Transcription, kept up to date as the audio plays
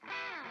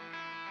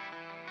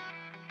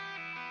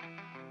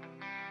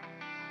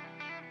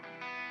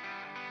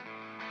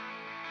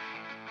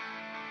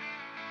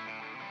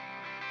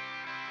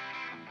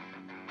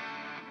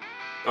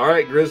All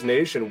right, Grizz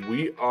Nation,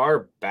 we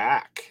are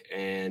back,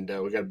 and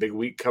we got a big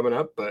week coming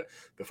up. But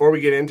before we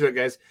get into it,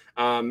 guys,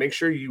 make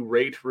sure you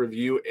rate,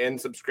 review, and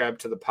subscribe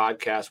to the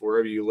podcast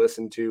wherever you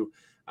listen to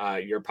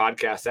your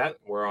podcast at.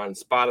 We're on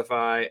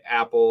Spotify,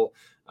 Apple,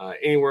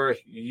 anywhere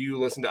you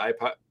listen to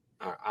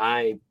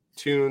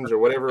iTunes or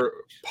whatever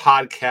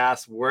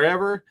podcast,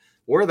 wherever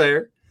we're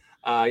there.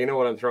 You know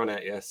what I'm throwing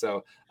at you.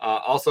 So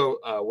also,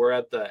 we're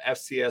at the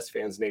FCS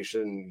Fans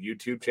Nation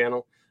YouTube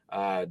channel.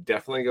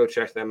 Definitely go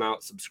check them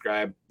out,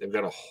 subscribe. They've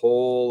got a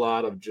whole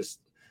lot of just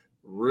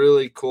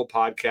really cool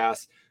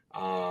podcasts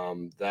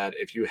that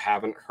if you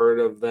haven't heard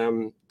of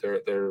them,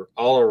 they're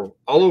all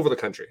over the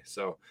country.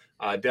 So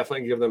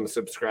definitely give them a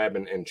subscribe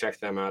and check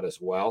them out as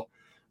well.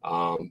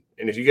 And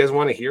if you guys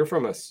want to hear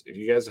from us, if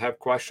you guys have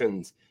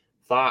questions,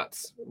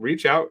 thoughts,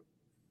 reach out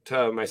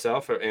to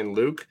myself and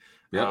Luke.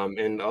 Yep.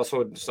 And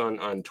also just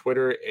on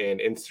Twitter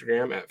and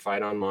Instagram at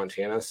Fight On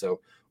Montana.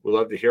 So we'd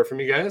love to hear from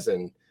you guys.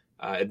 And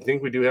I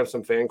think we do have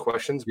some fan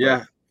questions. But...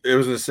 Yeah, I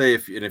was going to say,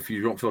 if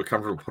you don't feel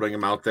comfortable putting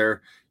them out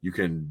there, you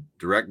can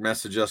direct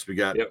message us. I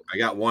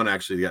got one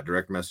actually that got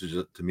direct message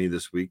to me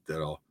this week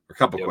a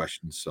couple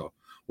questions. So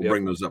we'll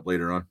bring those up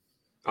later on.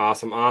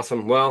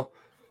 Awesome. Well,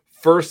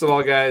 first of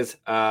all, guys,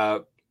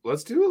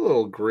 let's do a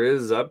little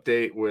Grizz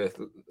update with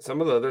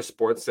some of the other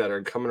sports that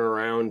are coming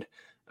around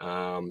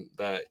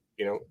that,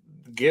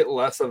 get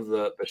less of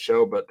the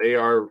show, but they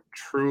are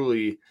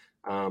truly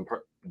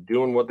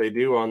doing what they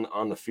do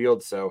on the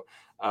field. So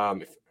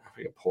if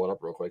I can pull it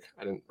up real quick,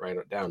 I didn't write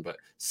it down, but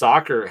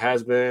soccer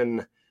has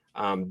been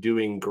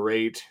doing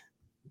great.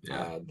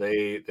 Yeah.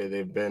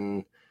 They've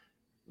been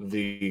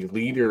the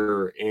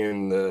leader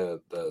in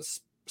the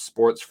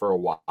sports for a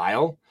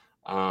while.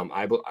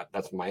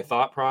 That's my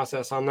thought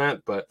process on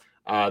that. But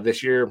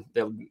this year,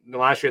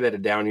 last year they had a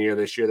down year.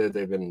 This year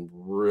they've been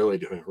really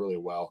doing really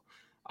well.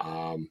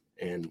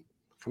 And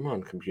come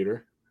on,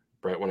 computer,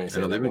 right when I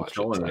say they've been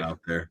killing it out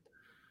there.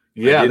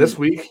 Yeah, this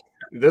week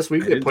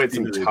they played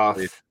some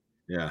tough.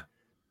 Yeah.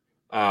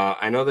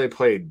 I know they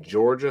played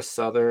Georgia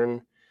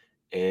Southern,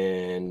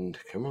 and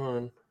come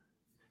on,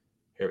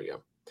 here we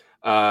go.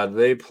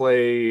 They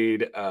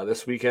played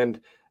this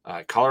weekend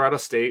Colorado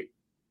State,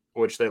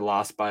 which they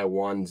lost by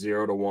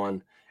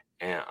 0-1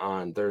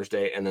 on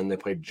Thursday, and then they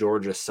played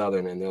Georgia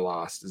Southern and they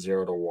lost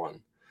 0-1.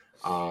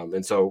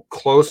 And so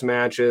close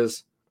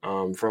matches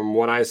from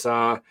what I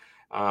saw.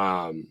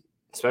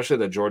 Especially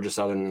the Georgia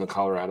Southern and the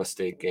Colorado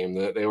State game.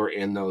 They were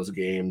in those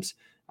games.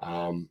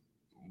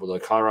 The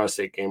Colorado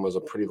State game was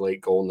a pretty late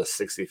goal in the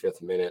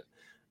 65th minute.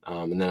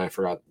 And then I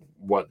forgot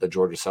what the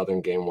Georgia Southern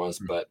game was.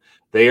 But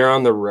they are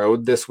on the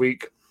road this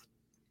week.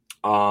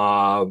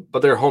 But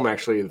they're home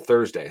actually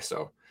Thursday.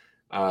 So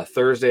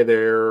Thursday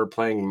they're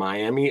playing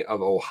Miami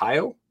of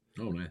Ohio.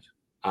 Oh, nice.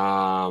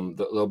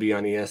 They'll be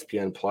on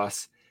ESPN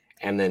Plus.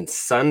 And then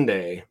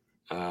Sunday,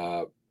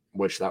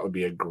 which that would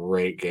be a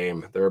great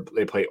game.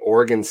 They play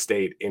Oregon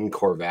State in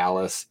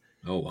Corvallis.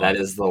 Oh, wow. That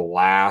is the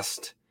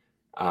last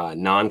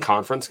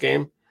non-conference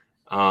game,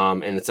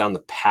 and it's on the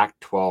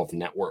Pac-12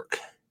 network.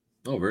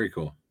 Oh, very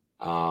cool.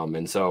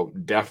 And so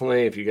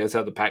definitely, if you guys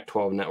have the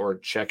Pac-12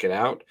 network, check it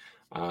out.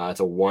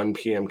 It's a 1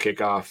 p.m.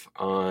 kickoff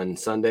on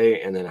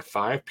Sunday and then a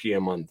 5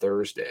 p.m. on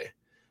Thursday.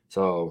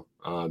 So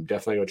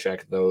definitely go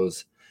check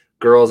those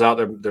girls out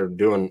there. They're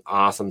doing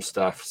awesome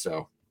stuff.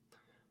 So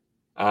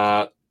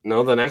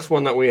no, the next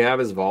one that we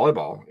have is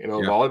volleyball.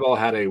 Volleyball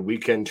had a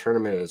weekend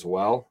tournament as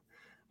well.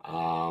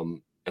 I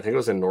think it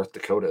was in North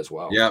Dakota as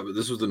well. Yeah, but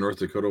this was the North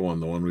Dakota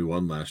one, the one we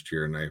won last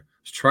year. And I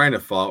was trying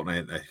to follow,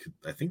 and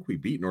I think we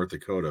beat North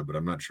Dakota, but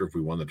I'm not sure if we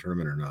won the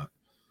tournament or not.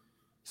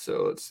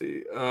 So let's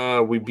see.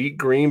 We beat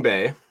Green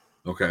Bay.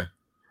 Okay.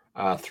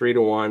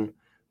 3-1.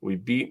 We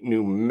beat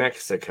New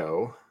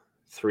Mexico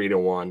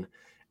 3-1.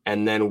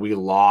 And then we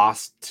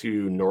lost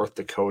to North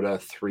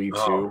Dakota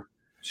 3-2,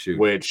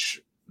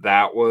 which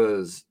that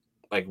was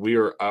like we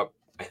were up.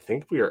 I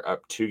think we were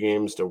up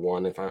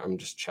 2-1 if I'm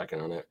just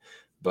checking on it.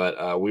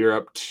 But we were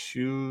up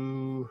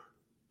 2-1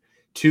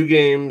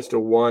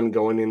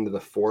 going into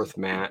the fourth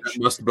match. That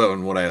must have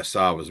been what I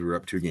saw was we were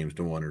up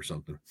 2-1 or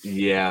something.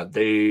 Yeah,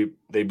 they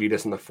beat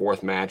us in the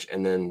fourth match,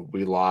 and then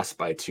we lost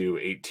by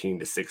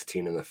 18-16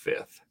 in the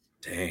fifth.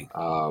 Dang.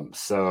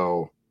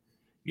 So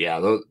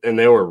yeah,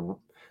 they were,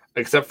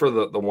 except for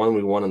the one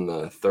we won in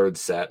the third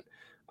set,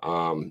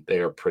 they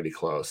are pretty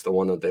close. The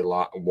one that they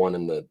won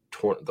in the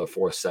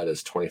fourth set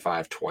is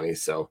 25-20.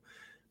 So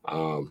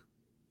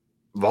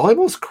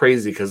volleyball's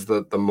crazy because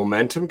the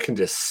momentum can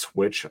just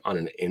switch on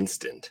an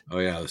instant. Oh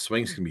yeah, the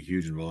swings can be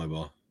huge in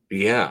volleyball.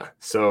 Yeah,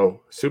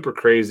 so super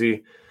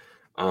crazy.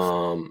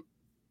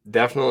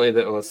 Definitely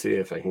that. Let's see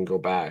if I can go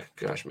back.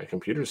 Gosh, my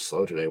computer's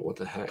slow today. What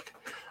the heck?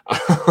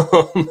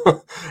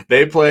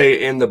 They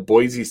play in the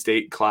Boise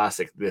State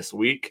Classic this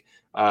week.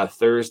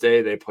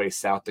 Thursday they play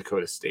South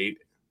Dakota State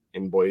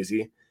in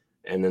Boise,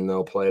 and then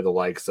they'll play the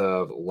likes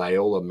of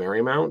Loyola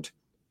Marymount,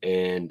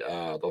 and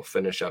they'll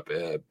finish up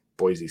at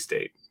Boise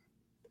State.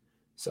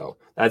 So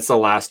that's the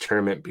last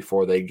tournament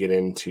before they get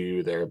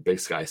into their Big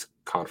Sky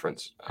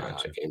Conference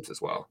games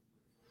as well.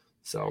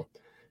 So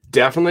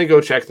definitely go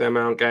check them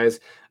out,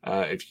 guys.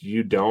 If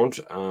you don't,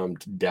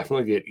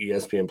 definitely get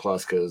ESPN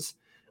Plus, because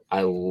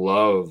I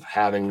love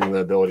having the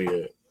ability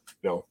to,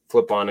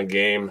 flip on a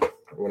game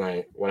when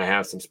I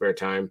have some spare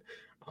time,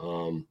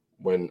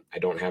 when I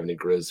don't have any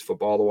Grizz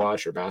football to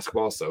watch or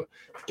basketball. So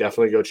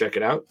definitely go check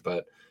it out.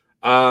 But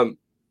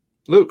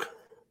Luke,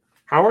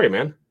 how are you,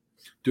 man?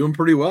 Doing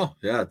pretty well.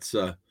 Yeah, it's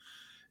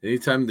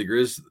anytime the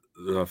Grizz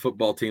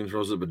football team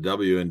throws up a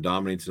W and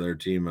dominates their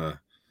team,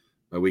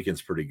 my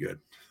weekend's pretty good.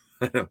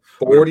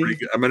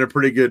 I'm in a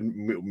pretty good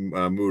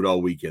mood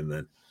all weekend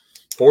then.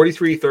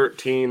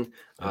 43-13.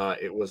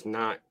 It was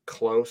not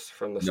close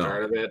from the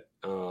start of it.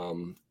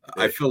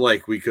 I feel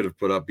like we could have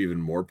put up even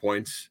more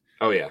points.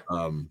 Oh, yeah.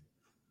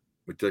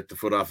 We took the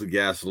foot off the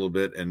gas a little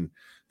bit. And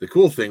the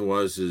cool thing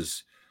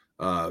is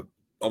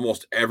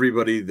almost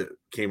everybody that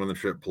came on the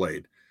trip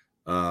played.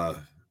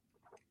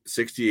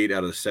 68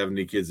 out of the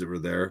 70 kids that were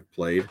there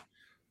played.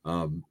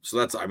 So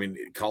that's,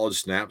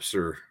 college snaps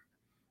are,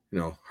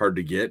 hard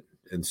to get.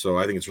 And so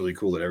I think it's really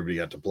cool that everybody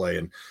got to play.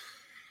 And,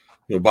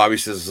 Bobby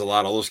says a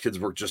lot. All those kids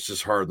work just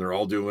as hard, and they're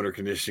all doing winter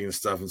conditioning and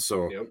stuff. And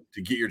so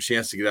to get your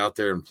chance to get out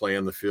there and play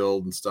on the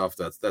field and stuff,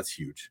 that's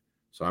huge.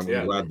 So I'm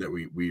glad that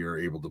we are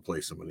able to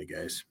play so many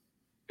guys.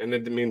 And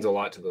it means a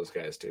lot to those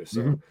guys too.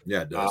 So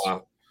yeah, it does.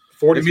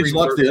 It means a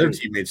lot to the other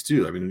teammates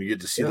too. I mean, you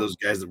get to see those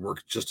guys that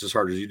work just as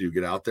hard as you do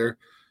get out there.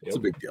 It's a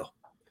big deal.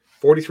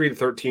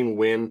 43-13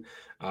 win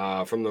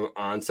from the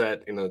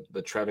onset.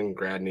 The Trevin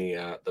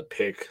Gradney, the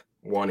pick,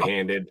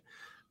 one-handed.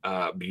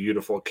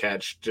 Beautiful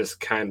catch, just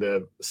kind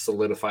of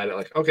solidified it,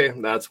 like, okay,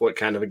 that's what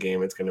kind of a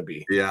game it's going to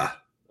be. Yeah.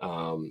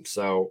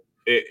 So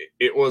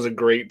it was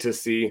great to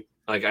see.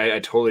 Like, I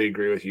totally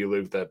agree with you,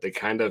 Luke, that they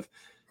kind of,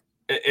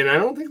 and I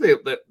don't think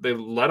they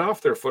let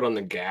off their foot on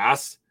the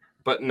gas,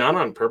 but not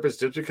on purpose,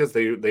 just because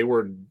they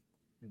were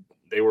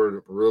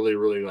really,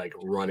 really like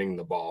running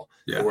the ball.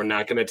 Yeah. They were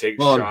not going to take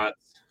shots.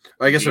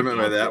 I guess I meant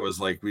by that was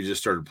like we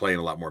just started playing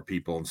a lot more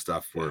people and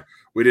stuff where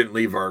we didn't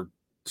leave our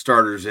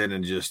starters in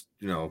and just,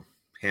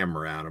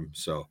 hammer at them.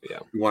 So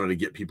we wanted to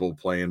get people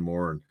playing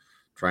more and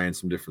trying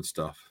some different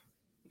stuff.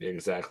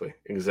 Exactly.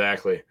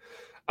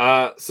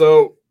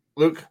 So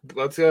Luke,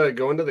 let's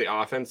go into the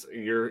offense.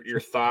 Your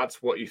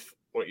thoughts, what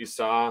you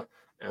saw,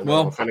 and then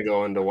we'll kind of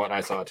go into what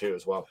I saw too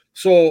as well.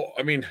 So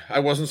I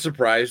wasn't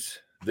surprised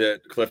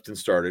that Clifton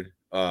started.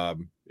 The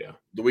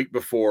week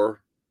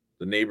before,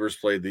 the neighbors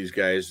played these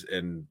guys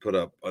and put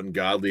up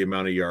ungodly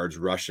amount of yards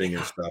rushing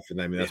and stuff, and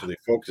that's what they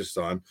focused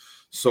on.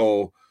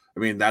 So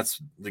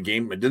that's the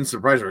game. It didn't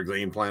surprise me. Our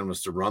game plan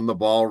was to run the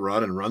ball,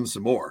 run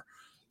some more.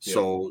 Yeah.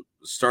 So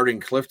starting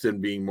Clifton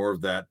being more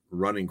of that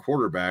running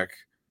quarterback,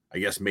 I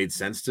guess, made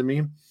sense to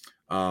me.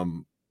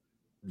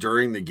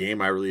 During the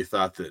game, I really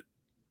thought that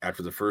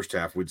after the first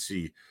half, we'd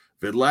see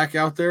Vidlac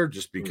out there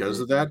just because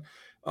of that.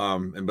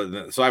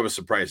 So I was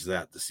surprised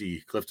to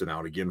see Clifton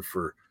out again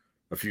for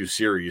a few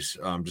series,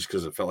 just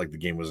because it felt like the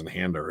game was in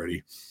hand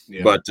already.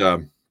 Yeah. But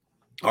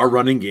our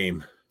running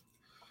game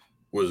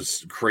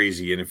was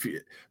crazy. And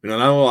I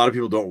know a lot of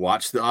people don't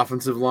watch the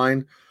offensive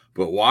line,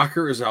 but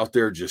Walker is out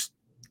there just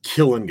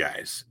killing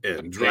guys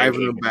and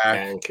driving them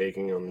back,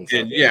 pancaking them.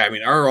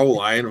 And our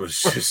O-line was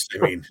just,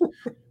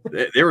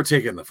 they were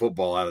taking the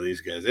football out of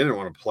these guys. They didn't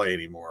want to play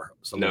anymore.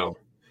 No.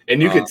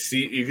 And you could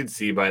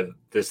see by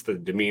the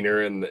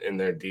demeanor in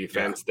their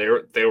defense,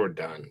 they were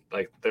done.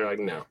 Like, they're like,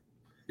 no.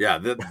 Yeah,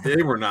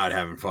 they were not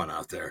having fun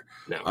out there.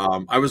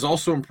 No. I was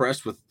also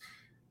impressed with,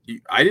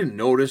 I didn't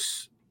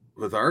notice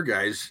with our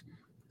guys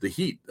the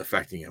heat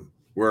affecting him.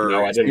 Where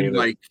it seemed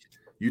like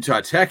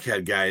Utah Tech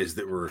had guys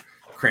that were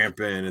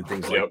cramping and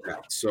things like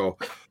that. So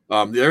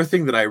the other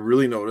thing that I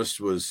really noticed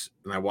was,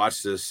 and I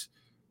watched this,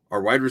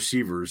 our wide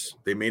receivers,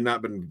 they may not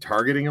have been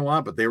targeting a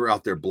lot, but they were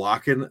out there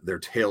blocking their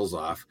tails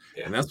off.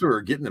 Yeah. And that's where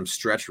we're getting them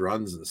stretch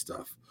runs and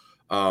stuff.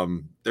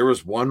 There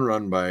was one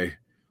run by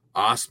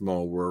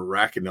Osmo where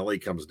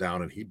Racanelli comes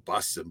down and he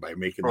busts him by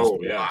making this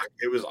block.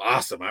 It was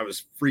awesome. I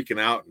was freaking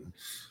out and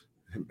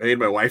made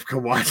my wife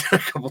come watch it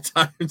a couple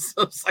times.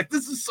 I was like,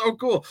 this is so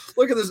cool.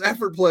 Look at this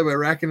effort play by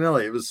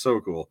Racanelli. It was so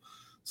cool.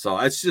 So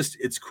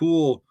it's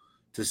cool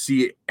to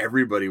see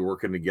everybody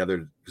working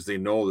together, because they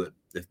know that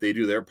if they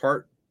do their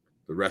part,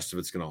 the rest of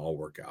it's going to all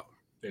work out.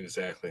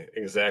 Exactly.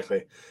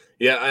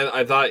 Yeah,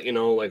 I thought,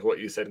 like what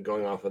you said,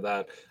 going off of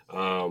that,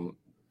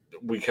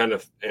 we kind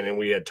of, and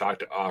we had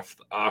talked off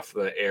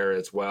the air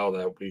as well,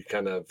 that we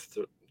kind of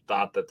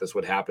thought that this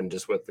would happen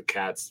just with the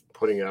Cats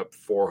putting up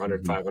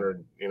 400,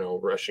 500,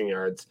 rushing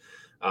yards.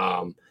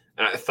 And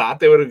I thought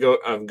they would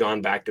have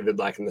gone back to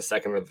Vidlac in the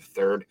second or the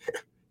third,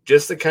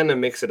 just to kind of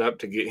mix it up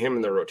to get him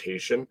in the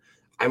rotation.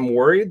 I'm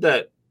worried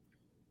that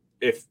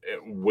if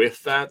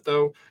with that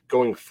though,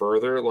 going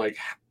further, like,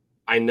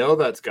 I know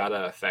that's got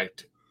to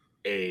affect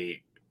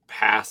a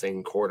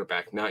passing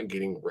quarterback not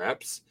getting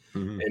reps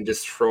and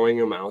just throwing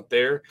them out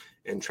there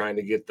and trying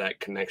to get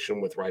that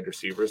connection with wide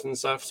receivers and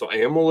stuff. So I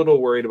am a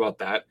little worried about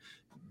that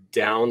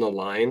down the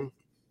line.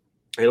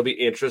 It'll be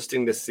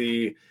interesting to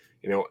see,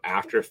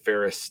 after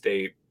Ferris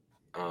State,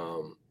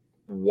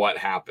 what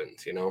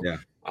happens,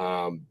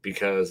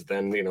 because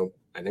then,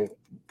 I think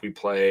we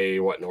play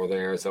Northern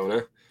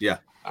Arizona. Yeah,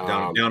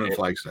 down in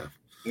Flagstaff.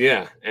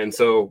 Yeah, and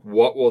so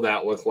what will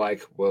that look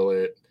like? Will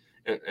it?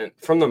 And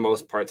from the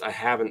most parts, I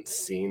haven't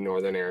seen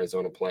Northern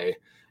Arizona play.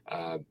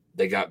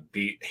 They got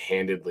beat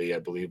handedly, I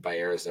believe, by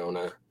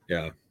Arizona.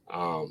 Yeah.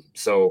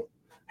 So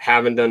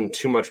haven't done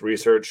too much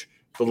research.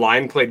 The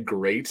line played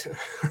great.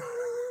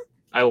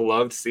 I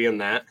loved seeing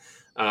that.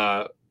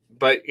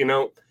 But, you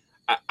know,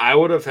 I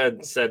would have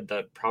had said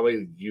that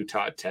probably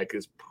Utah Tech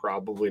is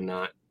probably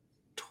not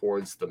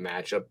towards the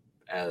matchup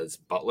as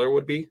Butler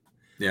would be.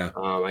 Yeah.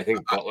 I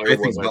think Butler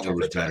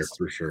was better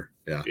for sure.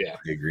 Yeah.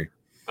 I agree.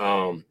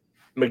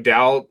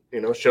 McDowell, you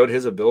know, showed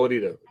his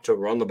ability to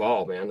run the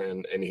ball, man.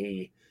 And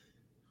he,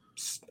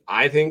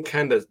 I think,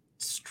 kind of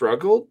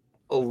struggled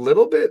a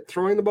little bit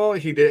throwing the ball.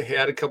 He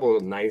had a couple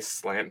of nice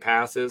slant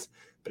passes,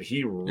 but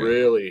he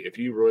really, if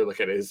you really look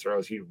at his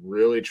throws, he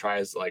really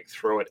tries to like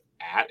throw it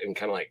at and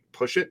kind of like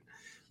push it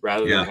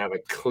rather than have a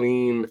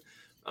clean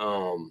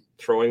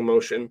throwing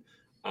motion.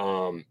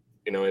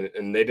 You know,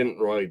 and they didn't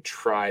really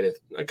try to,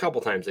 a couple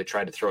times they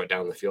tried to throw it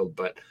down the field,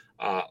 but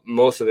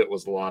most of it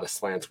was a lot of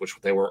slants, which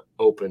they were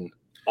open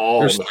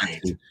all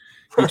night.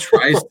 He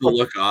tries to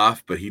look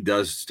off, but he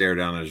does stare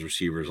down at his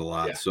receivers a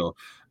lot. Yeah. So,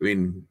 I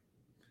mean,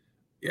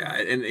 yeah,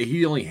 and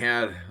he only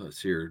had,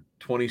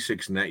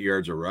 26 net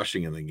yards of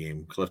rushing in the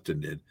game. Clifton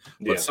did.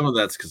 But some of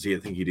that's because I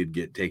think he did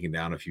get taken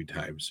down a few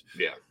times.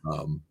 Yeah.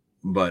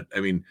 But, I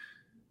mean,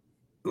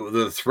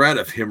 the threat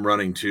of him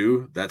running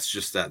too, that's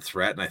just that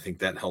threat. And I think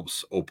that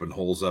helps open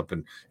holes up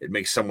and it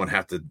makes someone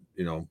have to,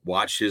 you know,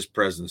 watch his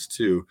presence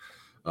too.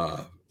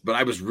 But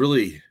I was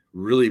really,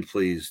 really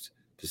pleased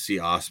to see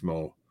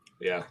Osmo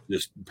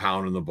just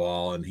pounding the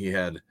ball. And he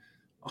had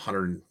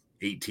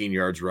 118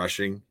 yards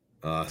rushing,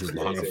 his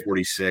long of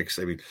 46.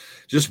 I mean,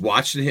 just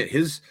watching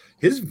his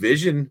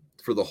vision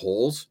for the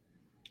holes,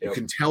 you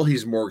can tell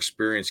he's more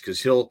experienced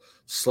because he'll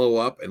slow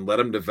up and let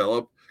him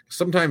develop.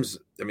 Sometimes,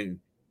 I mean,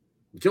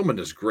 Gilman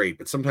does great,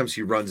 but sometimes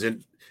he runs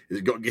in,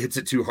 hits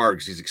it too hard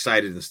because he's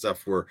excited and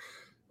stuff. Where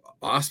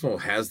Osmo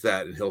has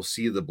that, and he'll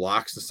see the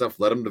blocks and stuff,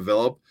 let him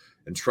develop,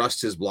 and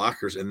trust his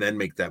blockers, and then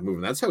make that move.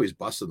 And that's how he's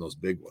busting those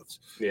big ones.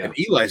 Yeah. And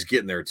Eli's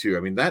getting there too.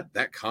 I mean,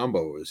 that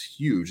combo is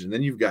huge. And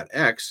then you've got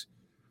X,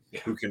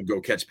 who can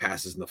go catch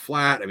passes in the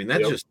flat. I mean,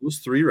 that just those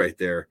three right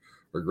there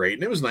are great.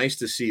 And it was nice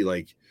to see,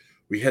 like,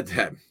 we had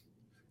that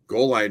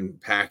goal line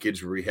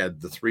package where we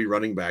had the three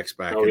running backs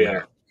back in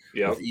there.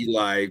 Yeah, with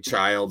Eli,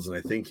 Childs, and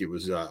I think it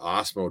was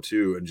Osmo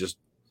too, and just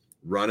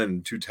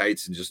running two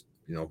tights and just,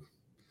 you know,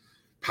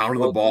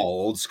 pounding the ball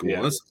old school.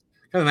 And it's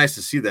kind of nice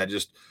to see that,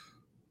 just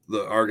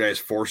our guys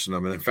forcing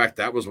them. And in fact,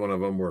 that was one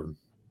of them where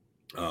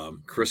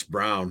Chris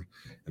Brown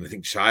and I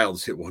think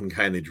Childs hit one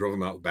guy and they drove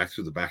him out back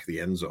through the back of the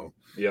end zone.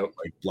 Yep,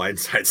 like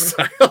blindside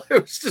style.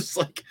 It was just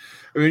like,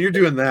 I mean, you're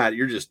doing that,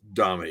 you're just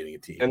dominating a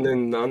team. And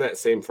then on that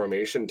same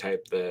formation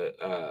type,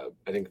 I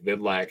think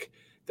Vidlac,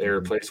 they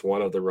replaced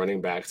one of the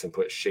running backs and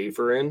put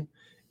Schaefer in,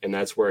 and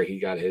that's where he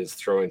got his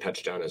throwing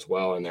touchdown as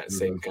well in that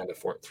same kind of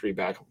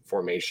three-back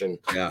formation,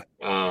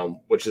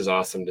 which is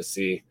awesome to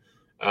see.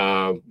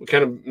 We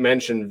kind of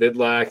mentioned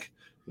Vidlac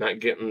not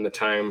getting the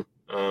time.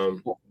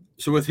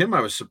 So with him, I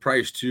was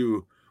surprised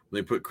too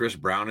when they put Chris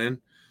Brown in.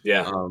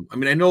 Yeah. I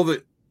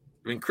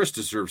mean, Chris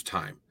deserves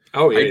time.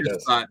 Oh, yeah, I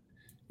just thought,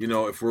 you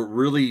know, if we're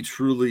really,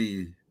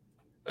 truly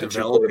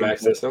developing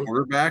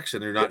quarterbacks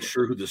and they're not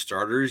sure who the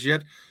starter is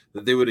yet,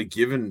 that they would have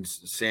given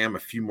Sam a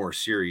few more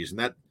series. And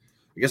that,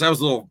 I guess I was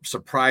a little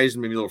surprised,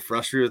 maybe a little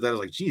frustrated with that. I was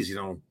like, geez, you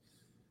know,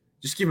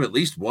 just give him at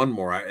least one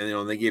more. And, you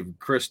know, they gave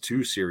Chris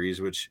 2 series,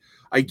 which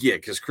I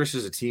get because Chris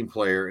is a team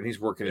player and he's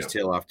working his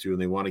tail off too.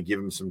 And they want to give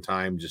him some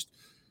time, just,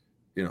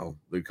 you know,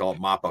 they call it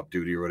mop up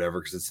duty or whatever,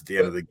 because it's at the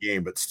end of the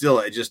game. But still,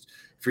 if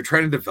you're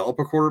trying to develop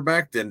a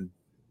quarterback, then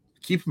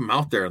keep him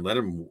out there and let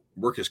him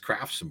work his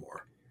craft some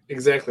more.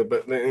 Exactly.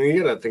 But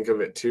you got to think of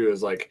it too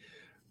as like,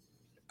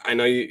 I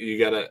know you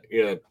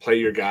gotta play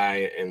your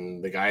guy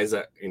and the guys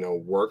that, you know,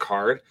 work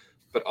hard,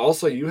 but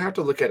also you have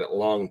to look at it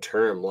long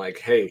term. Like,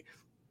 hey,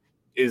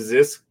 is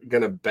this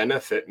gonna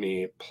benefit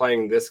me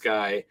playing this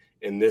guy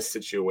in this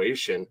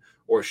situation,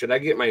 or should I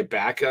get my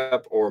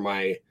backup or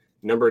my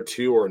number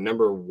 2 or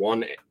number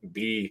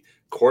 1B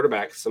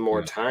quarterback some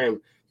more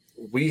time?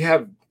 We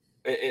have,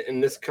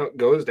 and this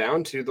goes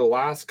down to the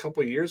last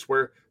couple of years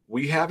where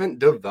we haven't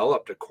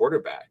developed a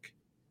quarterback.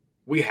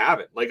 We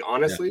haven't, like,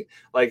 honestly,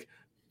 like.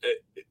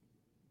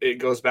 It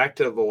goes back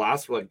to the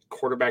last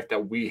quarterback that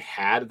we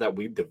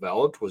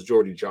developed was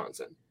Jordy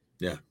Johnson.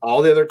 Yeah.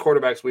 All the other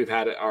quarterbacks we've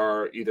had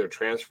are either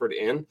transferred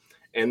in,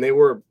 and they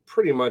were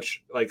pretty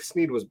much like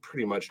Snead was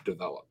pretty much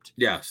developed.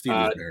 Yeah. Snead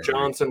was there,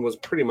 Johnson was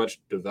pretty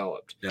much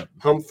developed. Yeah.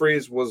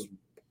 Humphreys was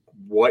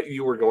what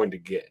you were going to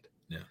get.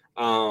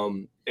 Yeah.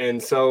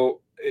 And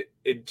so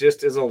it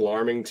just is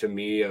alarming to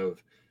me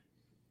of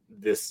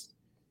this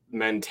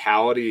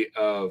mentality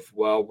of,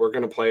 well, we're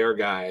going to play our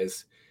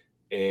guys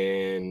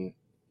and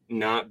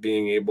not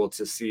being able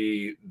to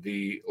see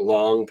the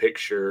long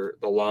picture,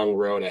 the long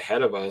road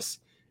ahead of us.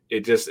 It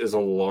just is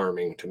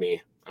alarming to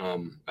me.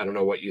 I don't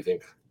know what you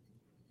think.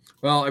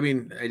 Well, I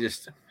mean, I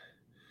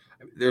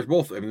There's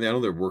both. I mean, I know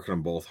they're working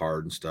on both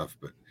hard and stuff,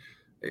 but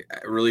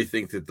I really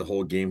think that the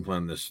whole game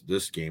plan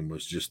this game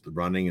was just the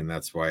running, and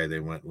that's why they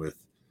went with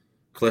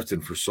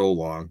Clifton for so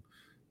long.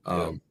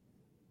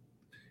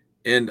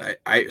 And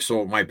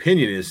so my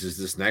opinion is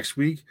this next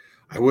week,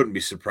 I wouldn't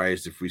be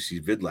surprised if we see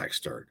Vidlac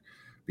start,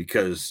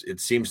 because it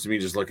seems to me,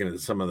 just looking at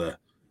some of the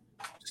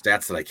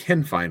stats that I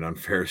can find on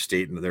Ferris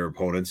State and their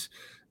opponents,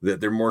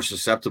 that they're more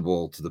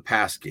susceptible to the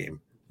pass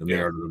game than they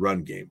are to the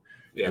run game.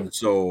 And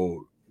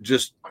so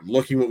just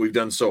looking what we've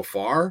done so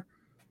far,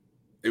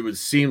 it would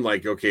seem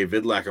like, okay,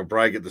 Vidlac will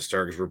probably get the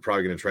start because we're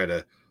probably going to try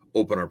to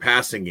open our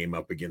passing game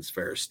up against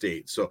Ferris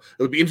State. So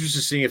it would be interesting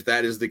to see if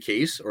that is the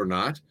case or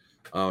not.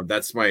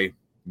 That's my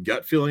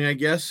gut feeling, I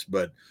guess,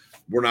 but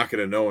we're not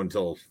going to know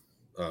until,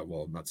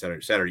 not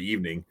Saturday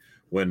evening,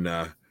 when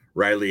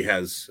Riley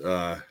has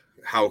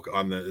Hauk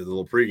on the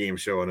little pregame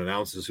show and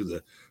announces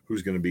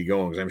who's going to be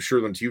going. Because I'm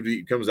sure when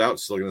TV comes out,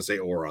 it's still going to say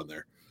Orr on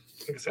there.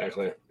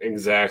 Exactly.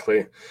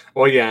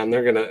 Well, yeah, and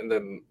they're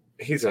gonna.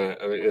 He's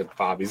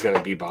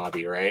gonna be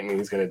Bobby, right? And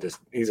he's gonna do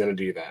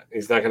that.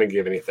 He's not gonna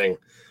give anything.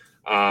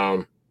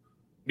 I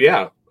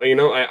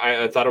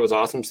thought it was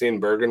awesome seeing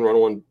Bergen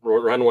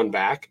run one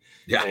back.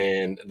 Yeah,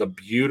 and the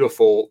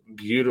beautiful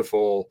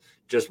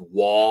just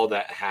wall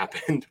that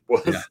happened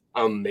was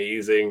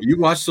amazing. You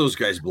watch those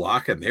guys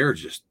block, and they're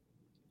just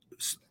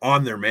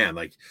on their man.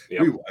 Like,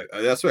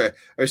 that's why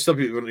I tell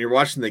people, when you're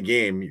watching the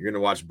game, you're going to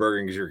watch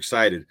Bergen because you're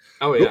excited.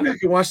 Go back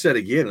and watch that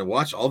again and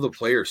watch all the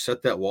players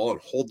set that wall and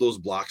hold those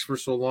blocks for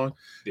so long.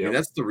 I mean,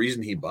 that's the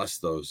reason he busts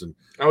those. And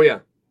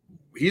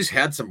he's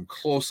had some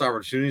close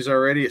opportunities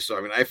already. So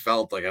I mean, I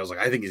felt like, I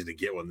think he's going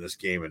to get one this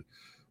game. And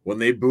when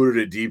they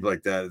booted it deep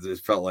like that, it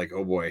felt like,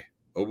 oh boy.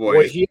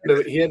 Well, he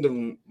had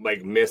to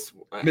like miss.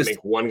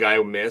 Make one guy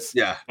miss.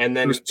 Yeah, and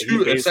then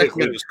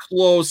it was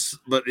close,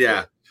 but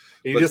yeah.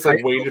 He just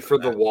waited for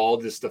the wall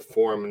just to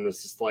form, and it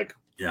was just like,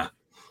 I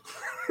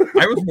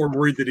was more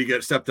worried that he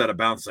got stepped out of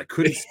bounds. I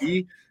couldn't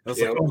see. I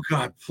was like, oh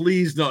God,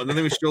 please no. And then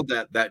they showed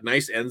that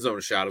nice end zone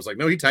shot. I was like,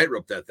 no, he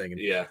tightrope that thing.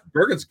 And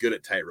Bergen's good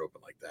at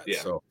tightroping like that.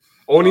 Yeah. So,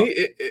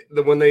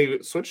 when they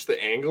switched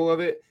the angle of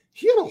it,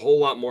 he had a whole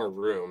lot more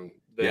room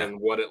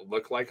than what it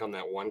looked like on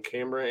that one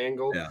camera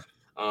angle. Yeah,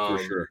 for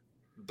sure.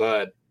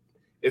 But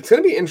it's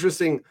going to be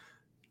interesting.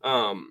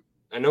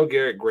 I know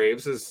Garrett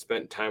Graves has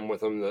spent time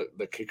with him,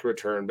 the kick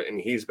return, and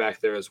he's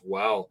back there as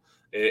well.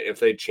 If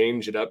they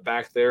change it up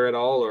back there at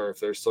all, or if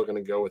they're still going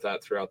to go with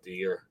that throughout the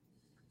year.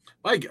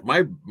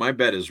 My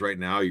bet is right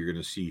now you're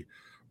going to see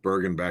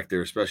Bergen back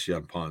there, especially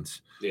on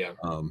punts. Yeah.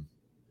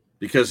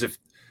 Because if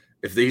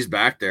he's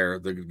back there,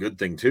 the good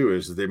thing too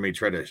is that they may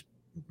try to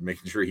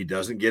making sure he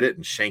doesn't get it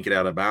and shank it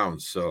out of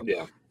bounds. So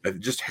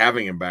just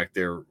having him back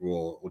there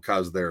will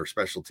cause their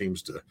special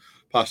teams to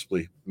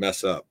possibly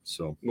mess up.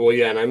 So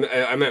and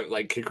I meant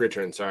like kick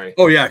return. Sorry.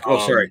 Oh yeah.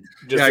 Sorry.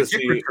 Just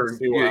kick return.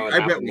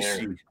 I bet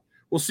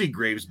we'll see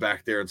Graves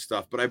back there and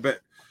stuff. But I bet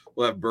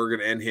we'll have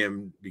Bergen and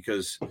him,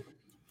 because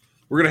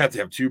we're gonna have to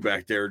have two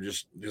back there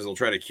just because they'll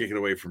try to kick it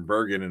away from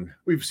Bergen, and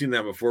we've seen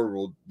that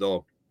before.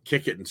 They'll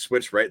kick it and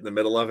switch right in the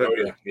middle of it,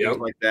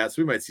 like that.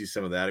 So we might see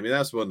some of that. I mean,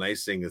 that's one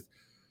nice thing with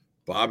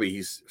Bobby.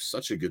 He's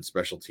such a good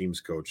special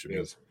teams coach. I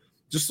mean,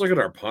 just look at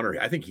our punter.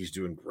 I think he's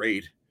doing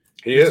great.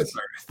 He is.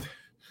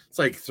 It's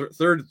like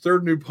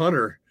third new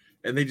punter,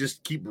 and they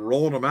just keep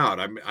rolling them out.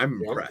 I'm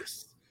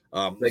impressed.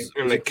 And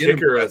the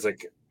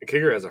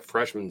kicker as a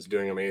freshman's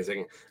doing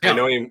amazing.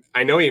 Yeah.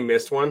 I know he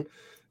missed one,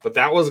 but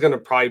that was going to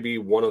probably be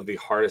one of the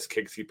hardest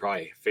kicks he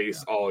probably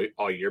faced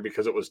all year,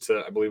 because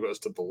I believe it was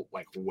to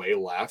the way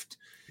left.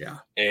 Yeah,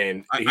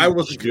 and I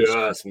wasn't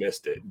just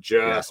missed it.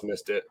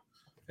 Missed it.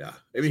 Yeah,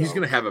 I mean, he's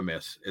going to have a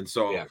miss, and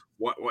so if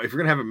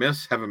you're going to have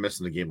a miss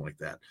in the game like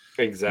that.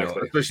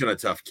 Exactly, especially on a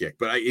tough kick.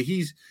 But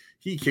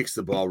he kicks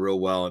the ball real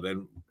well,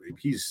 and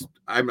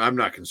I'm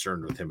not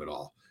concerned with him at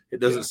all. It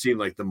doesn't seem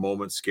like the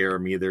moment scare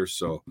him either.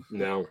 So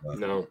no,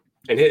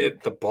 and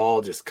the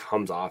ball just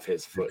comes off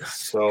his foot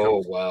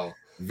so well.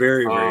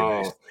 Very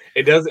nice.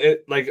 It does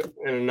it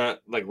and not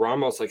like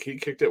Ramos, he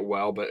kicked it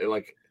well, but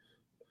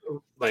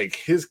it,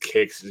 his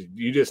kicks,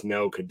 you just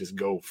know could just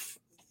go.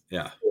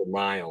 4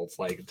 miles,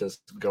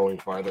 just going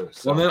farther.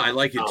 So, well, then I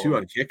like it too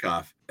on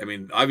kickoff. I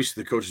mean,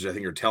 obviously the coaches, I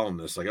think, are telling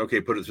this, okay,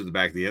 put it through the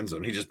back of the end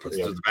zone. He just puts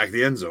it through the back of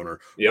the end zone,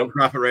 or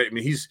drop it right. I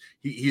mean,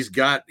 he's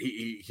got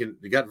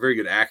very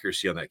good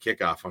accuracy on that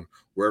kickoff on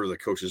wherever the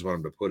coaches want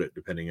him to put it,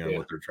 depending on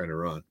what they're trying to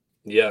run.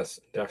 Yes,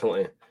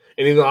 definitely.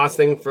 Any last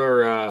thing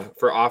for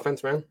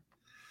offense, man?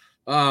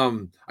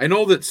 I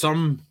know that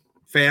some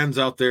fans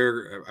out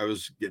there, I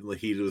was getting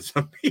heated with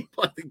some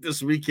people, I think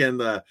this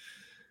weekend,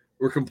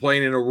 we're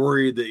complaining or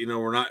worried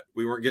that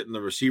we weren't getting the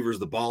receivers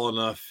the ball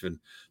enough and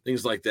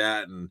things like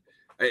that, and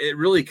it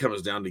really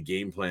comes down to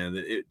game plan.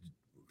 That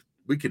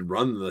we could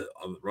run the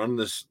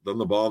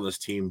ball on this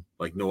team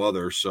like no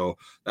other, so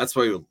that's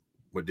why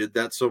we did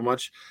that so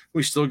much.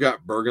 We still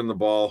got Bergen the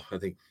ball. I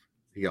think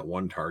he got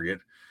one target,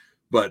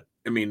 but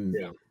I mean,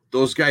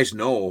 those guys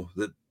know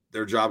that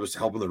their job is to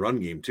help in the run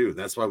game too.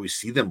 That's why we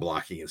see them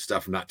blocking and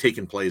stuff and not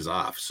taking plays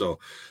off. So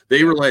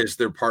they realize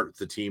they're part of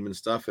the team and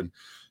stuff. And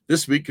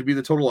This week could be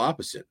the total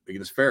opposite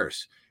against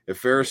Ferris. If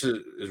Ferris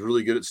is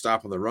really good at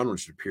stopping the run,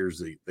 which it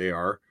appears they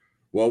are,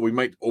 well, we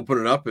might open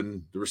it up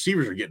and the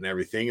receivers are getting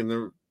everything and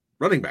the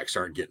running backs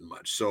aren't getting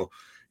much. So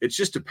it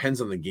just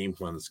depends on the game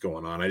plan that's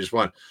going on. I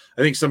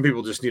think some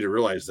people just need to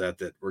realize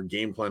that we're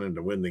game planning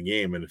to win the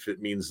game. And if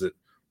it means that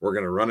we're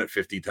going to run it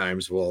 50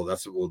 times, well,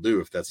 that's what we'll do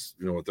if that's,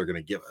 what they're going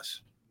to give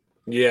us.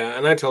 Yeah,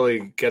 and I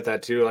totally get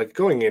that too. Like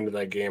going into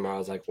that game, I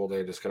was like, well,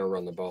 they're just going to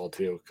run the ball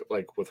too,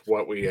 like with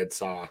what we had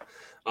saw.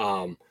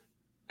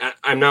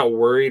 I'm not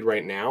worried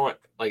right now.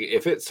 Like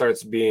if it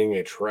starts being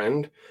a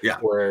trend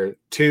where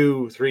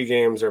 2-3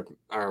 games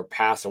are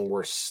past and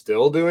we're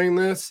still doing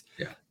this,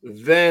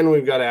 then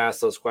we've got to ask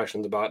those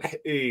questions about,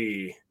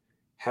 hey,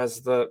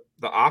 has the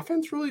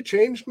offense really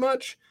changed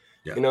much?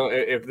 Yeah.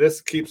 If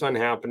this keeps on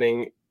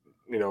happening,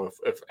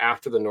 if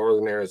after the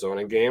Northern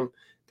Arizona game,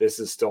 this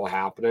is still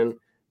happening,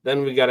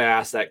 then we got to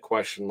ask that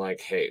question like,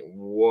 hey,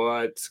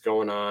 what's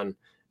going on?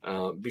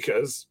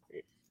 Because,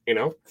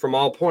 from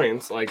all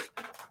points, like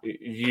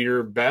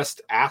your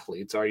best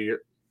athletes are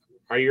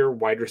your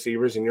wide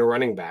receivers and your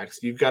running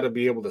backs. You've got to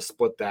be able to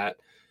split that,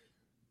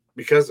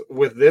 because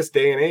with this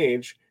day and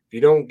age, if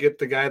you don't get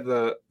the guy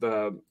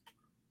the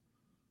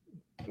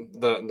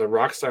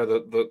rock star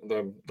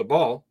the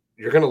ball,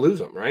 you're going to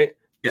lose him, right?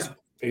 Yeah,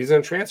 he's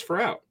going to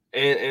transfer out,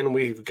 and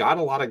we've got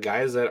a lot of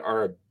guys that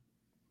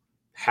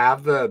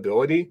have the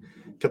ability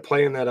to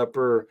play in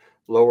that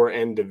lower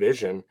end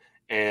division,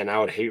 and I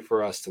would hate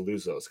for us to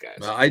lose those guys.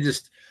 Well, I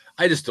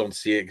just don't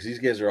see it because these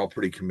guys are all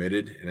pretty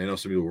committed, and I know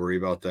some people worry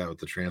about that with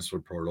the transfer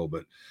portal,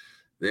 but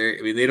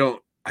they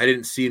don't. I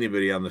didn't see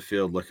anybody on the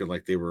field looking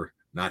like they were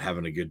not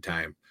having a good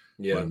time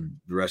when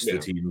the rest of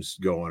the team's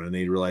going, and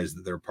they realize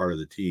that they're part of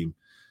the team,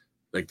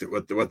 like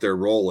what their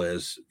role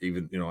is,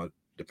 even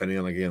depending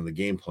on the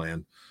game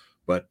plan.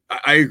 But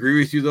I agree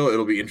with you, though.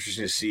 It'll be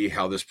interesting to see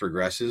how this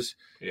progresses.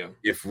 Yeah.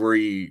 If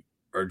we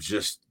are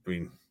just,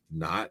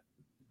 not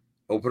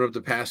open up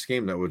the pass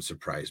game, that would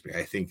surprise me.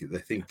 I think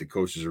the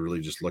coaches are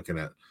really just looking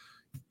at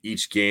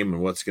each game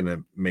and what's going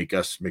to make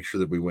sure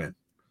that we win.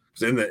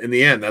 Because in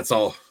the end, that's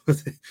all.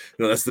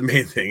 That's the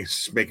main thing. Is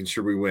just making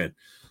sure we win.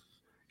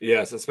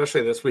 Yes,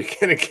 especially this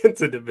weekend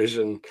against a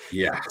Division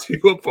 2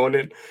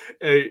 opponent.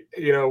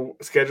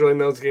 Scheduling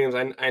those games,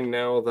 I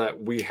know that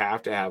we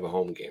have to have a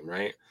home game,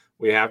 right?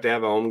 We have to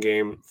have a home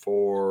game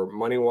for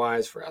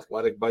money-wise, for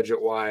athletic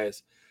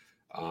budget-wise.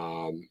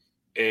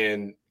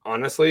 And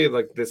honestly,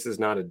 like this is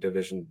not a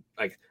division,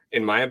 like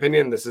in my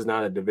opinion, this is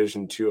not a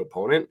Division 2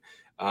 opponent.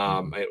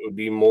 It would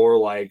be more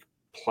like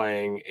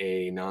playing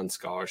a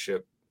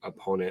non-scholarship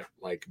opponent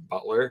like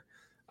Butler.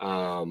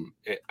 Are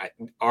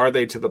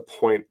they to the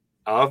point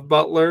of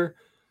Butler?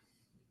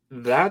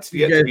 That's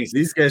yet to be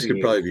seen. These guys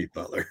could probably beat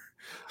Butler.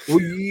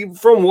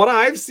 From what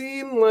I've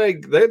seen,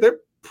 like they're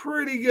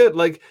pretty good.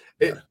 Like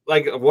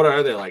what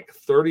are they, like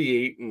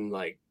 38 and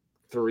like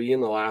 3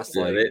 in the last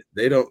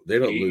they don't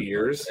lose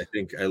years. I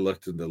think I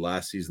looked at the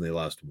last season, they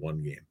lost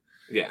 1 game.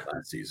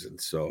 Last season.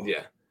 So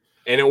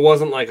and it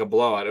wasn't like a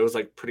blowout. It was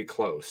like pretty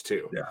close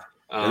too.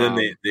 And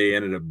then they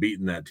ended up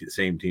beating that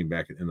same team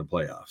back in the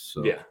playoffs.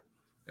 So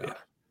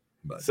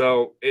But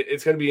so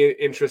it's going to be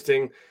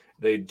interesting.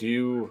 They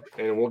do,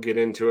 and we'll get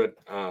into it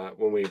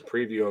when we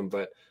preview them.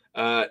 But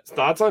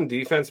thoughts on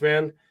defense,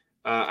 man?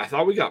 I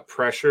thought we got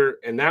pressure,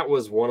 and that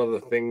was one of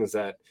the things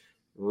that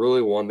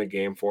really won the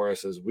game for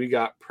us. Is we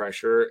got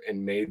pressure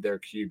and made their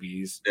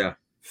QBs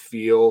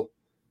feel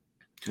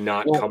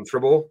not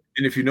comfortable.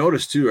 And if you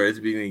notice too, right at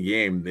the beginning of the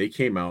game, they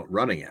came out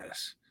running at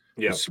us.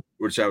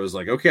 Which I was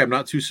like, okay, I'm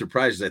not too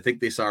surprised. I think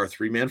they saw our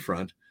 3-man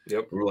front.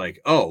 We're like,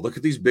 oh, look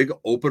at these big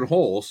open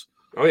holes.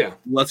 Oh yeah,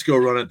 let's go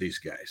run at these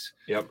guys.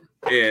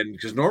 And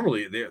because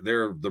normally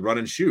they're the run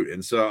and shoot,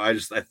 and so I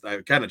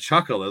kind of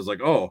chuckled. I was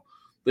like, oh,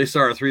 they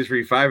saw our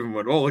 3-3-5 and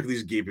went, oh, look at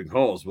these gaping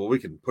holes. Well, we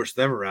can push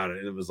them around it.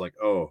 And it was like,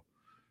 oh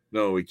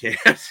no, we can't.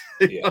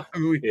 We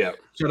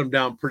shut them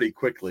down pretty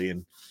quickly.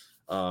 And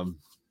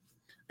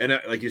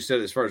like you said,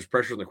 as far as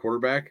pressure on the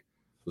quarterback,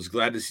 was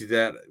glad to see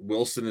that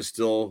Wilson is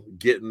still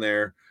getting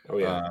there.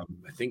 I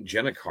think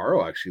Jenna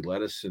Caro actually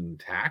led us in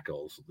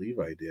tackles.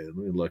 Levi did. Let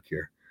me look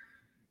here.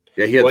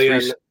 Yeah, he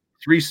had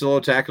three solo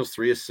tackles,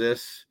 3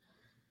 assists,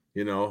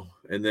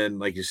 and then,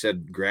 like you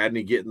said,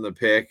 Gradney getting the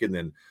pick. And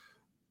then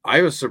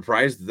I was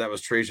surprised that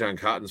was Trajan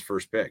Cotton's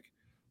first pick.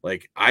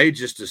 Like, I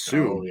just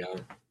assumed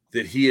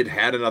that he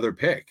had another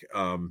pick.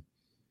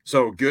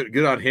 So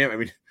good on him. I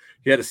mean,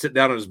 he had to sit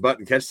down on his butt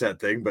and catch that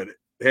thing, but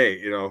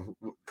hey,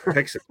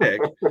 pick's a pick.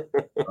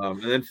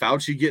 And then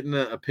Fauci getting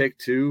a pick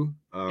too.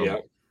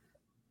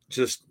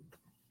 Just,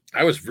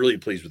 I was really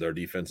pleased with our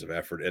defensive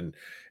effort, and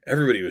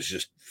everybody was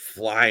just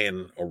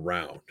flying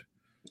around.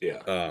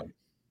 A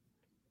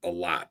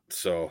lot.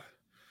 So,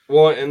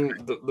 well, and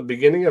the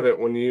beginning of it,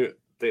 when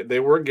they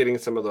were getting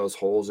some of those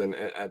holes, and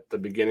at the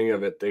beginning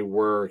of it, they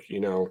were, they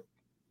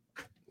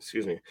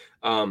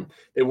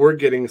were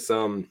getting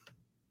some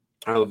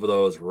out of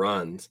those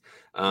runs.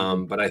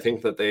 But I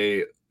think that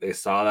they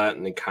saw that,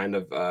 and they kind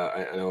of,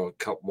 I know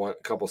a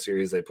couple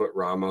series they put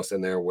Ramos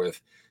in there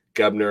with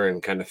Gubner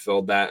and kind of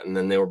filled that, and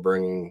then they were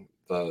bringing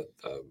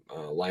the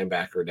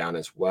linebacker down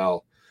as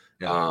well.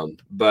 Yeah.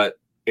 But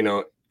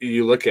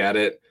you look at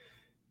it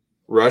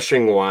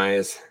rushing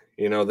wise,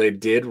 they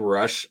did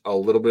rush a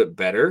little bit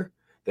better.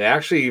 They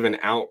actually even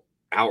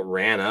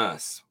outran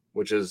us,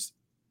 which is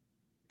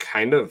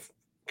kind of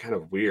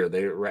weird.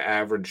 Their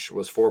average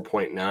was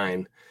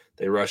 4.9.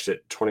 They rushed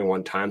it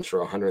 21 times for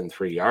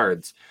 103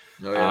 yards.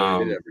 Oh, yeah,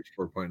 they did average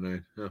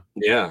 4.9.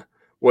 Yeah,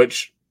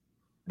 which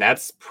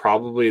that's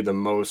probably the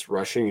most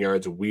rushing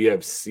yards we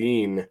have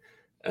seen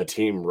a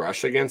team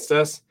rush against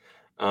us.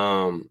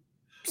 So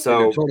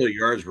their total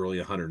yards were only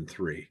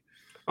 103.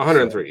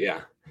 103,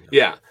 so,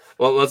 yeah.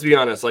 Well, let's be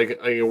honest. Like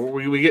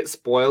we get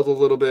spoiled a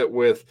little bit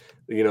with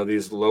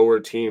these lower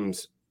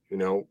teams,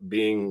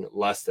 being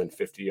less than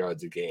 50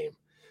 yards a game.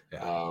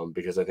 Yeah.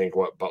 Because I think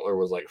Butler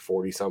was like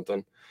 40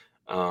 something.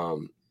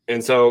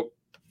 And so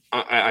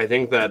I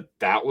think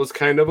that was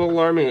kind of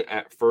alarming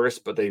at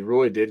first, but they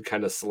really did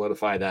kind of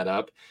solidify that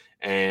up.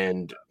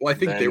 And I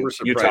think they were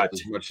surprised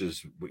as much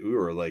as we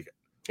were. Like,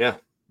 yeah,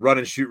 run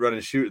and shoot,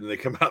 and they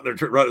come out and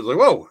they're running. It's like,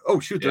 whoa, oh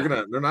shoot, they're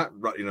not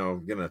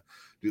gonna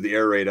do the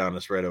air raid on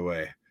us right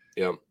away.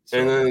 Yeah, so.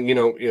 And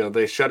then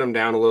they shut them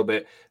down a little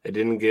bit. They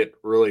didn't get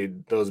really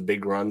those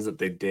big runs that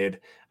they did.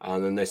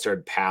 And then they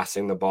started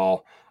passing the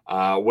ball,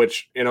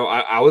 which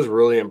I was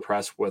really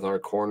impressed with our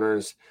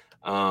corners.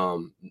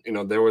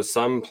 There was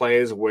some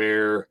plays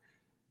where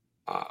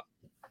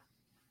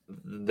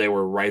they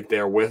were right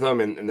there with them,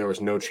 and there was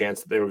no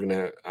chance that they were going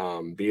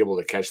to be able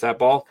to catch that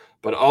ball.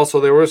 But also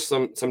there was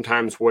some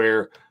times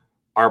where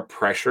our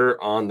pressure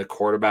on the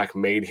quarterback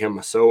made him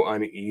so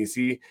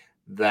uneasy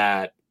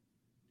that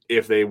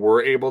if they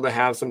were able to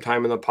have some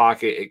time in the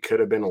pocket, it could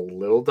have been a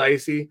little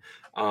dicey.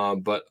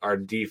 But our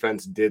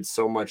defense did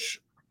so much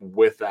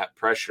with that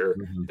pressure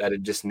that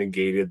it just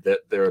negated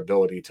their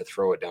ability to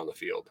throw it down the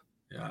field.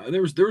 Yeah,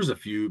 there was a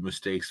few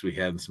mistakes we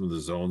had in some of the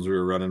zones we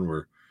were running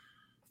where,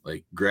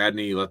 like,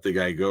 Gradney let the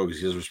guy go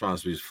because his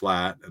responsibility is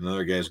flat.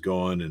 Another guy's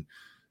going, and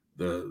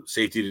the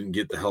safety didn't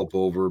get the help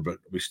over, but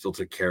we still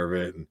took care of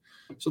it. And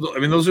so,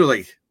 those are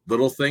like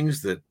little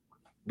things that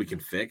we can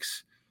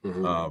fix.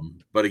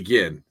 But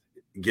again,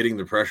 getting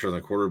the pressure on the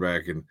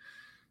quarterback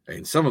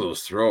and some of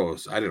those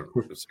throws, I don't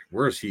know, it's like,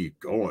 where is he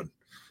going?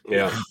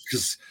 Yeah,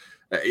 because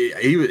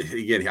I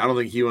don't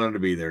think he wanted to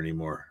be there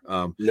anymore.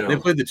 No. They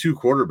played the two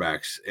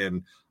quarterbacks,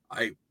 and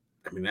I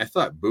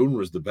thought Boone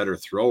was the better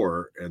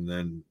thrower, and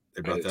then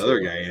they brought the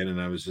other guy in,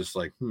 and I was just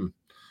like,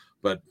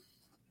 But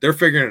they're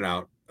figuring it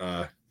out.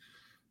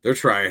 They're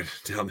trying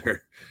down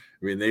there.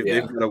 I mean, they've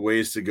got a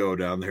ways to go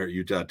down there at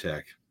Utah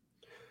Tech.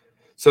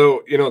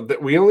 So,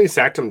 we only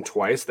sacked them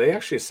twice. They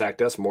actually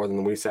sacked us more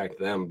than we sacked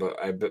them, but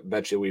I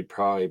bet you we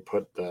probably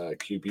put the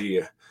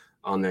QB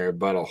on there,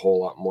 but a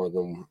whole lot more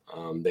than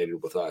they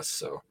did with us.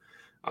 So,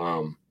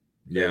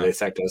 they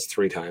sacked us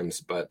 3 times.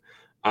 But,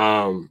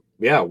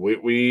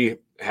 we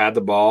had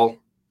the ball.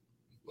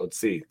 Let's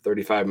see,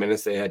 35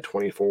 minutes. They had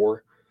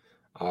 24.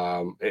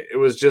 It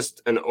was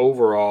just an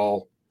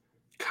overall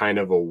kind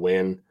of a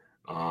win.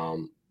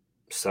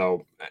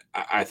 So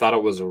I thought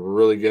it was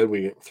really good.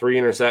 We had 3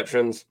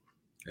 interceptions.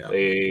 Yeah.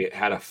 They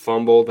had a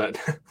fumble that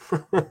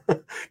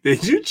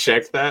did you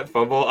check that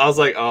fumble? I was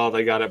like, oh,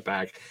 they got it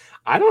back.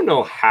 I don't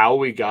know how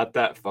we got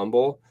that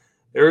fumble.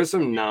 There was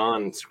some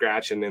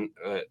non-scratching in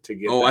to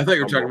get. Oh, I thought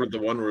you were talking about the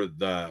one where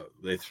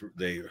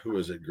who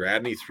was it?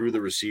 Gradney threw the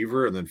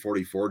receiver and then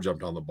 44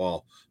 jumped on the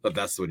ball. But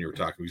that's the one you were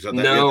talking about.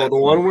 No, the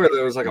one where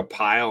there was like a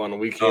pile and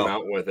we came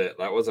out with it.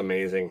 That was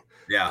amazing.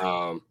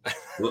 Yeah.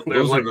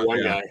 There was like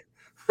one guy.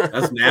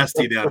 That's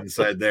nasty down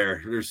inside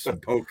there. There's some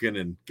poking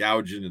and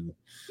gouging and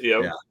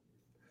yeah.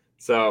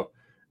 So,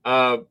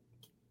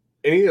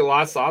 any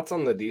last thoughts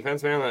on the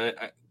defense, man?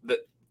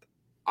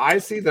 I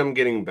see them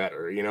getting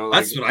better.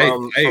 That's what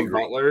I agree.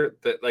 Butler,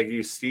 that like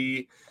you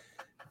see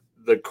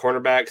the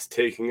cornerbacks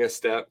taking a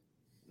step,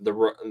 the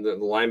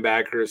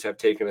linebackers have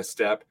taken a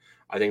step.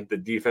 I think the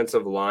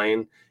defensive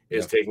line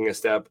is taking a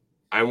step.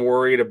 I'm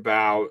worried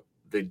about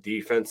the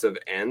defensive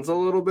ends a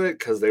little bit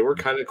because they were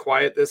kind of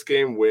quiet this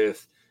game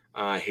with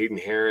Hayden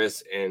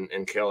Harris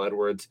and Cale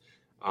Edwards.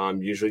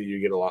 Usually you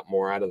get a lot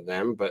more out of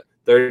them, but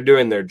they're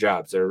doing their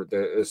jobs.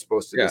 They're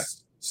supposed to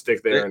just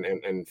stick there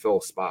and fill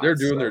spots. They're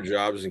doing their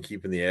jobs and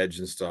keeping the edge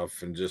and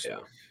stuff. And just,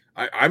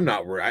 I'm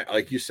not worried.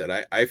 Like you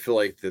said, I feel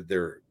like that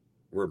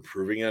we're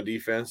improving on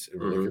defense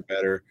and we're looking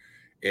better.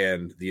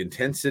 And the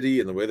intensity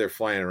and the way they're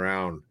flying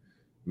around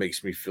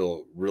makes me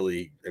feel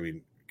really,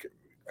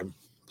 I'm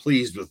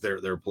pleased with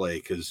their play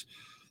because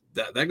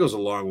that goes a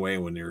long way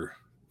when you're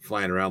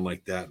flying around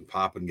like that and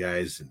popping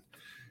guys. And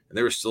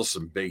there were still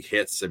some big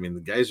hits. The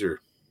guys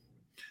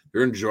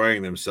they're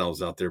enjoying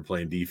themselves out there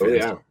playing defense. Oh,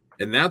 yeah.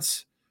 And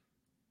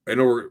I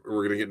know we're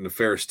going to get into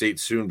Ferris State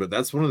soon, but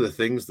that's one of the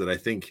things that I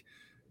think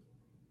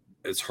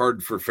it's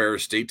hard for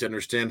Ferris State to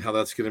understand how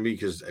that's going to be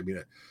because,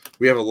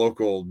 we have a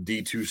local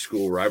D2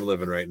 school where I'm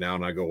living right now,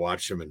 and I go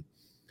watch them, and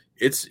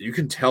you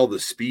can tell the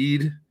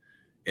speed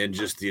and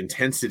just the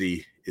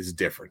intensity is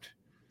different.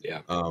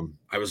 Yeah.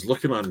 I was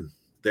looking on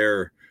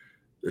their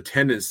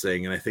attendance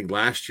thing, and I think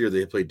last year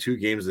they played 2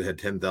 games that had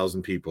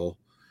 10,000 people,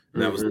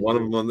 And that was one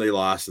of them when they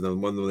lost, and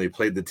then one when they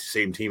played the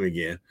same team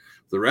again.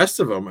 The rest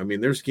of them, I mean,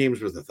 there's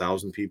games with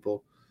 1,000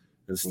 people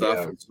and stuff.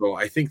 Yeah. And so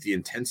I think the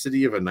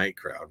intensity of a night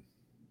crowd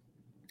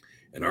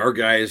and our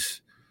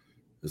guys,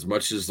 as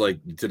much as like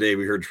today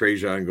we heard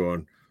Trajan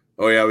going,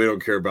 oh yeah, we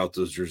don't care about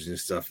those jerseys and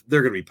stuff.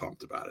 They're going to be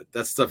pumped about it.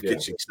 That stuff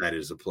gets you excited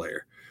as a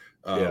player.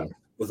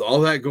 With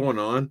all that going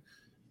on,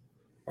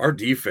 our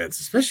defense,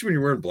 especially when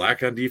you're wearing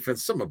black on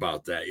defense, something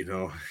about that, you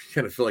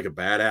kind of feel like a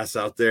badass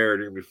out there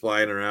and you're gonna be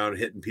flying around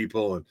hitting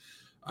people. And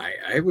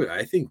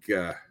I think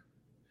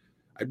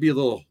I'd be a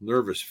little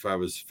nervous if I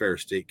was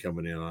Ferris State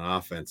coming in on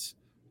offense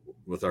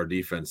with our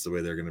defense, the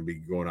way they're going to be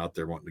going out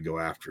there wanting to go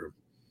after them.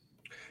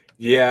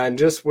 Yeah, and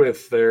just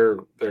with their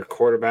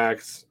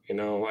quarterbacks,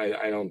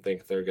 I don't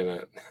think they're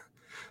gonna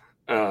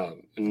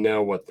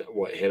know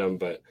what hit them.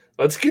 But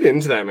let's get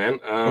into that, man.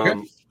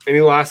 Okay.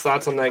 Any last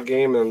thoughts on that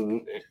game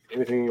and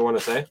anything you want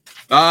to say?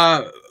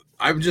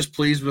 I'm just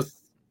pleased with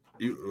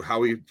how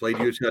we played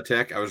Utah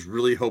Tech. I was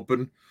really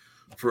hoping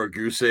for a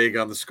goose egg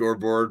on the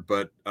scoreboard,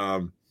 but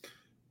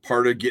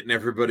part of getting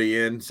everybody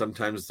in,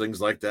 sometimes things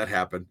like that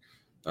happen.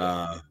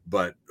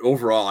 But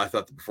overall, I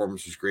thought the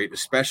performance was great,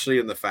 especially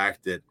in the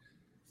fact that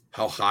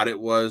how hot it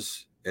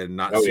was and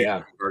not seeing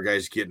our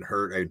guys getting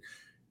hurt.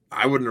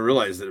 I wouldn't have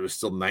realized that it was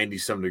still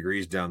 90-some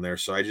degrees down there.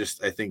 So I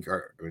think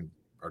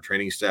our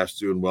training staff's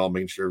doing well,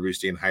 making sure everybody's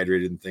staying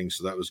hydrated and things.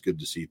 So that was good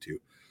to see too.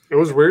 It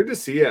was weird to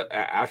see it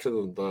after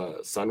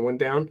the sun went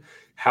down,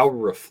 how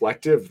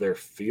reflective their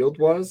field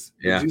was.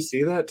 Yeah. Did you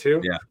see that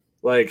too? Yeah.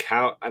 Like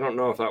how, I don't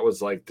know if that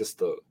was like just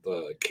the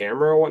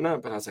camera or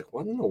whatnot, but I was like,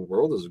 what in the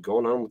world is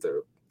going on with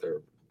their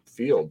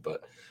field?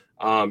 But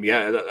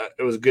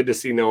it was good to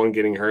see no one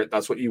getting hurt.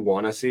 That's what you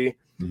want to see,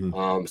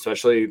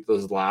 especially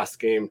this last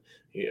game.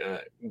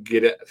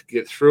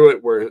 Get through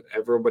it where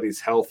everybody's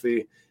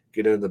healthy,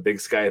 get into the Big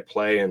Sky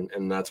play,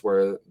 and that's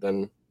where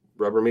then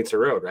rubber meets the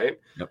road, right?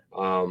 Yep.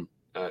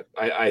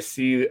 I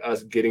see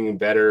us getting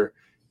better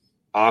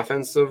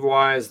offensive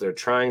wise. They're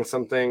trying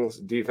some things.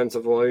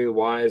 Defensively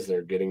wise,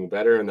 they're getting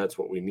better, and that's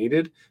what we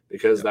needed,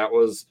 because that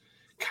was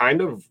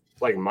kind of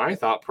like my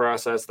thought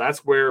process.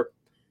 That's where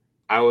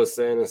I was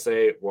saying to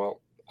say,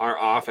 well,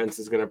 our offense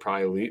is going to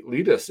probably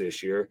lead us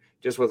this year,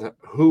 just with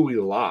who we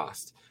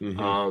lost,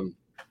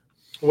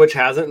 which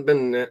hasn't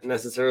been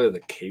necessarily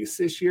the case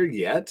this year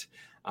yet.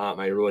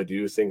 I really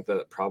do think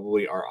that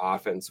probably our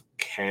offense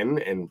can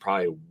and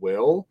probably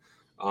will.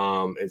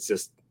 It's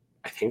just,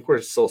 I think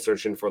we're still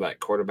searching for that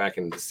quarterback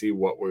and to see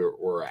what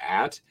we're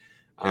at.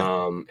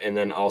 And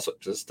then also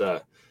just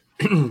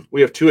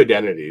we have two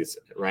identities,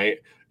 right?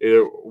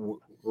 Either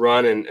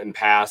run and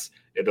pass.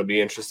 It'll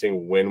be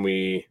interesting when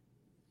we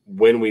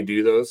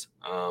do those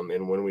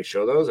and when we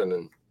show those. And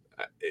then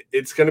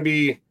it's going to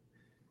be,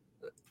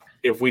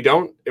 if we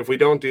don't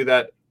do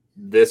that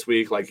this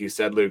week, like you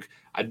said, Luke,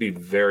 I'd be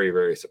very,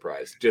 very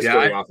surprised just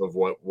going off of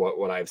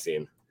what I've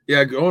seen.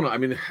 Yeah,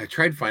 I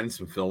tried finding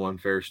some film on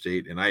Ferris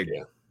State, and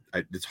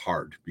it's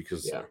hard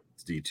because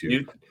it's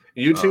D2.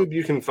 YouTube,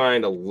 you can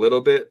find a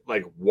little bit,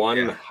 like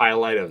one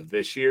highlight of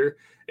this year.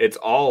 It's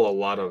all a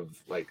lot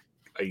of like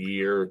a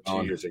year,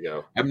 2 years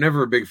ago. I'm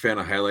never a big fan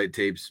of highlight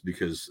tapes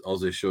because all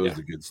they show is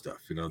the good stuff.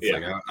 It's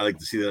like I like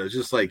to see that. It's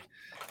just like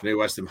when I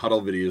watch them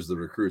huddle videos of the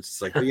recruits.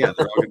 It's like, they're all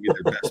going to be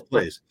their best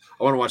plays.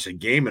 I want to watch a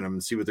game in them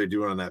and see what they're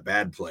doing on that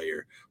bad play,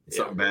 or when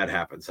something bad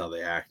happens, how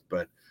they act.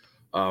 But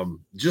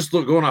just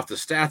going off the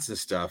stats and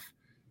stuff,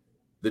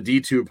 the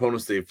D2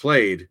 opponents they've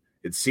played,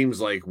 it seems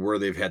like where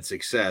they've had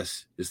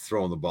success is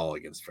throwing the ball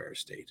against Ferris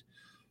State.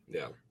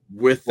 Yeah.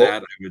 With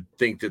that, I would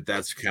think that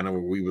that's kind of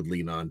where we would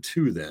lean on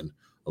too then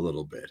a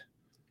little bit.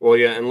 Well,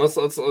 yeah, and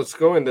let's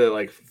go into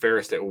like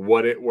Ferris State.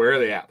 Where are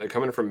they at? They're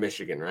coming from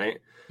Michigan, right?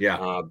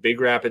 Yeah.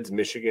 Big Rapids,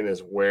 Michigan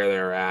is where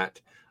they're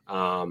at.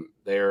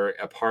 They're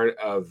a part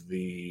of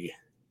the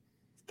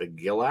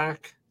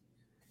GILAC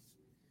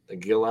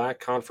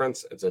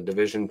conference. It's a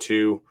Division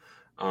II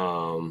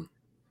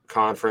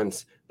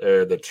conference.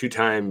 They're the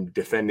two-time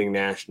defending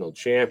national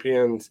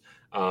champions.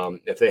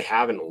 If they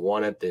haven't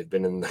won it, they've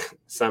been in the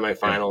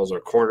semifinals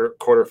or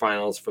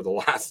quarterfinals for the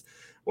last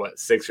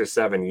 6 or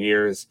 7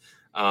 years.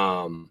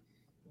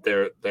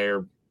 They're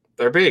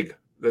big.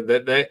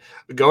 They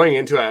going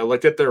into it, I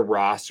looked at their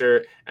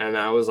roster and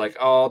I was like,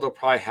 oh, they'll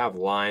probably have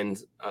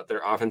lines.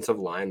 Their offensive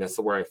line. That's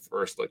where I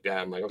first looked at.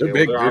 I'm like, okay, they're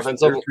big. Their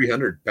offensive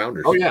 300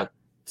 pounders. Oh yeah.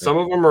 Some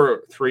of them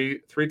are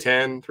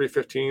 310,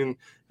 315.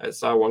 I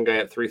saw one guy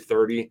at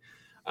 330.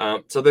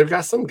 So they've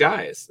got some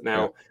guys.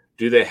 Now,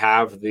 do they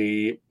have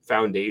the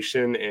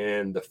foundation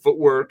and the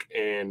footwork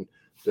and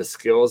the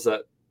skills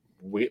that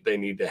they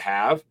need to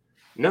have?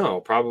 No,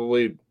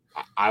 probably.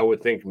 I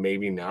would think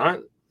maybe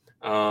not.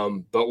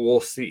 But we'll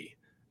see.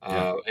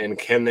 And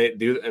can they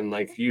do? And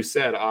like you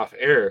said off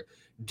air,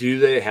 do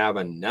they have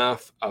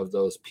enough of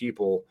those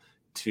people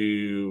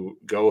to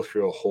go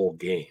through a whole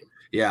game?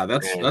 Yeah,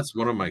 that's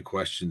one of my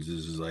questions.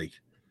 Is like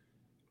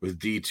with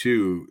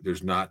D2,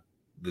 there's not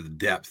the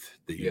depth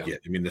that you get.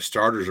 I mean, the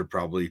starters are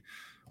probably,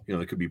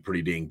 they could be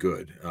pretty dang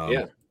good.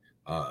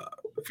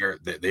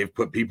 They've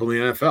put people in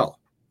the NFL.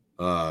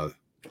 The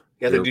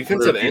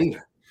defensive end.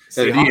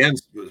 He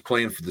ends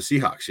playing for the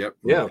Seahawks. Yep.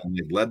 Yeah. And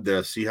they led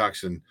the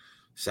Seahawks in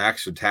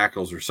sacks or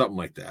tackles or something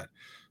like that.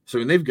 So I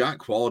mean, they've got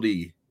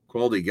quality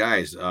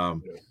guys.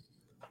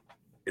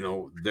 You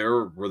know,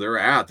 where they're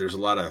at. There's a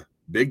lot of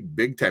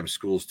big time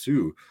schools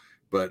too,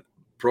 but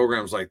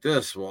programs like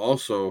this will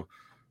also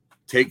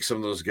take some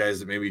of those guys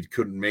that maybe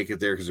couldn't make it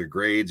there because of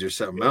grades or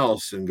something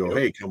else and go,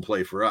 hey, come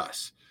play for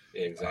us.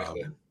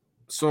 Exactly.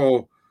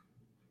 So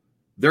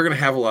they're going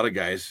to have a lot of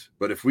guys,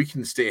 but if we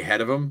can stay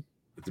ahead of them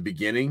at the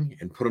beginning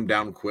and put them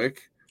down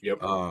quick,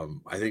 I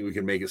think we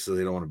can make it so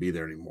they don't want to be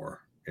there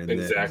anymore. And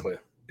exactly.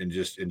 And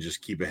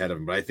just keep ahead of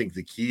them. But I think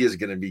the key is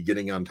going to be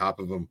getting on top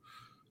of them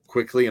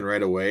quickly and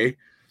right away,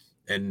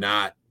 and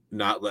not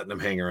letting them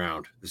hang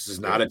around. This is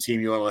not a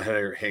team you want to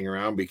let hang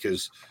around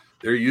because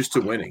they're used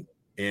to winning.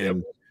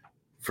 And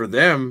for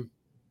them,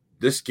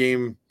 this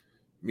game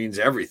means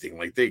everything.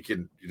 Like they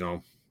can, you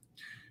know,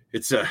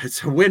 it's a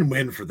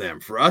win-win for them.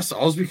 For us,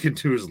 all we can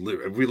do is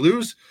lose. If we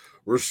lose,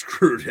 we're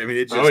screwed. I mean,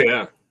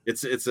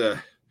 it's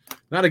a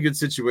not a good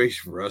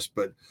situation for us,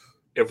 but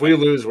if we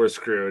lose, we're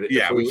screwed.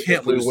 Yeah, we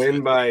can't lose. If we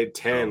win by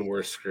 10,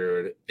 we're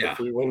screwed. Yeah. If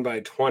we win by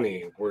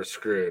 20, we're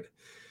screwed.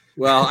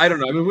 Well, I don't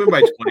know. I mean, win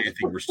by 20, I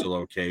think we're still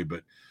okay,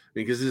 but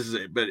because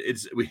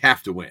we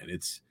have to win.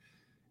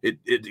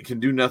 It can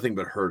do nothing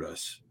but hurt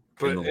us.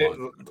 But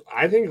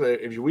I think that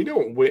if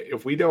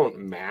we don't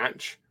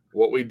match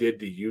what we did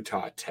to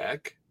Utah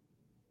Tech,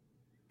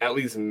 at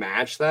least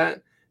match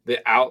that, the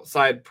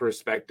outside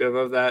perspective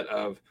of that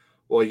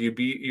well, you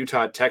beat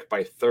Utah Tech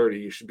by 30,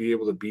 you should be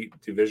able to beat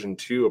Division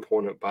II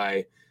opponent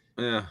by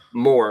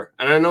more.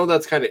 And I know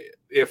that's kind of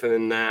iffy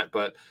in that,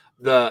 but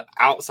the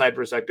outside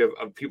perspective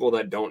of people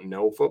that don't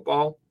know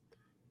football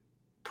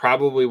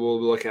probably will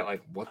look at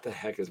like, what the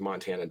heck is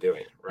Montana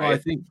doing? Right. Well, I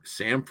think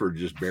Samford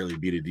just barely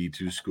beat a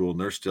D2 school and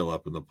they're still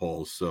up in the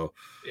polls. So,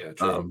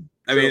 true.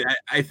 I mean,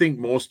 I think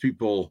most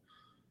people,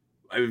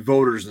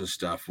 voters and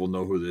stuff will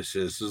know who this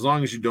is, as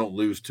long as you don't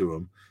lose to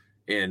them.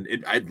 And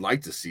I'd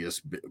like to see us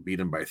beat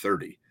them by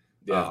 30.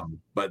 Yeah.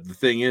 But the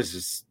thing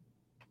is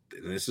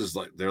this is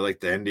like, they're like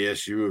the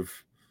NDSU of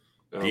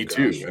D2.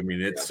 Gosh. I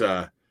mean, it's,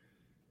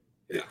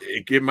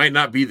 it might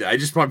not be that. I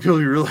just want people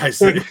to realize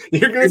that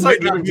you're going to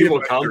start giving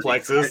people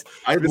complexes.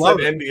 I love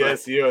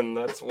NDSU, and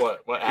that's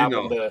what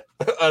happened to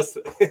us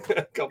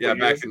a couple years.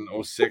 Back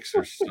in 06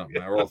 or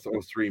something, or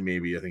 03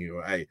 maybe. I think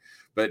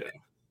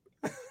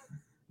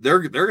they're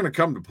going to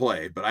come to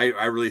play. But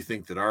I really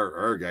think that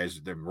our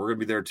guys, we're going to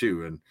be there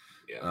too, and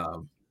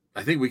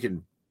I think we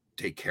can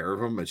take care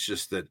of them. It's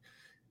just that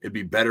it'd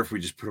be better if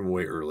we just put them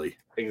away early.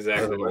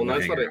 Exactly. Well,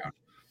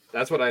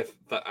 that's what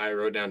I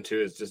wrote down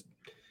too. Is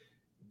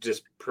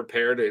just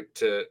prepare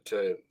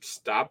to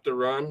stop the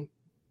run.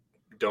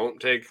 Don't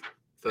take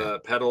the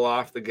pedal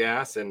off the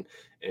gas and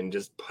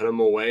just put them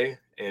away,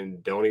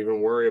 and don't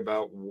even worry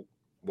about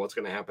what's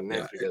going to happen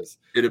next, because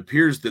it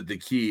appears that the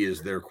key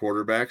is their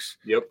quarterbacks.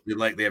 Yep.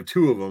 They have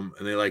two of them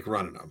and they like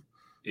running them.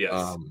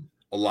 Yes.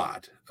 A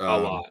lot.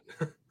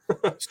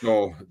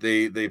 So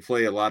they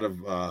play a lot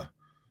of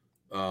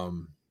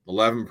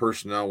 11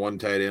 personnel, one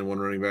tight end, one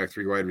running back,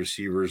 3 wide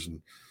receivers,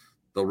 and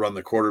they'll run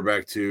the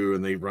quarterback too,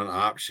 and they run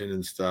option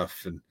and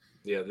stuff. And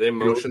they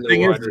motion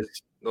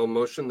they'll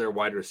motion their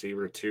wide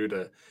receiver too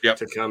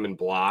to come and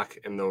block,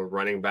 and the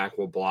running back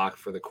will block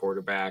for the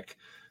quarterback.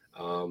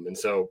 And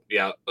so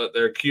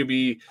their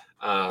QB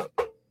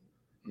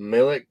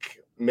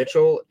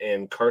Mitchell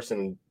and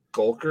Carson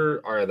Golker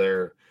are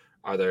their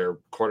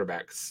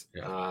quarterbacks.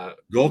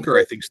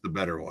 Golker, I think, is the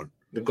better one.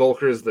 The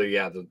Golker is the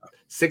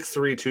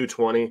 6'3",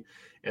 220,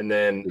 and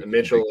then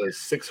Mitchell is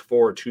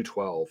 6'4",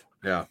 212.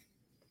 Yeah.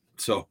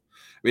 So, I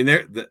mean,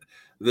 the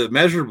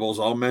measurables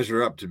all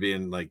measure up to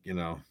being like,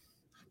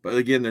 but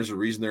again, there's a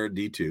reason they're a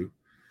D2.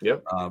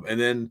 Yep. And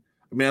then,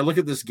 I mean, I look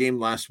at this game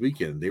last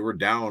weekend. They were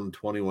down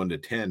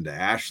 21-10 to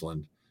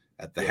Ashland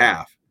at the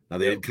half. Now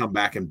they did come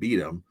back and beat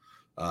them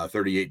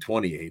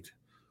 38-28.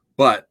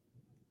 But,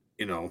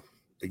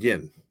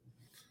 again,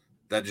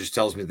 that just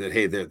tells me that,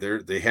 hey,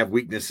 they have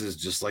weaknesses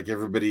just like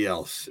everybody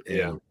else.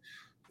 And,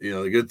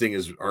 the good thing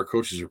is our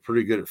coaches are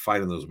pretty good at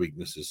finding those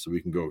weaknesses so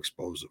we can go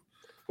expose them.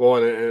 Well,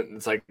 and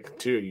it's like,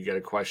 too, you got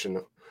a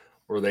question,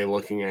 were they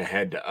looking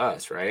ahead to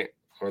us, right?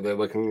 Or are they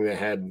looking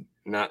ahead,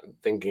 not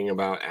thinking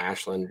about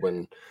Ashland,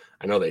 when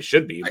I know they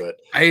should be, but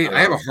I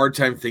have a hard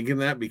time thinking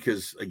that,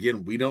 because,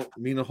 again, we don't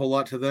mean a whole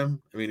lot to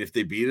them. I mean, if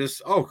they beat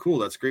us, oh, cool,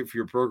 that's great for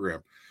your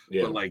program.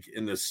 Yeah. But, like,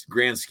 in this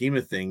grand scheme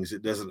of things,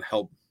 it doesn't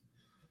help.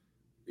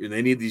 And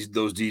they need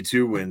those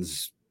D2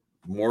 wins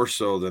more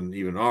so than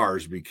even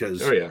ours, because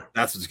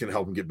that's what's going to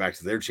help them get back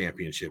to their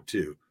championship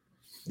too.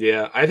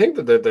 Yeah, I think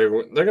that they're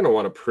going to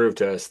want to prove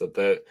to us that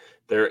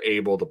they're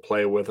able to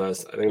play with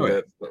us. I think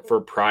that for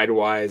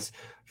pride-wise,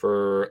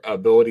 for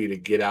ability to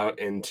get out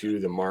into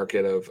the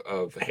market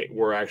of hey,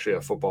 we're actually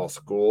a football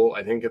school,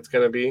 I think it's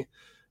going to be.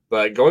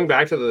 But going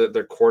back to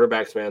their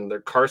quarterbacks, man,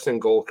 their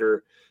Carson Golker,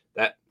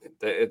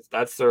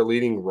 that's their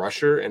leading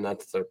rusher, and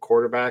that's their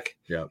quarterback.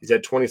 Yeah, he's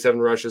had 27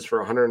 rushes for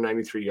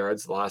 193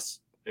 yards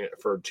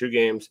for 2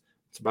 games.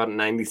 It's about a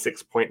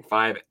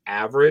 96.5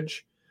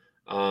 average.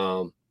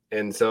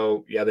 And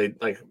so, yeah, they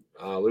like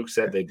Luke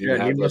said, they do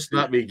have. He must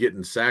not be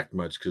getting sacked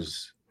much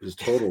because his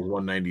total is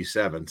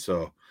 197.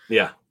 So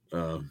yeah,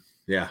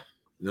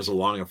 there's a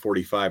long of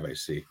 45. I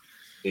see.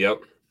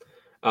 Yep.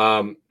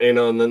 And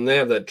then they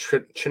have the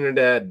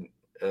Trinidad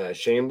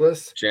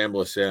Chambliss,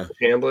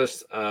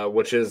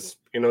 which is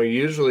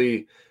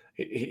usually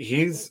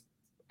he's.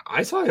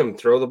 I saw him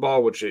throw the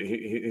ball, which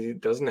he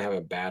doesn't have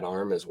a bad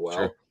arm as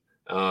well.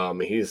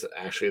 Sure. He's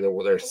actually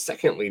their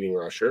second leading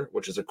rusher,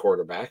 which is a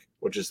quarterback,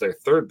 which is their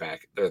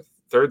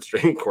third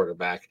string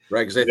quarterback.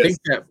 Right, because I think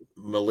that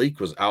Malik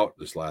was out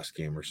this last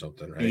game or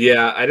something, right?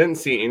 Yeah, I didn't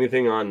see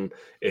anything on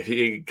if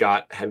he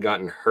had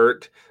gotten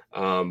hurt,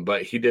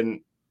 but he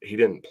didn't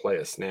play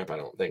a snap, I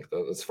don't think,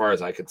 though, as far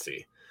as I could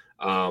see.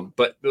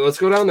 But let's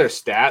go down their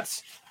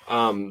stats,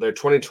 their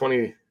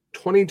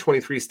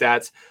 2023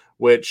 stats,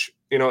 which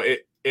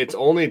it's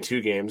only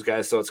 2 games,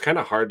 guys, so it's kind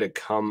of hard to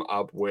come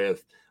up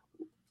with,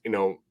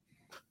 they're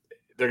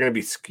going to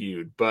be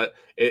skewed, but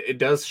it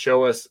does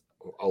show us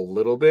a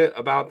little bit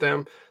about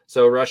them.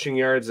 So rushing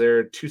yards,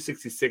 they're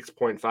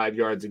 266.5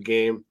 yards a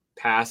game.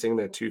 Passing,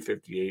 they're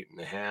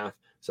 258.5.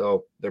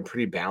 So they're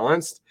pretty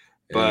balanced.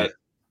 But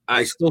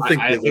I still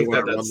think they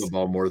want to run the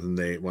ball more than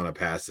they want to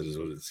pass it, is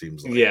what it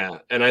seems like. Yeah,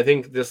 and I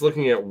think just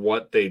looking at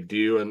what they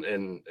do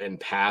in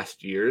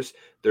past years,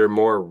 they're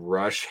more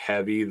rush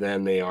heavy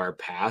than they are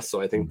pass.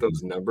 So I think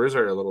those numbers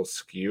are a little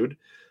skewed.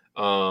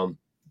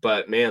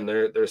 But man,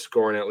 they're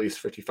scoring at least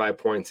 55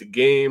 points a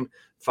game,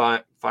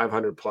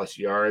 500 plus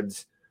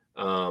yards,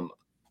 and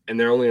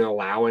they're only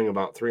allowing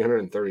about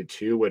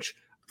 332, which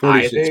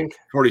 46, I think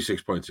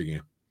 46 points a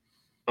game.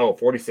 Oh,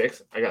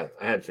 46. I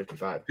had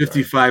 55.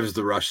 55 is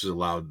the rushes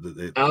allowed.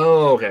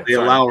 Okay. They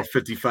allow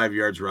 55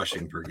 yards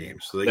rushing per game,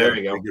 so they got a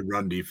pretty good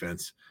run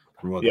defense.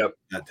 From what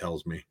that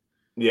tells me.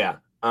 Yeah.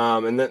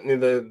 And then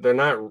they're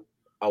not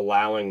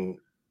allowing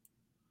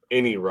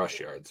any rush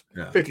yards.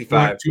 Yeah.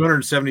 55.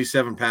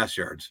 277 pass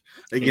yards.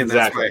 Again,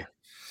 exactly.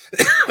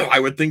 That's why I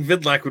would think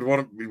Vidlac would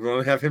want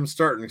to have him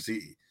starting because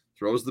he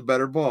throws the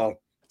better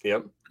ball.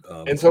 Yep.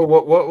 And so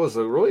what was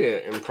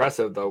really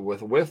impressive, though,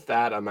 with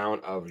that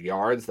amount of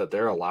yards that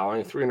they're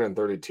allowing,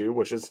 332,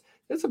 which is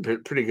a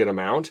pretty good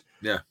amount.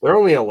 Yeah. They're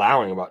only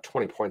allowing about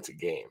 20 points a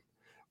game,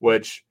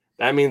 which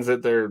that means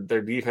that their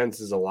defense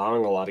is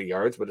allowing a lot of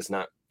yards, but it's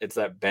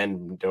that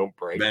bend, don't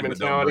break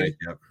mentality.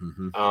 Yep.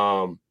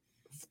 Mm-hmm.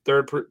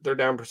 Third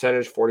down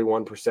percentage,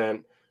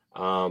 41%.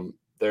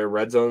 Their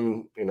red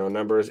zone,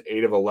 numbers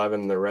 8 of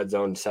 11 in the red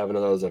zone, 7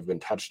 of those have been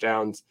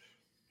touchdowns.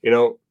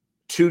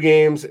 2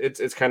 games,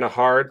 it's kind of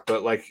hard,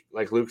 but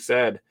like Luke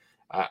said,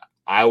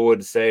 I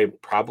would say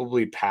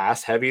probably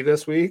pass heavy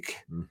this week,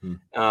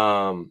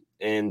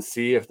 and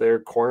see if their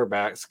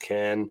cornerbacks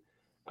can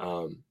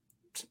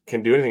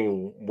do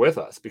anything with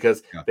us,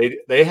 because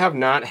they have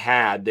not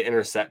had the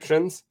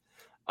interceptions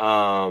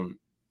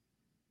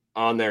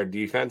on their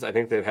defense. I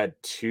think they've had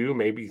 2,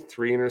 maybe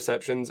 3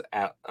 interceptions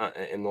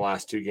in the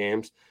last 2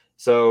 games.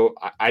 So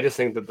I just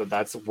think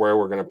that's where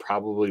we're going to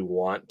probably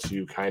want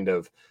to kind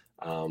of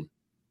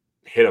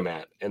hit them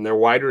at. And their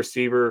wide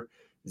receiver,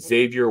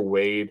 Xavier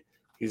Wade,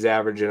 he's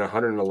averaging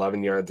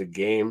 111 yards a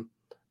game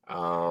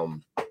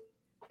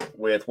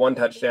with 1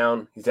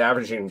 touchdown. He's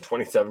averaging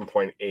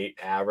 27.8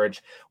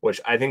 average,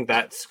 which I think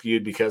that's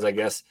skewed because I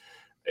guess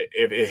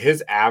if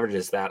his average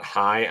is that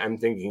high, I'm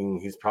thinking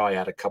he's probably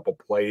had a couple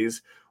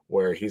plays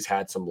where he's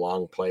had some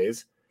long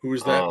plays. Who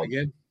is that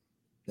again?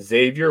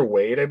 Xavier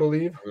Wade, I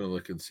believe. I'm gonna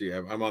look and see.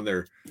 I'm on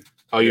their.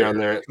 Oh, you're on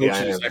their.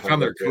 Coaches, I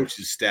found their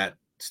coach's stat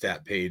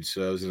page,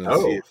 so I was gonna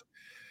see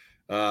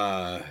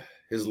it.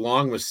 His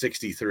long was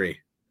 63.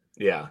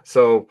 Yeah,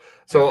 so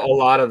a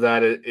lot of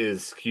that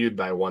is skewed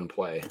by 1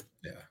 play.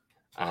 Yeah,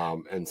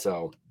 and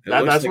so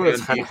that's when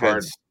it's kind of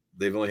hard.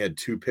 They've only had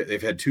 2.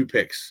 They've had 2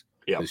 picks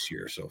this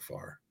year so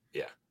far.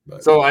 Yeah,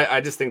 so I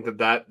just think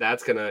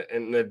that's gonna,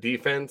 in the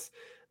defense,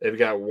 they've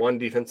got 1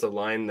 defensive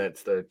line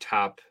that's their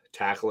top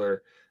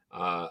tackler.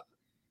 I'm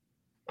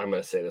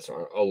gonna say this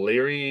wrong.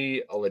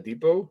 O'Leary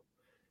Oladipo.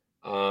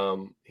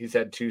 He's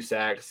had 2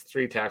 sacks,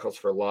 3 tackles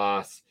for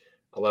loss,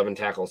 11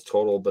 tackles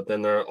total. But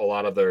then a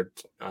lot of their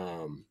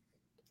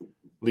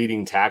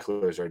leading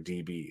tacklers are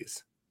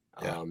DBs,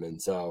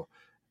 and so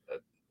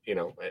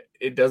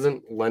it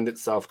doesn't lend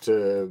itself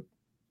to.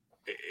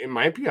 It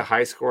might be a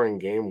high scoring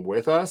game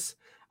with us.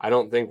 I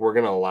don't think we're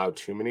gonna allow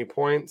too many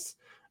points.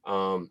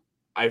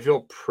 I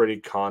feel pretty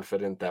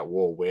confident that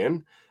we'll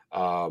win.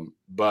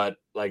 But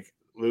like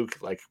Luke,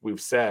 like we've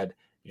said,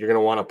 you're going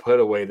to want to put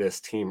away this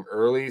team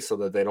early so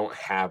that they don't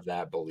have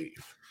that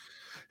belief.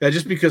 Yeah,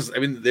 just because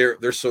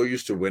they're so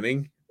used to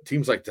winning.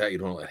 Teams like that you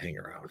don't let hang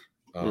around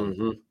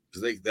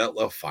because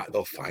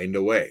they'll find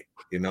a way,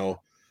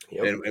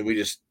 and we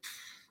just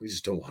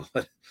don't want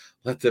to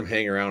let them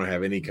hang around and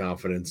have any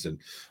confidence. And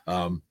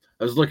I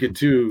was looking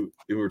too.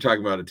 We were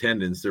talking about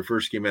attendance. Their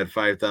first game had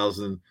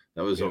 5,000.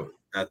 That was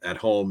at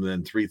home,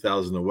 then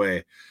 3,000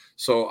 away.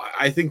 So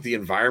I think the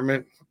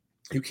environment,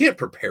 you can't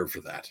prepare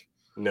for that.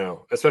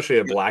 No, especially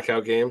a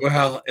blackout game.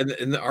 Well,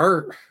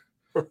 if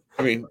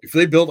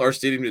they built our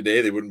stadium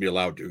today, they wouldn't be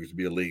allowed to. It would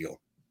be illegal.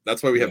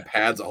 That's why we have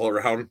pads all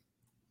around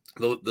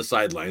the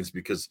sidelines,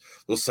 because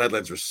those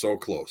sidelines are so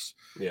close.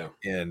 Yeah.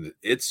 And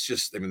it's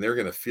just, I mean, they're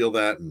going to feel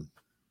that. And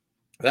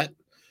that,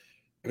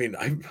 I mean,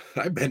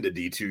 I've been to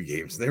D2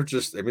 games, and they're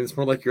just, I mean, it's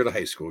more like you're at a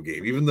high school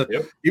game. Even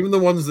the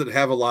ones that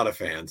have a lot of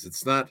fans,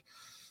 it's not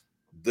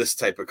this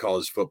type of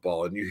college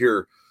football. And you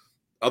hear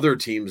other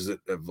teams that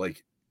have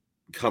like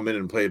come in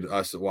and played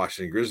us at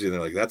Washington Grizzly, and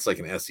they're like, that's like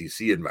an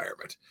SEC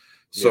environment.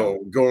 So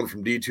going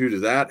from D2 to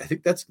that, I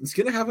think it's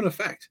going to have an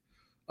effect.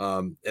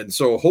 And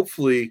so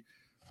hopefully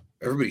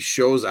everybody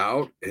shows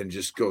out and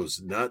just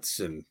goes nuts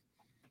and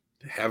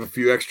have a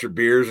few extra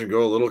beers and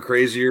go a little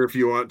crazier if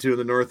you want to in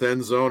the north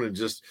end zone, and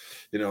just,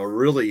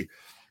 really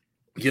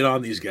get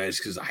on these guys.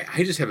 Cause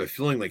I just have a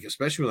feeling like,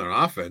 especially with an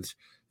offense,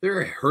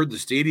 they're heard the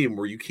stadium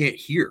where you can't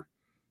hear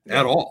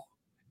at all.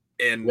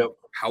 And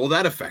how will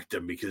that affect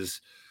them?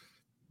 Because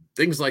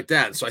things like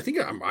that. So I think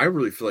I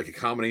really feel like a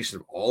combination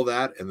of all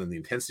that, and then the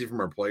intensity from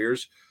our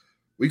players,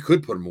 we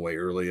could put them away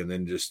early and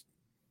then just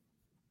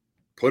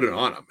put it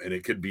on them, and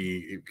it could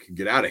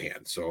get out of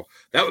hand. So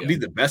that would be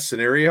the best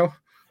scenario,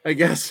 I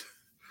guess.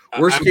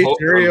 Worst case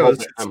scenario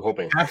is I'm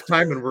hoping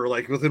halftime and we're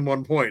like within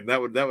 1 point.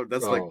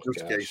 That's like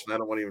worst case. And I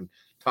don't want to even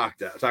talk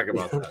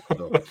about that.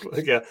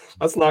 So.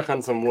 Let's knock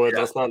on some wood.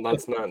 Let's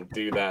not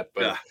do that.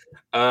 But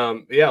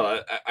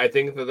I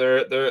think that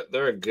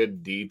they're a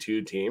good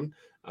D2 team.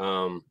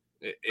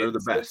 They're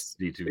the best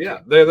D2 team. Yeah,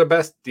 they're the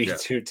best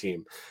D2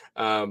 team.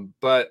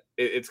 But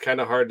it's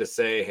kind of hard to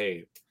say,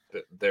 hey,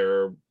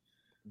 they're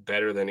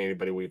better than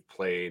anybody we've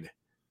played,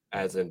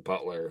 as in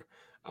Butler.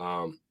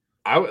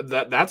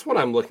 That's what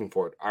I'm looking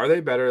for. Are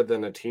they better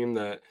than a team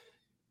that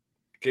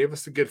gave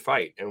us a good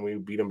fight and we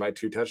beat them by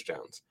 2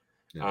 touchdowns?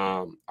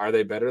 Yeah. Are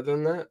they better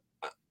than that?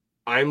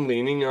 I'm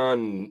leaning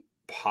on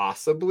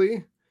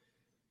possibly,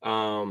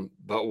 but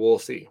we'll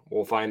see.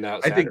 We'll find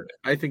out Saturday.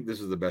 I think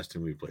this is the best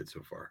team we've played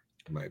so far,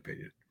 in my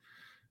opinion.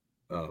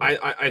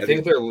 I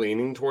think they're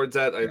leaning towards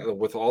that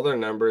with all their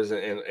numbers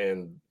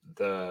and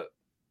their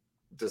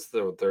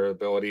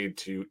ability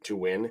to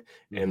win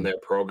in their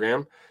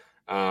program.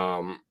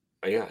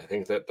 I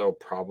think that they'll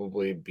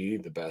probably be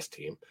the best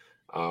team.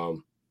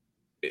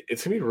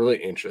 It's gonna be really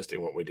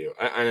interesting what we do.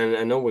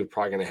 I know we're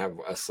probably gonna have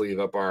a sleeve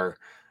up our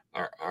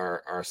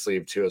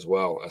sleeve too as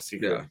well, a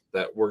secret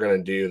that we're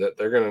gonna do that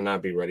they're gonna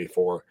not be ready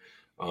for.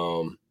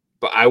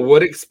 But I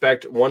would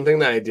expect one thing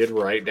that I did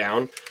write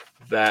down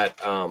that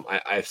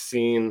I've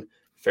seen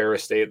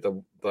Ferris State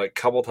the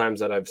couple times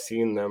that I've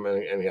seen them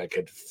and I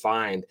could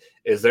find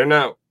is they're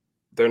not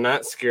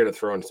scared of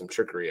throwing some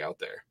trickery out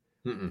there.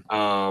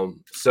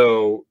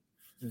 So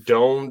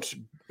don't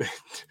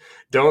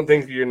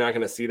think you're not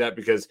going to see that,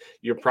 because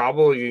you're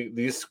probably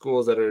these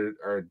schools that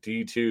are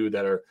D2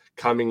 that are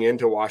coming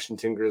into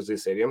Washington Grizzly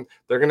Stadium,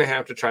 they're going to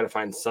have to try to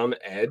find some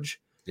edge.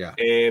 Yeah.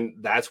 And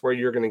that's where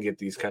you're going to get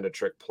these kind of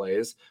trick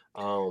plays.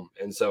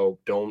 And so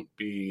don't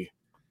be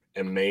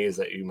amazed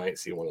that you might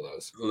see one of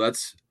those. Well,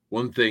 that's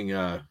one thing.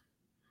 I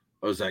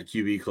was at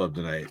QB Club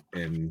tonight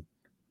and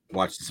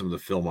watching some of the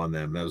film on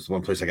them. That was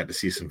one place I got to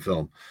see some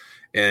film.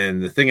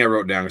 And the thing I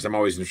wrote down, because I'm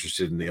always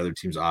interested in the other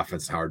team's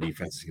offense and how our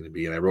defense is going to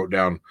be. And I wrote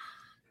down,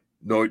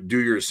 no, do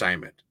your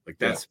assignment. Like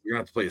you're going to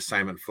have to play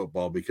assignment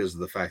football because of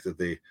the fact that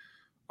they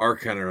are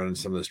kind of running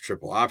some of this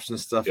triple option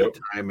stuff at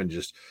time and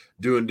just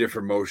doing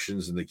different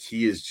motions. And the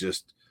key is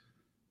just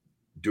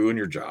doing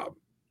your job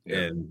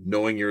and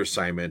knowing your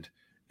assignment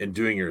and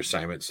doing your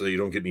assignment so that you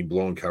don't get any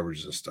blown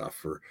coverages and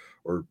stuff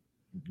or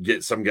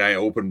get some guy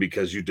open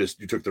because you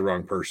took the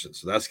wrong person.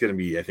 So that's going to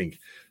be, I think,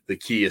 the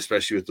key,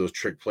 especially with those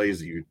trick plays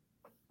that you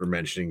were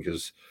mentioning,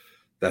 because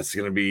that's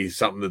going to be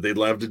something that they'd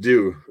love to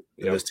do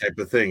in this type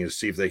of thing, is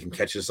see if they can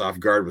catch us off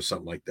guard with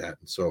something like that.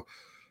 And so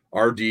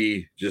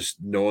RD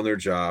just knowing their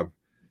job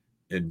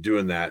and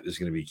doing that is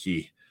going to be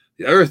key.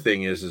 The other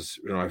thing is,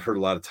 I've heard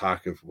a lot of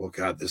talk of, well,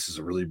 God, this is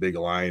a really big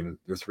line, and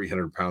they're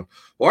 300 pounds.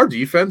 Well, our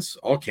defense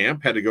all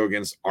camp had to go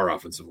against our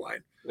offensive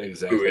line,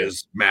 who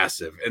is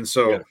massive. And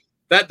so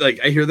that,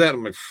 I hear that,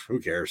 I'm like, who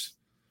cares?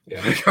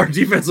 Yeah. Our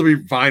defense will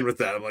be fine with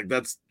that. I'm like,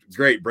 that's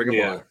great. Bring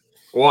them on.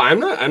 Well, I'm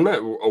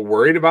not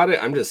worried about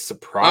it. I'm just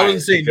surprised. I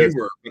wasn't saying you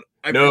were,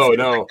 but no.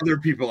 Like other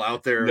people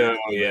out there,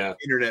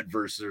 internet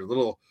versus are a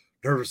little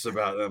nervous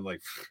about it. I'm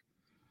like,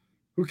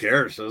 who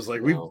cares? So I was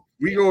like, we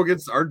go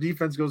against, our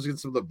defense goes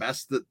against some of the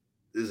best that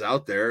is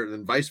out there,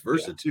 and vice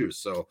versa too.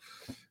 So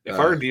if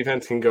our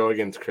defense can go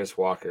against Chris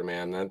Walker,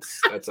 man,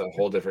 that's a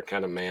whole different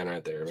kind of man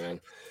right there, man.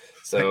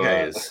 So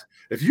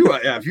if you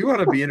want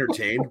to be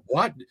entertained,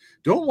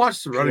 don't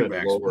watch the running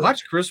backs.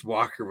 Watch Chris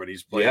Walker when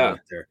he's playing out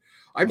there.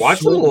 Watch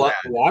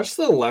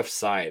the left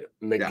side,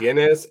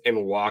 McGinnis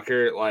and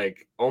Walker.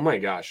 Like, oh my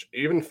gosh,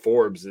 even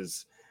Forbes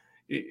is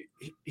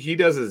he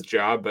does his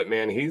job, but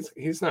man,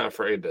 he's not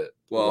afraid to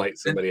light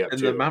somebody up. And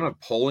the amount of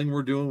polling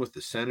we're doing with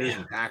the centers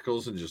and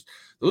tackles, and just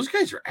those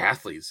guys are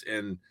athletes.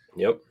 And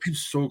I'm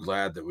so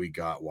glad that we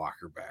got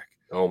Walker back.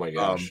 Oh my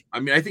gosh!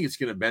 I mean, I think it's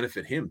going to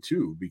benefit him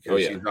too,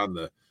 because he's on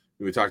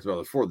we talked about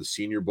before, the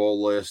Senior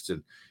Bowl list,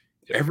 and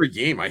every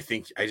game I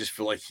just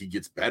feel like he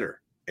gets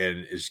better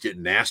and is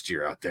getting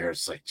nastier out there.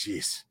 It's like,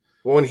 geez,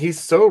 Well, and he's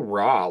so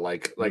raw.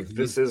 Like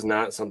this is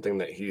not something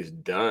that he's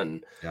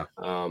done. Yeah.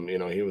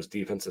 He was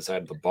defensive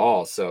side of the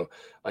ball. So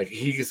like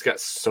he's got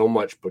so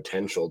much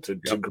potential to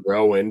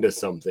grow into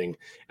something.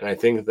 And I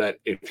think that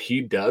if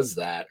he does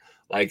that,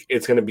 like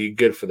it's going to be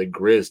good for the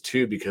Grizz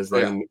too, because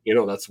then,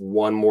 that's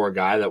one more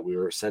guy that we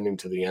were sending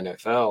to the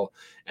NFL.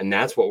 And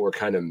that's what we're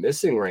kind of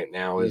missing right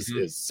now is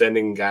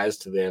sending guys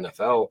to the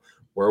NFL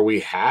where we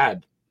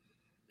had,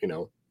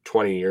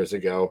 20 years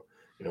ago,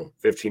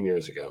 15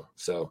 years ago.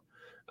 So,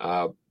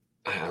 I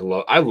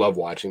love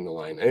watching the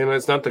line, and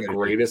it's not the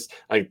greatest.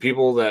 Like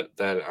people that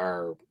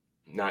are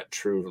not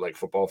true like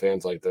football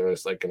fans, like they're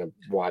just like gonna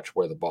watch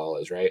where the ball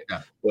is, right?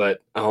 Yeah.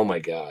 But oh my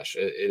gosh,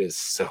 it is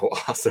so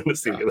awesome to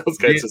see those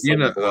guys just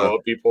blow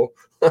up people.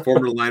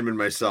 Former lineman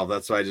myself,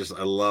 that's why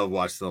I love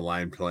watching the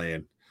line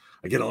playing.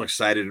 I get all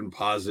excited and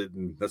pause it,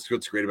 and that's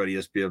what's great about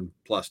ESPN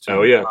Plus too.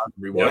 Oh yeah,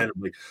 rewind.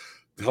 I'm like,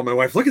 tell my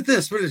wife, look at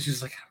this, but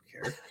she's like, I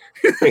don't care.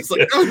 It's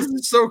like, oh, this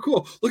is so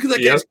cool. Look at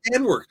that guy's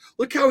hand work.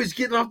 Look how he's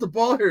getting off the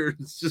ball here.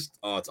 It's just,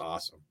 it's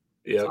awesome.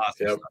 Yeah.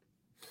 Awesome.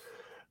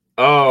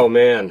 Oh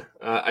man,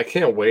 I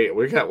can't wait.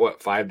 We got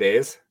what, 5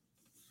 days?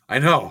 I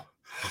know.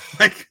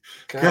 Like,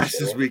 gosh,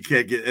 this week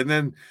can't get. And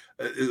then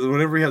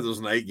whenever we have those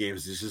night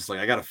games, it's just like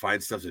I got to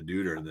find stuff to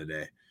do during the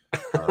day.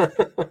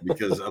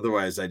 Because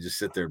otherwise I just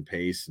sit there and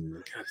pace and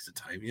God, is it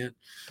time yet?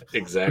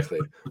 Exactly.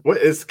 What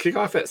is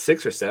kickoff at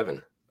 6 or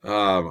 7?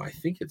 I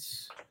think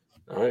it's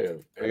I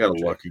gotta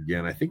look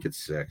again. I think it's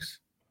 6.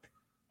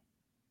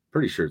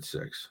 Pretty sure it's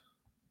 6.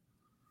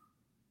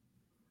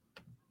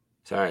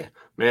 Sorry,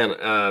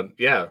 man.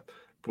 Yeah,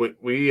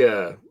 we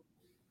I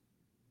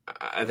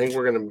think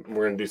we're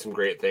gonna do some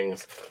great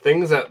things.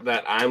 Things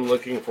that I'm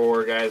looking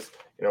for, guys.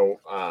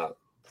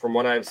 From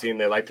what I've seen,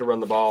 they like to run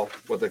the ball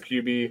with a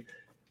QB,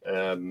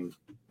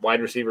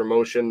 wide receiver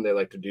motion. They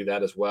like to do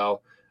that as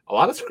well. A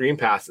lot of screen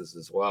passes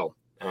as well.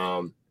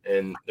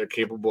 And they're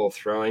capable of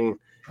throwing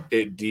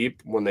it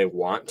deep when they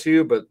want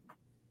to, but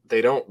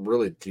they don't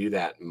really do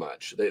that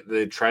much.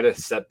 They try to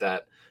set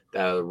that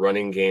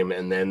running game,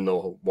 and then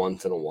they'll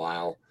once in a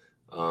while.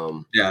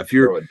 If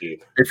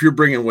you're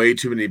bringing way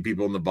too many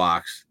people in the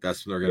box,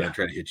 that's when they're going to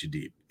try to hit you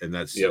deep. And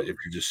that's if you're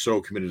just so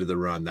committed to the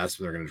run, that's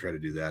when they're going to try to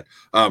do that.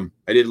 I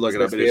did look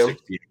it up. It is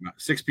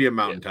 6 p.m.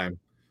 Mountain time.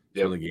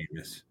 When the game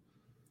is.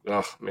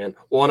 Oh man.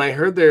 Well, and I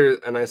heard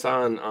I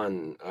saw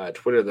on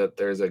Twitter that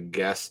there's a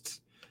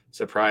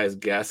surprise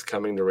guest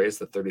coming to raise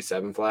the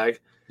 37 flag.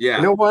 Yeah.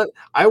 You know what?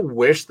 I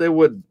wish they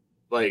would,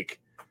 like,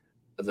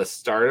 at the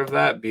start of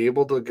that, be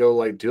able to go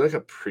like do like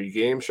a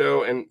pregame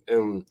show,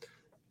 and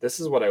this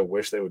is what I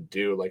wish they would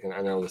do. Like, and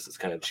I know this is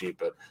kind of cheap,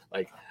 but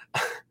like,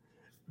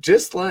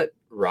 just let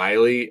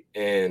Riley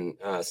and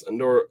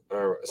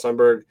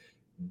Sundberg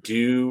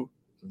do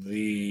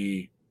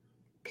the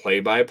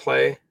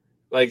play-by-play.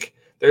 Like,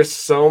 there's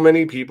so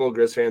many people,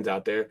 Grizz fans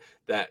out there,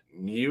 that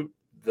mute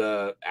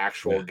the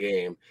actual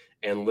game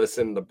and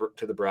listen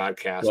to the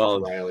broadcast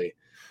with Riley.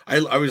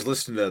 I was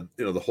listening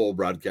to the whole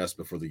broadcast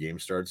before the game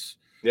starts.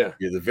 Yeah.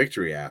 The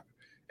Victory app.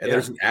 And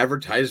there's an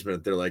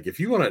advertisement. They're like, if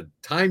you want to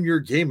time your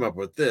game up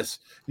with this,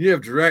 you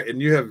have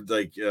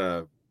like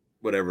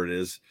whatever it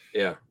is.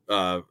 Yeah.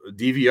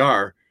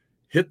 DVR,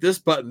 hit this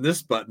button,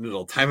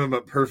 it'll time them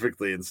up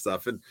perfectly and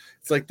stuff. And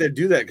it's like they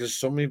do that because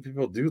so many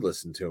people do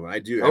listen to them. I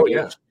do.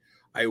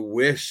 I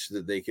wish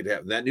that they could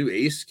have that new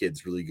Ace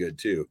kid's really good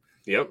too.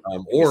 Yep.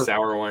 Or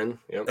sour wine.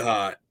 Yep.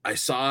 I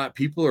saw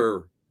people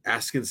are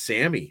asking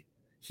Sammy.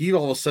 He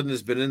all of a sudden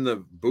has been in the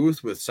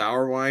booth with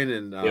sour wine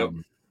and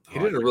he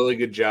did a really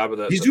good job of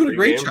that. He's doing a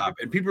great job.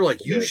 And people are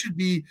like, you should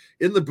be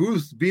in the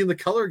booth being the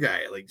color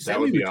guy. Like that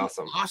would be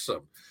awesome.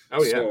 Awesome.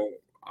 Oh yeah. So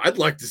I'd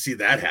like to see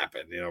that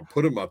happen.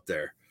 Put him up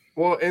there.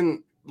 Well,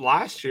 and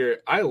last year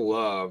I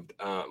loved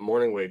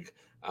Morning Wig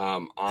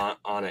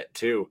on it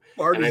too.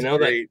 Marty's and I know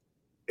great.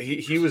 That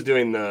he was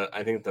doing the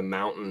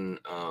mountain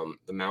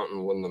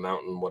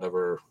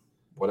whatever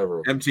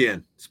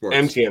MTN Sports.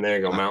 MTN, there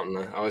you go, Mountain.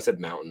 I always said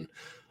Mountain.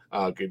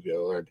 Good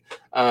Lord.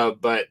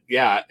 But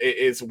yeah,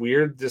 it's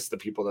weird just the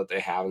people that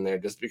they have in there,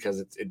 just because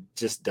it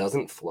just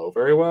doesn't flow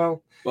very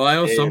well. Well, I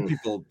know some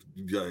people,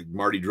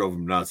 Marty drove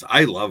them nuts.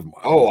 I love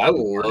Marty. Oh, I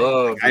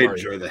love Marty. I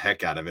enjoy the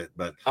heck out of it.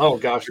 But oh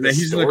gosh,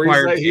 he's an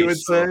acquired taste, he would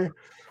say.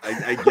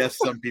 I guess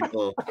some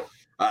people.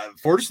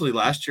 Fortunately,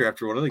 last year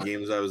after one of the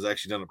games, I was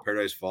actually down at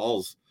Paradise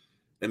Falls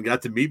and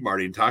got to meet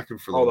Marty and talk to him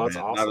for a little bit.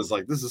 Awesome. And I was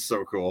like, this is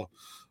so cool.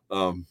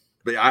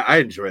 But I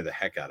enjoy the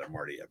heck out of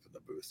Marty up in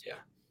the booth. Yeah.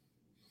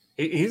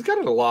 He's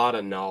got a lot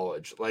of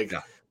knowledge. Like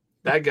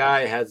that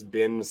guy has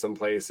been some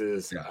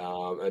places.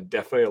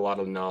 Definitely a lot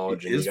of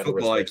knowledge. His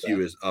football IQ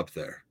is up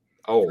there.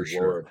 Oh Lord,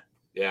 sure.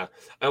 Yeah.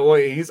 Well,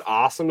 he's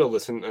awesome to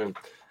listen. And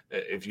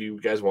if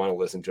you guys want to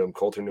listen to him,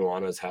 Colter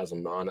Nuanez has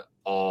him on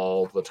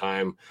all the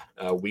time,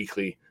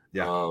 weekly.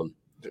 Yeah.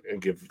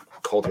 Give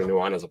Colter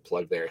Nuanez a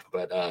plug there,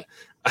 but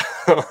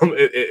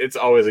it's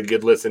always a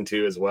good listen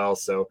to as well.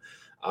 So,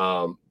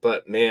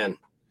 but man.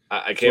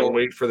 I can't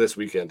wait for this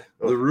weekend.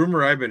 The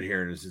rumor I've been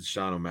hearing is it's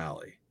Sean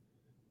O'Malley.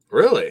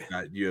 Really?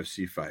 That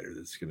UFC fighter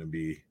that's going to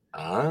be.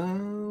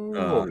 Oh,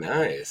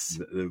 Nice.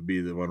 That would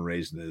be the one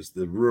raising this.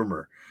 The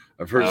rumor.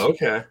 I've heard.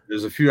 Okay.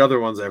 There's a few other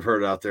ones I've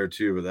heard out there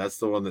too, but that's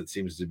the one that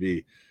seems to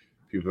be.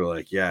 People are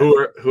like, yeah.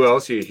 Who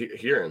else are you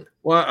hearing?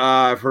 Well,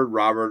 I've heard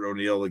Robert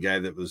O'Neill, the guy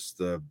that was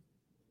the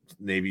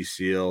Navy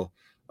SEAL.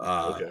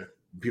 Okay.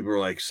 People are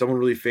like, someone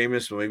really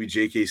famous. Well, maybe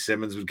J.K.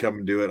 Simmons would come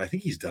and do it. I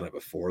think he's done it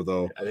before,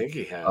 though. I think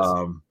he has.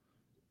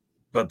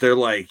 But they're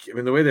like, I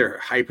mean, the way they're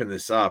hyping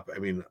this up, I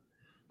mean,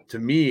 to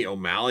me,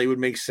 O'Malley would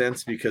make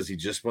sense because he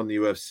just won the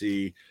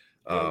UFC.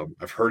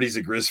 I've heard he's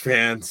a Grizz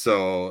fan,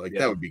 so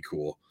that would be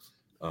cool.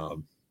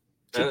 And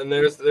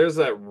there's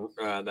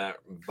that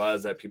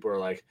buzz that people are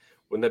like,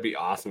 wouldn't that be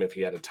awesome if he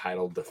had a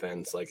title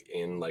defense like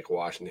in like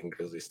Washington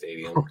Grizzly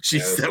Stadium? Oh,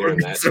 jeez, that would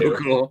be so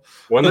cool.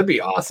 Wouldn't that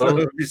be awesome? That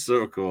would be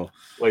so cool.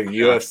 Like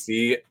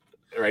UFC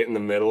right in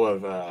the middle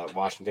of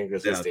Washington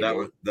Grizzly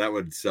Stadium. That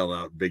would sell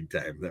out big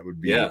time. That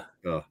would be that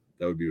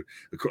would be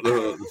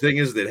the thing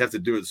is they'd have to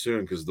do it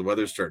soon because the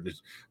weather's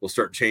will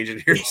start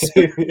changing here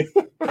soon.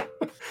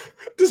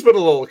 Just put a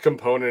little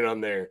component on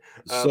there.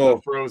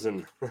 So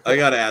frozen. I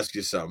got to ask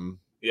you something.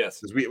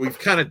 Yes, we've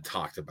kind of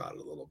talked about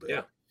it a little bit.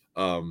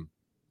 Yeah.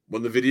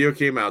 When the video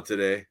came out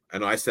today, I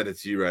know I sent it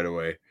to you right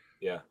away.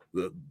 Yeah.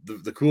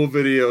 The cool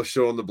video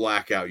showing the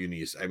blackout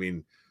Eunice. I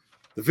mean,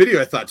 the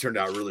video I thought turned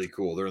out really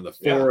cool. They're in the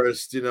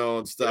forest,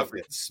 and stuff.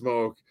 We get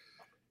smoke,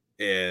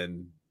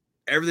 and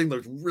everything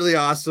looked really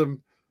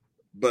awesome.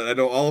 But I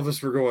know all of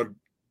us were going,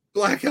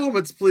 black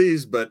helmets,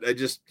 please. But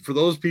for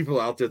those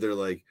people out there, they're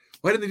like,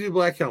 why didn't they do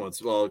black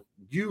helmets? Well,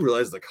 you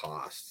realize the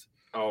cost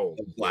of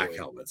black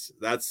helmets.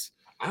 That's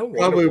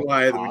probably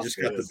why we just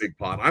got the big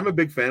paw. I'm a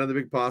big fan of the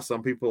big paw.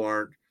 Some people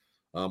aren't.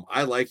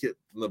 I like it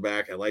in the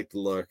back. I like the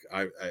look.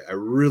 I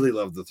really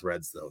love the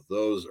threads, though.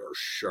 Those are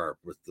sharp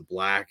with the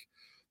black,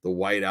 the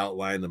white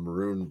outline, the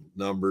maroon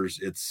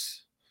numbers.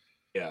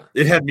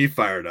 It had me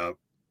fired up.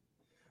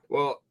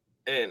 Well,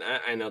 and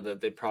I know that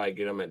they probably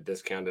get them at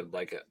discounted,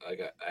 like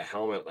a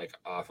helmet like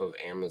off of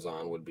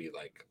Amazon would be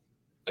like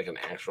an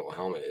actual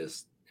helmet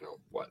is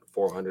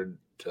 $400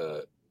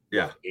 to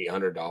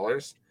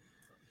 $800.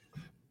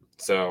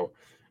 So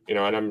and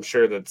I'm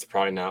sure that's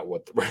probably not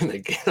where they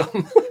get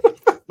them.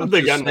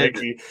 They got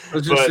Nike.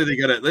 Let's just say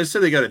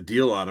they got a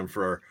deal on them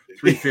for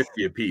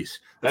 $350 a piece.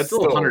 That's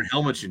still 100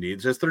 helmets you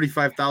need. So that's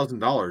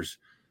 $35,000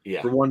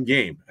 for one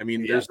game. I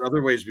mean, there's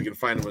other ways we can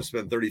find them to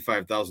spend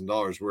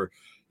 $35,000 where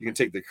you can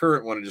take the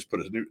current one and just put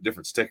a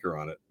different sticker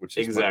on it, which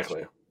is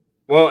exactly.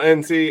 Well,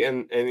 and see,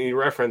 and you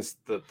referenced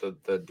the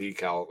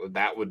decal.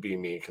 That would be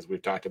me because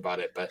we've talked about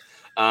it. But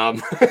I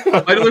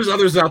know there's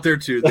others out there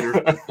too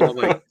that are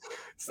like,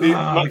 see,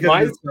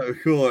 mine's so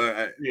cool.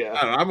 I don't know,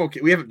 I'm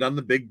okay. We haven't done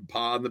the big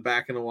paw in the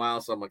back in a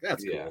while, so I'm like,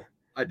 that's cool.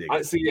 I dig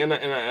it. See, and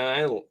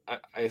I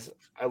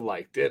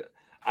liked it.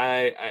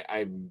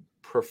 I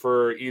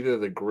prefer either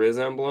the Grizz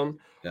emblem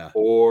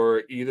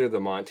or either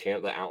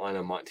the outline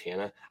of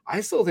Montana.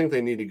 I still think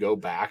they need to go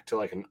back to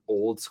like an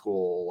old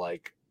school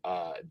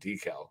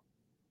decal.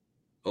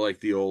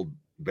 Like the old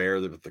bear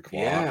with the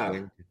claw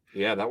thing.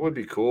 Yeah, that would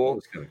be cool.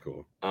 That's kind of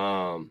cool.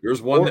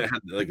 There's one that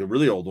had like a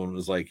really old one. It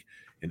was like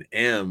an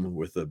M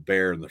with a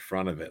bear in the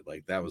front of it.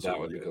 Like that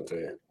would be cool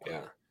too.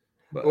 Yeah.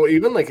 Well,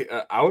 even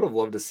I would have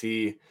loved to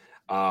see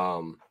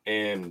the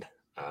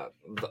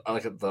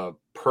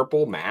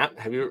purple matte.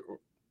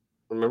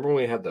 Remember when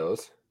we had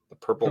those? The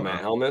purple matte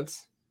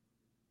helmets?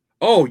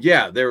 Oh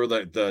yeah, they were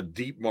like the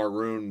deep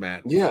maroon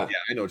matte. Yeah,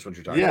 I know which ones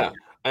you're talking about.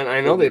 And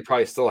I know they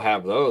probably still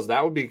have those.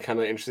 That would be kind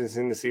of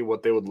interesting to see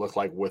what they would look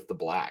like with the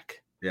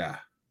black. Yeah,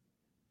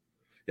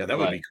 that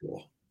would be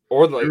cool.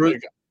 Or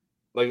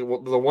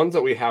the ones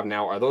that we have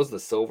now, are those the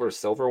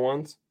silver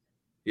ones?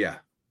 Yeah,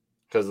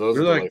 because those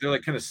they're like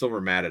kind of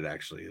silver matted.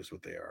 Actually, is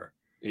what they are.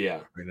 Yeah,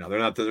 right now they're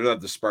not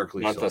the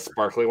sparkly. Not silver. The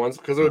sparkly ones,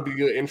 because it would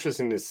be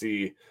interesting to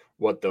see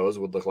what those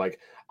would look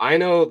like. I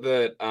know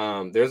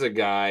that there's a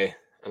guy,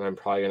 and I'm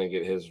probably gonna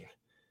get his.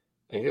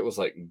 I think it was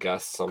like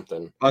Gus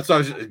something. Oh,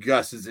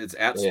 Gus. It's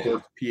at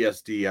Sports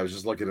PSD. I was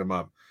just looking him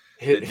up.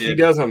 He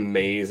does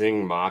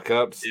amazing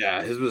mock-ups.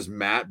 Yeah, his was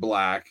matte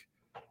black,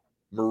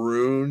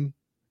 maroon,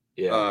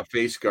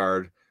 face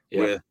guard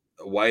with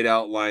a white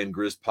outline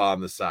Grizz paw on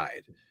the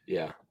side.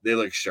 Yeah, they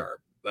look sharp.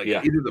 Like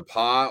either the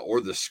paw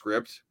or the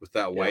script with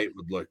that white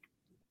would look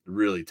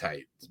really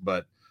tight.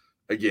 But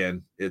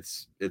again,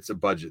 it's a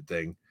budget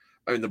thing.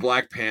 I mean, the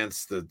black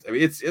pants. They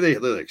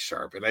look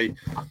sharp, and I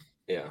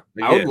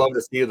would love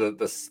to see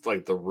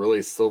the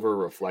really silver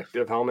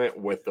reflective helmet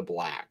with the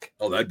black.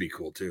 Oh, that'd be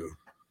cool too.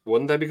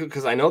 Wouldn't that be cool?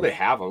 Because I know they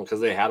have them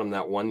because they had them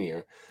that one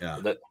year. Yeah.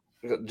 That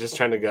just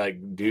trying to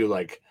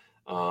do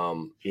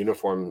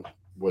uniform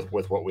with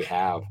what we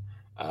have.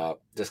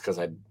 Just because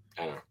I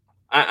don't know.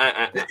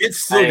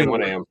 It's still gonna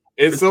what I am.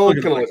 It's still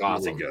gonna look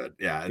awesome. Really good.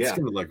 Yeah, it's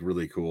gonna look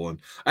really cool, and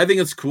I think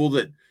it's cool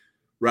that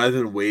rather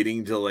than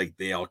waiting till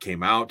they all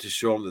came out to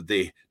show them that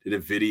they did a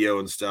video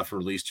and stuff and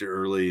released it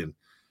early. And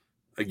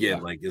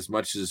again, as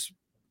much as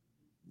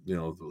they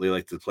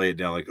like to play it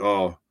down,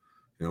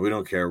 we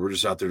don't care. We're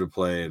just out there to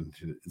play, and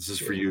it's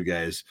just for you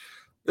guys.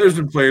 There's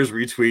been players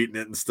retweeting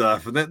it and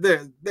stuff, and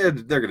they're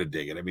gonna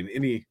dig it. I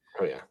mean,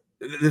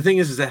 the thing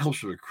is that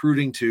helps with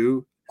recruiting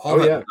too. All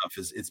that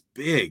stuff it's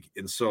big,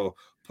 and so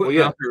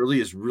putting out there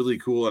early is really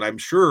cool. And I'm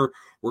sure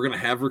we're gonna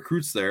have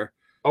recruits there.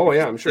 Oh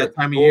yeah, I'm sure. That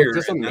time of year.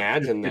 Just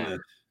imagine that.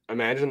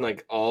 Imagine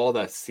like all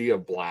the sea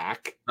of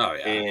black. Oh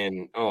yeah.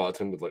 And it's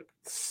gonna be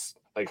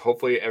like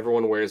hopefully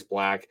everyone wears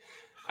black.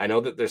 I know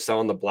that they're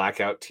selling the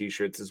blackout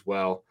T-shirts as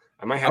well.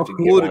 I might have to. How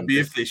cool would it be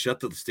if they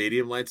shut the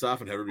stadium lights off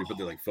and have everybody put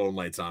their like phone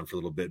lights on for a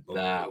little bit?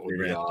 That would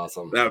be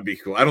awesome. That would be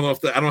cool. I don't know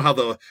I don't know how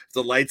the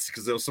lights,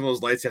 because some of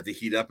those lights have to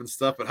heat up and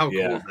stuff. But how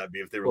cool would that be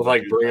if they were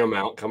like bring them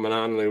out coming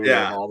on? And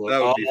that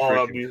would be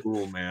freaking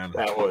cool, man.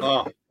 That would.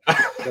 Oh,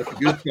 got the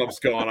goosebumps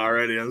going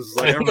already. I was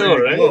like, I'm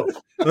ready to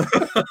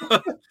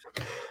go.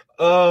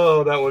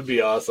 Oh, that would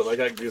be awesome. I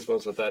got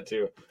goosebumps with that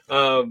too.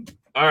 All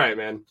right,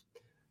 man.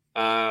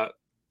 I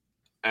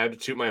have to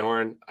toot my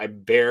horn. I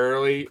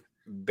barely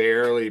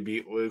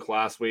beat Luke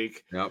last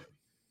week. Yep.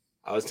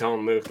 I was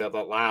telling Luke that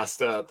the last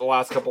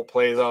couple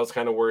plays I was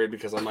kind of worried,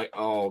 because I'm like,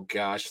 oh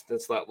gosh,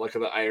 that's that luck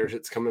of the Irish.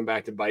 It's coming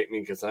back to bite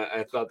me, because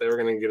I thought they were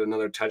going to get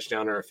another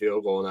touchdown or a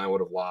field goal and I would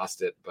have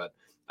lost it, but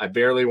I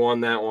barely won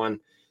that one.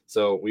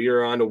 So we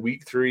are on to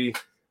week 3.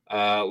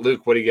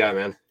 Luke, what do you got,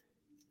 man?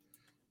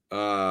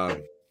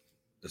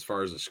 As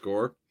far as the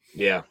score?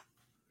 Yeah.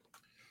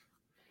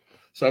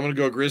 So I'm going to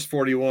go Grizz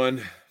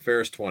 41,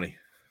 Ferris 20.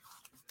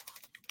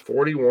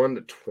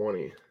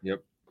 41-20.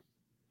 Yep.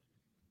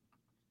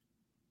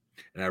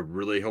 And I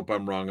really hope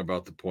I'm wrong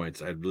about the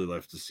points. I'd really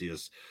love to see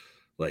us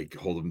like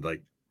hold them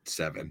like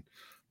 7,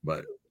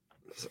 but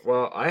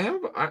I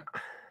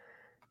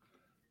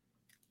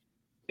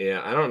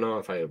don't know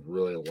if I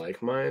really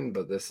like mine,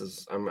 but this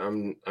is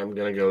I'm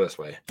gonna go this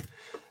way.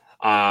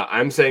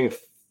 I'm saying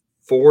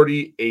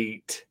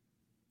 48-10.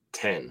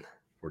 48-10.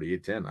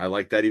 I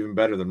like that even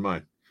better than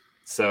mine.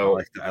 So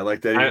I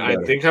like that. I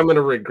think I'm going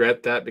to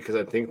regret that, because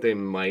I think they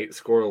might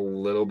score a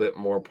little bit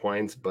more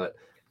points, but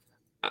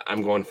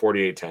I'm going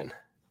 48-10.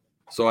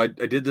 So I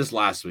did this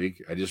last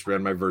week. I just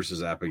ran my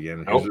Versus app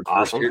again.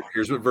 Awesome.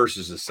 Here's what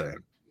Versus is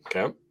saying.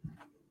 Okay.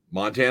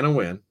 Montana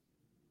win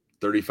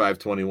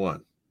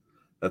 35-21.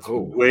 That's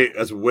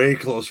way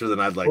closer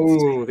than I'd like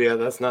to see. Yeah,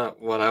 that's not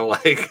what I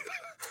like.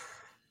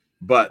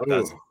 But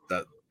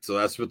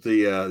that's what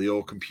the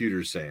old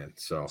computer's saying.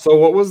 So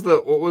what was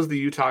the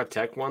Utah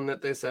Tech one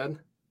that they said?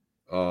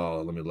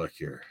 Oh, let me look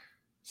here.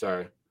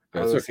 Sorry.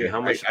 That's okay. How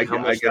much I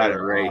got it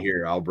right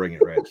here. I'll bring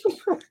it right.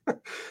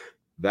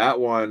 That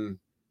one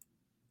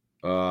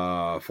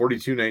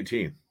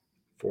 42-19.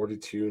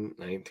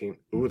 42-19.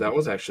 Ooh, that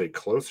was actually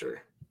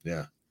closer.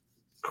 Yeah.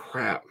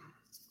 Crap.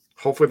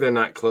 Hopefully they're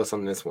not close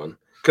on this one.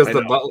 Because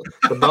the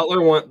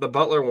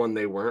Butler one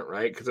they weren't,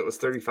 right? Because it was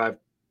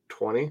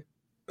 35-20.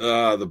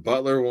 The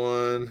Butler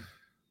one,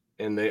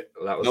 and they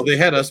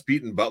had us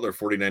beating Butler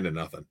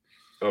 49-0.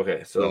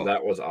 Okay, so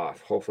that was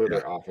off. Hopefully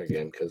they're off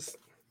again, because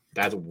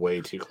that's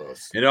way too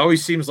close. It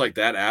always seems like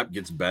that app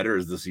gets better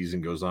as the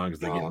season goes on, because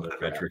they get their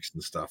metrics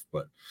and stuff.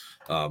 But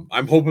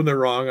I'm hoping they're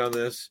wrong on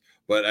this.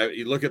 But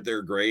you look at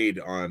their grade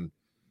on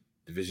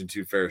Division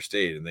II Ferris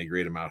State, and they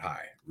grade them out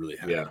high, really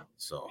high. Yeah.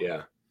 So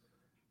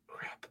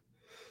crap.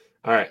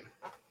 All right.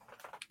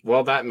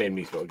 Well, that made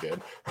me feel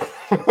good.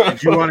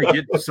 Did you want to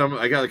get to some?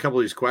 I got a couple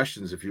of these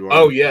questions if you want.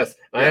 Oh, yes.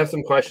 I have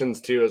some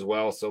questions too as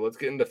well. So let's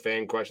get into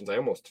fan questions. I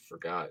almost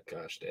forgot.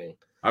 Gosh dang.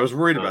 I was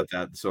worried about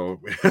that. So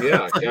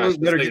yeah. Gosh,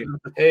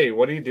 hey,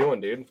 what are you doing,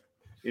 dude?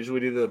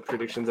 Usually we do the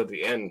predictions at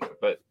the end,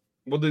 but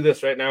we'll do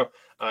this right now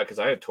because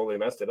I had totally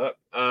messed it up.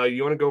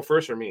 You want to go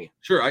first or me?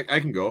 Sure, I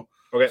can go.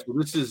 Okay. So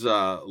this is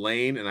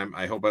Lane, and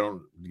I hope I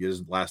don't get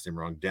his last name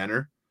wrong.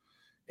 Denner,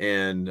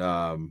 and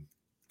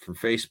from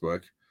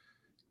Facebook.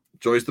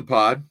 Joys the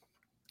pod.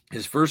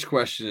 His first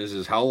question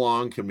is how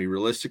long can we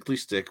realistically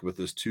stick with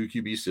this 2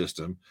 QB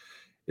system?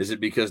 Is it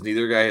because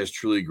neither guy has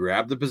truly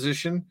grabbed the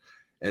position?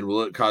 And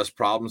will it cause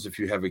problems if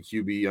you have a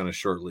QB on a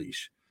short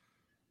leash?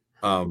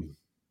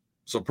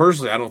 So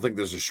personally, I don't think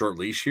there's a short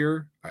leash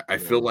here. I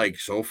feel like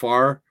so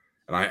far,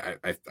 and I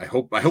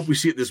hope we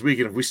see it this week.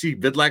 And if we see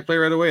Vidlak play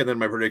right away, and then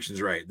my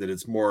prediction's right, that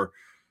it's more,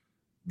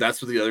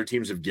 that's what the other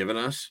teams have given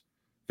us.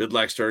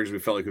 Vidlak started because we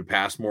felt like we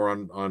pass more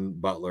on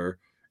Butler.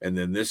 And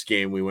then this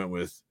game we went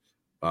with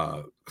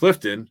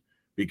Clifton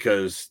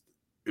because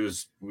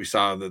we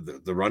saw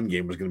that the run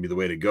game was going to be the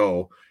way to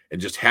go, and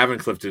just having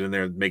Clifton in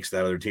there makes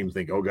that other team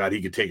think, oh God, he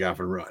could take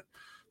off and run.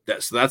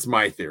 That's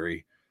my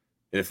theory.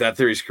 And if that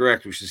theory is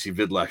correct, we should see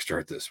Vidlak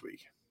start this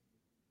week.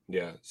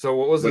 Yeah. So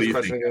what was this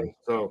question again?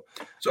 So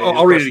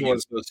I'll read it again.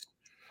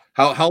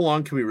 How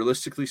long can we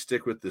realistically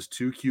stick with this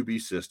 2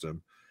 QB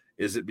system?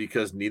 Is it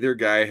because neither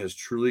guy has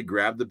truly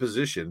grabbed the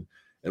position?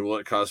 And will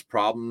it cause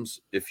problems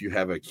if you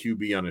have a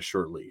QB on a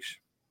short leash?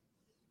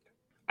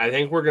 I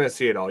think we're going to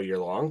see it all year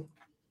long.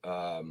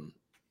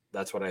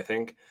 That's what I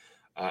think.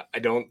 I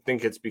don't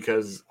think it's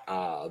because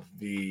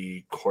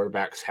the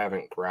quarterbacks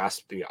haven't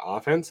grasped the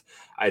offense.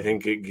 I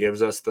think it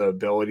gives us the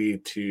ability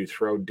to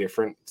throw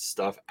different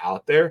stuff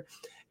out there.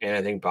 And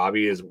I think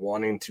Bobby is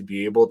wanting to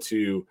be able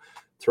to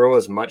throw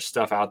as much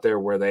stuff out there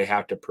where they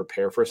have to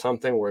prepare for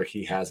something where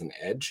he has an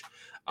edge.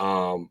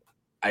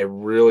 I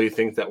really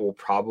think that we'll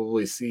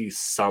probably see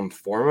some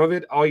form of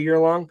it all year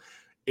long.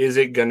 Is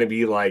it going to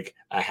be like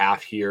a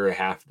half here, a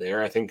half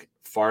there? I think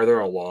farther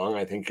along,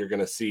 I think you're going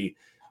to see,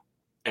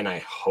 and I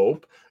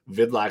hope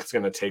Vidlak's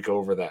going to take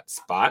over that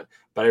spot.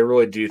 But I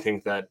really do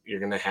think that you're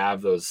going to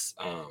have those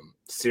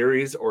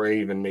series, or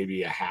even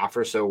maybe a half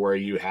or so, where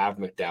you have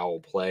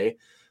McDowell play.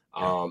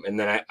 And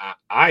then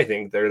I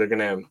think they're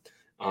going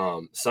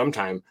to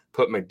sometime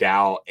put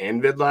McDowell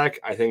and Vidlak.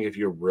 I think if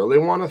you really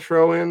want to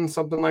throw in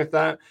something like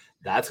that,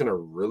 that's going to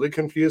really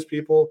confuse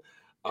people.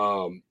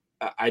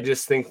 I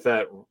just think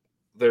that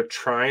they're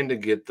trying to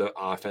get the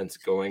offense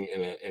going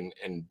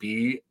and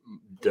be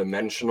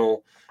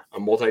dimensional,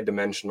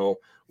 multi-dimensional,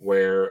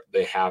 where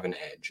they have an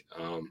edge,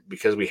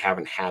 because we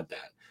haven't had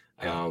that.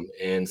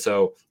 And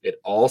so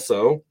it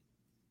also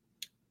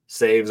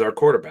saves our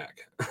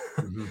quarterback.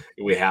 Mm-hmm.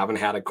 We haven't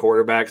had a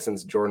quarterback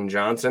since Jordan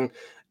Johnson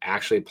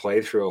actually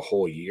played through a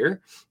whole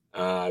year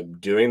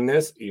doing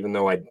this, even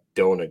though I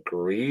don't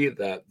agree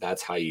that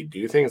that's how you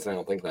do things. And I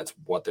don't think that's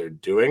what they're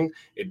doing.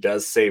 It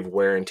does save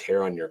wear and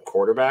tear on your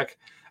quarterback.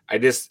 I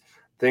just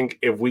think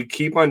if we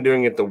keep on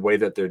doing it the way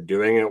that they're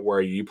doing it,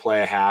 where you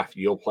play a half,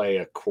 you'll play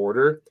a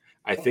quarter,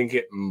 I think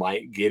it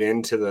might get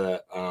into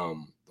the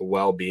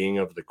well-being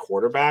of the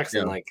quarterbacks.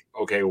 And like,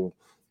 okay,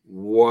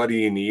 what do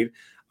you need?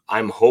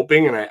 I'm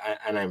hoping,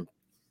 and I'm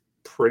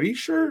pretty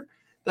sure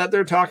that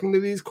they're talking to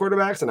these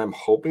quarterbacks, and I'm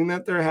hoping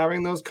that they're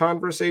having those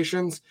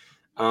conversations.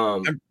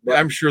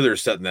 I'm sure they're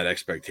setting that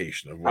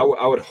expectation. I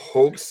would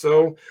hope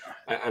so,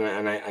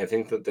 and I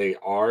think that they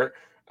are.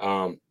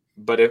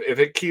 But if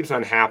it keeps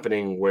on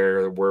happening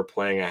where we're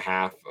playing a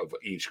half of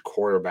each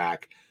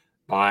quarterback,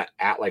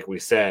 like we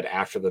said,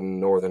 after the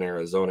Northern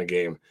Arizona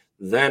game,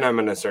 then I'm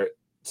going to start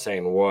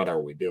saying, what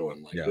are we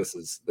doing? Like this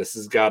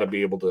has got to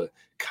be able to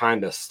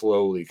kind of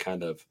slowly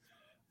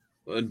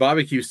And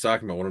Bobby keeps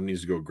talking about one of them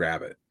needs to go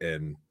grab it,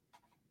 and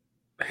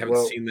I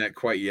haven't seen that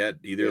quite yet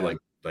either. Yeah.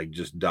 Like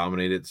just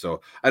dominate it.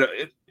 So I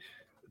don't.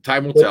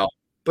 Time will tell.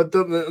 But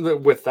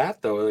with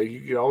that though,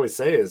 you could always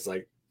say is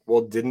like,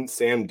 well, didn't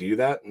Sam do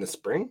that in the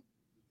spring?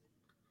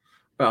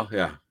 Well,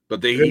 yeah,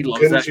 but he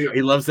loves that.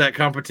 He loves that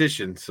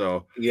competition.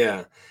 So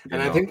yeah,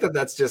 and I think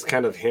that's just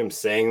kind of him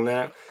saying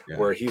that,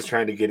 where he's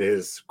trying to get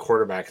his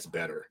quarterbacks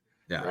better.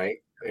 Yeah, right.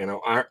 You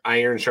know, our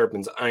iron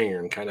sharpens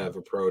iron kind of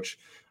approach.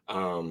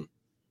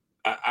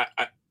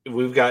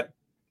 We've got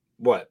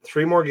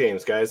 3 more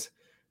games, guys.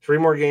 3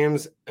 more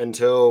games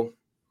until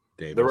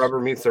the rubber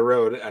meets the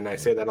road, and I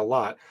say that a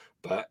lot.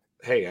 But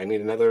hey, I need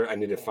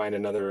to find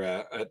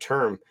another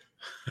term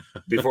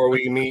before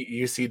we meet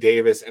UC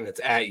Davis, and it's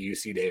at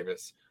UC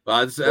Davis.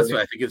 Well, that's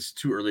why I think it's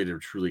too early to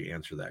truly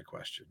answer that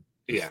question.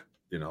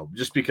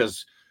 Just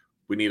because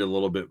we need a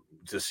little bit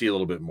to see a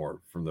little bit more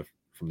from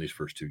these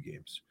first 2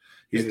 games.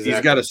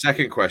 He's got a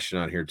second question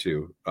on here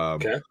too.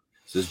 Okay.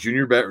 Says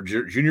Junior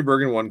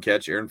Bergen 1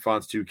 catch, Aaron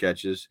Fonts 2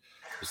 catches.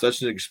 With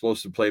such an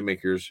explosive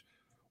playmakers,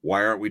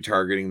 why aren't we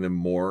targeting them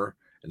more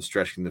and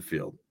stretching the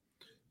field?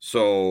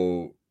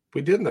 So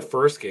we did in the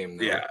first game,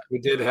 though. Yeah, we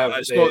did have.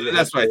 That's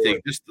what I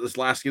think. This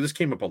last game, this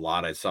came up a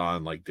lot. I saw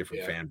on like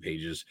different fan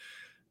pages.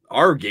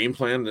 Our game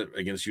plan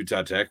against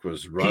Utah Tech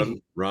was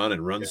run,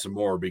 and run some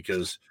more,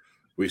 because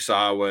we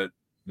saw what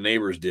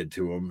neighbors did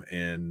to them,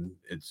 and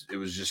it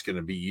was just going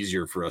to be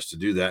easier for us to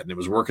do that, and it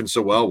was working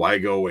so well. Why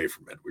go away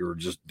from it? We were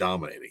just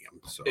dominating them.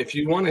 So if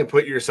you want to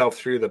put yourself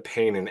through the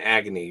pain and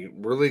agony,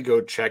 really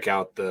go check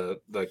out the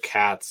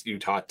Cats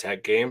Utah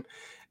Tech game,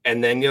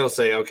 and then you'll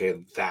say,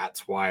 okay,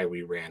 that's why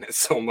we ran it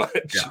so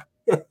much.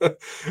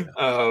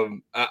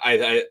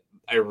 I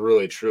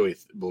really truly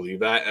believe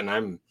that, and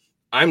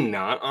I'm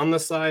not on the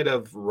side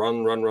of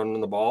run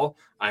the ball.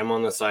 I'm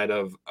on the side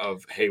of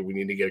hey, we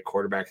need to get a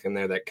quarterback in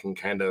there that can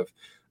kind of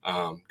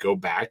go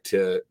back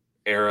to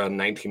era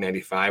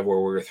 1995, where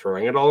we were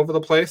throwing it all over the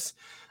place.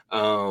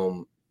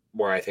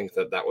 Where I think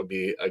that would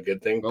be a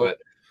good thing.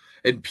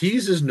 And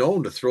Pease is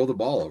known to throw the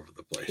ball over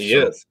the place. He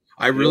is.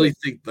 I really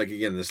think, like,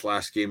 again, this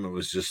last game, it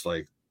was just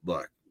like,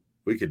 look,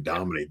 we could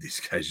dominate these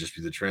guys just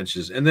through the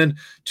trenches. And then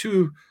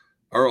 2,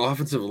 our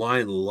offensive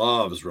line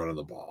loves running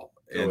the ball.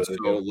 And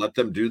so let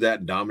them do that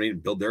and dominate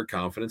and build their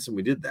confidence. And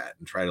we did that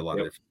and tried a lot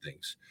of different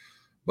things.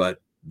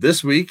 But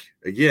this week,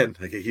 again,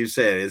 like I keep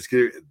saying, it's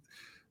good.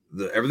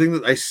 Everything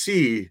that I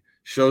see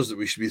shows that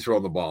we should be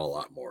throwing the ball a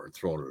lot more and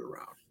throwing it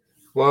around.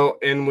 Well,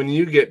 and when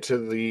you get to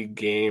the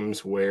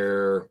games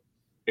where,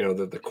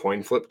 the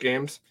coin flip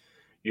games,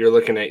 you're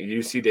looking at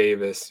UC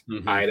Davis,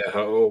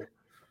 Idaho,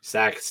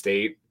 Sac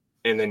State,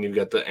 and then you've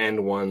got the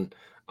end one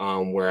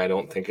where I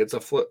don't think it's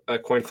a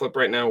coin flip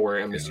right now,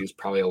 where MSU is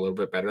probably a little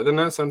bit better than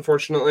us,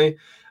 unfortunately.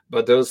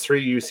 But those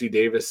 3 UC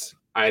Davis,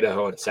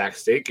 Idaho, and Sac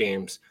State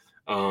games,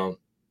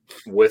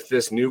 with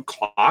this new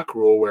clock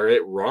rule where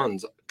it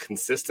runs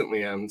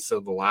consistently, and so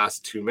the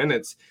last 2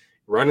 minutes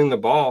running the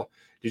ball.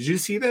 Did you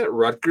see that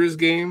Rutgers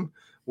game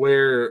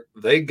where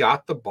they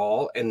got the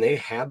ball and they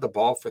had the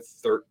ball for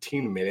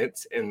 13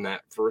 minutes in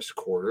that first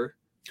quarter?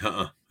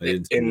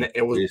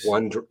 It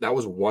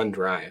was one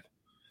drive.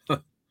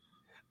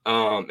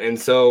 And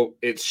so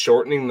it's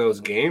shortening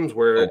those games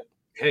where,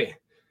 hey,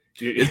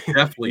 It's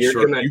definitely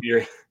short.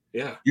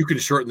 You can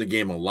shorten the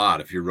game a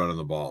lot if you're running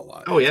the ball a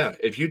lot. Oh yeah,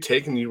 if you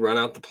take and you run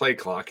out the play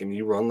clock and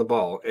you run the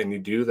ball and you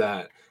do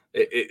that,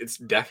 it's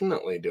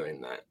definitely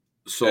doing that.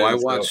 So I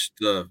watched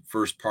the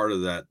first part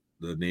of the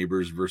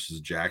Neighbors versus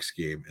Jacks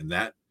game, and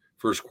that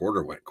first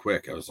quarter went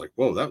quick. I was like,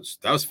 "Whoa, that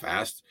was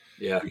fast!"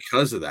 Yeah,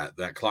 because of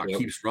that clock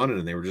keeps running,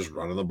 and they were just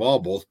running the ball.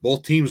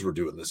 Both teams were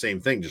doing the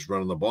same thing, just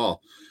running the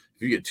ball.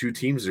 If you get two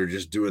teams that are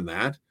just doing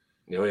that,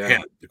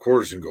 man, the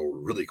quarters can go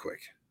really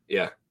quick.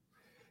 Yeah.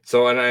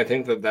 So, and I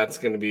think that's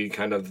going to be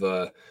kind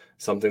of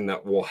something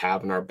that we'll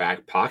have in our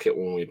back pocket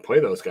when we play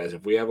those guys.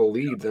 If we have a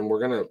lead, then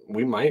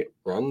we might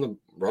run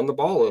the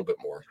ball a little bit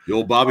more. The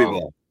old Bobby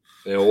ball.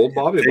 The old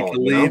Bobby ball. Take the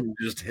lead and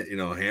just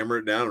hammer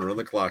it down and run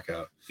the clock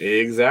out.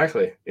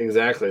 Exactly.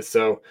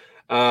 So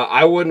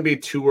I wouldn't be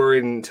too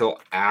worried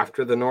until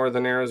after the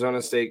Northern Arizona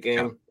State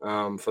game.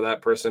 For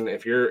that person,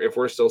 if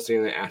we're still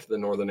seeing it after the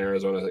Northern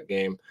Arizona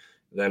game,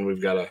 then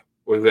we've got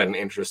an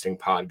interesting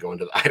pod going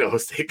to the Idaho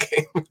State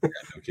game.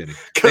 No kidding.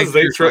 Because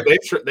they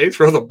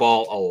throw the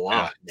ball a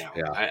lot now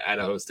at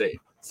Idaho State.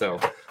 So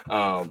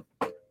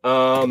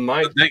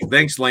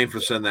thanks, Lane, for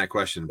sending that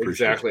question.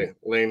 Appreciate exactly it.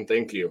 Lane,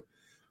 thank you.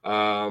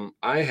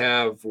 I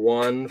have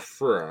one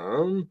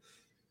from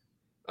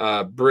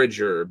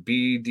Bridger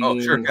B. Dean. Oh,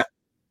 sure.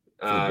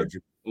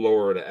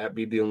 Lord at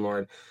B. Dean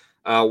Lord.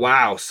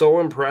 Wow, so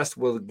impressed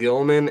with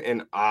Gilman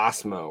and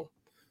Osmo.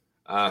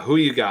 Who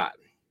you got?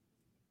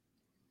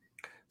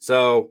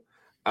 So,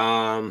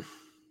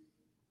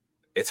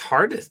 it's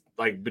hard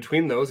to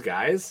between those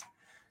guys.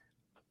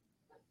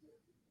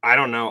 I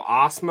don't know.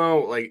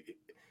 Osmo,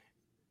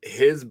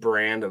 his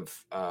brand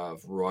of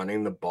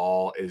running the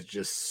ball is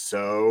just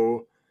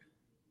so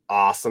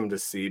awesome to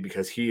see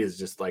because he is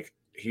just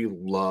he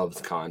loves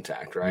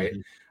contact, right?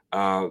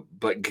 Mm-hmm.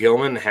 But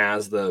Gilman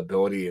has the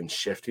ability and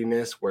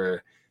shiftiness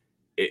where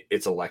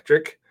it's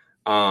electric.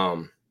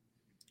 I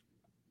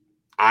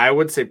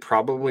would say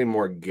probably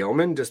more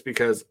Gilman just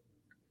because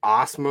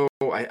Osmo,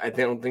 I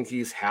don't think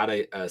he's had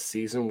a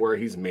season where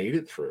he's made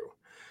it through.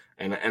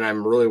 And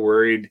I'm really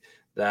worried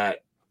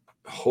that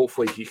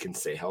hopefully he can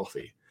stay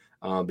healthy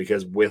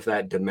because with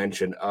that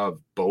dimension of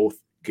both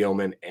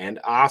Gilman and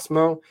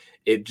Osmo,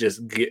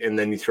 and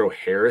then you throw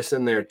Harris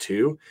in there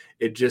too,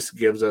 it just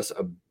gives us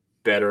a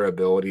better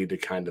ability to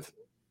kind of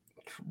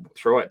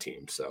throw at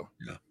teams. So,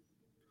 yeah.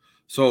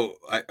 So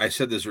I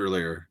said this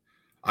earlier,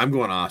 I'm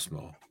going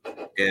Osmo,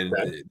 and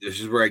this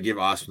is where I give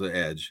Osmo the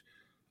edge.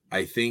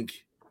 I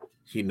think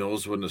he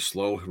knows when to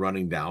slow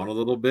running down a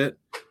little bit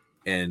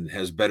and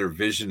has better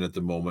vision at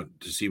the moment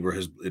to see where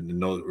his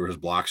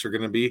blocks are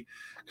going to be.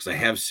 Because I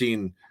have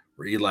seen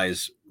where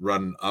Eli's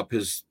run up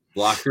his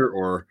blocker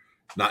or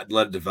not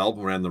let it develop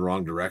and ran the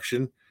wrong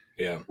direction.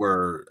 Yeah.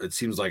 Where it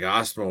seems like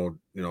Osmo,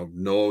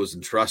 knows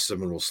and trusts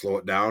him and will slow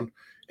it down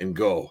and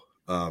go.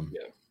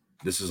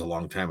 This is a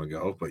long time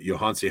ago, but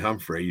Johansi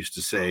Humphrey used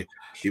to say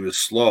he was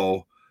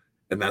slow,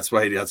 and that's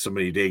why he got so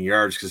many dang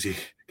yards because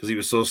he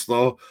was so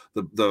slow,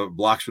 the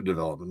blocks would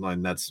develop.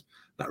 And that's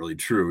not really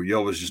true.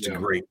 Yo was just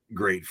a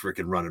great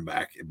freaking running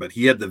back, but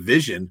he had the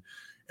vision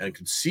and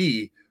could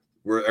see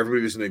where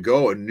everybody was going to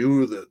go and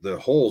knew the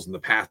holes and the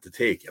path to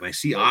take. And I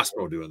see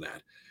Osmo doing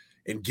that.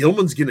 And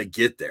Gilman's going to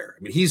get there.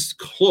 I mean, he's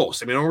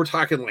close. I mean, we're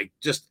talking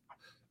just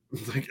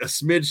a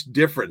smidge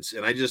difference.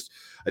 And I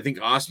think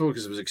Osmo,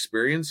 because of his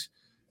experience,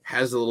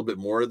 has a little bit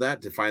more of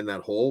that to find that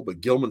hole,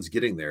 but Gilman's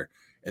getting there.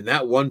 And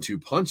that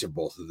 1-2 punch of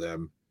both of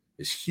them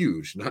is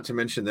huge. Not to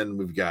mention then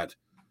we've got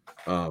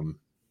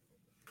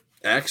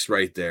X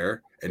right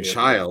there and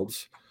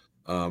Childs.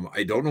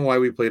 I don't know why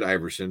we played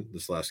Iverson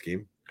this last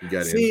game.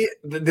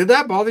 Did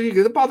that bother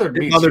you? It bothered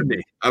me. It bothered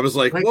me. I was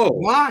like, whoa.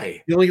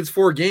 Why? He only gets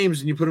 4 games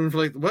and you put him in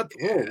for what?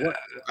 Whoa, what?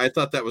 I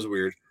thought that was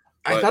weird.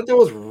 I thought that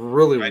was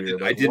really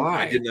weird. I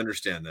didn't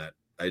understand that.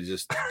 I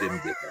just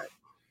didn't get that.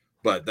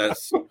 But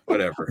that's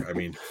whatever. I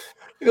mean,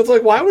 it's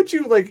why would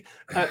you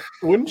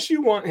wouldn't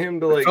you want him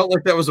to I felt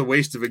like that was a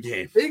waste of a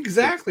game.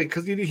 Exactly,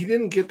 because he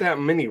didn't get that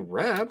many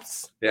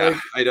reps. Yeah,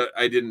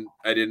 I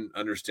didn't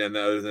understand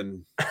that other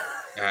than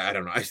I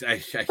don't know. I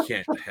can't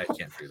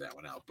figure that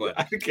one out. But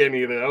I can't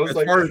either. I was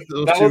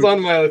was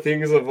on my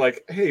things of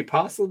hey,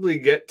 possibly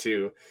get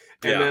to,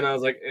 and then I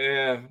was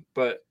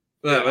but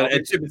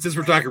since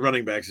we're talking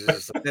running backs,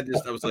 it's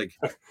just I was like,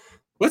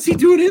 what's he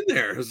doing in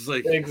there? It was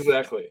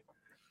exactly.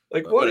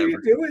 What are you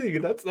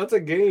doing? That's a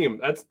game.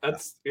 That's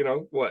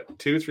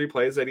 2-3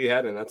 plays that he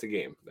had, and that's a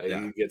game.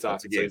 He gets off.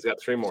 So he's got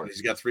 3 more.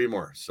 He's got 3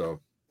 more. So,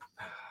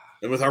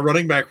 and with our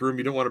running back room,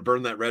 you don't want to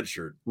burn that red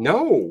shirt.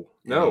 No.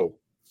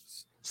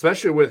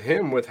 Especially with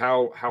him, with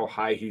how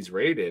high he's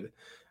rated.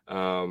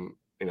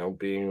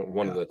 Being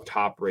one of the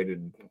top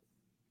rated.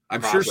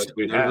 I'm sure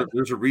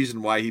there's a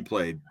reason why he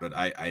played, but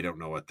I don't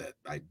know what that.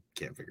 I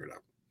can't figure it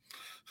out.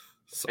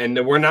 So. And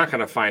we're not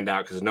going to find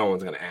out because no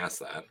one's going to ask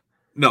that.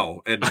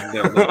 No, and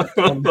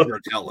they'll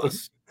never tell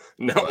us.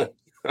 No,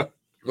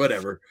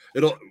 whatever.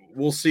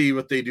 We'll see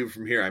what they do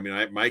from here. I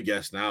mean, my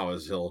guess now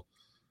is he'll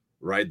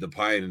ride the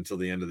pine until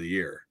the end of the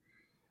year.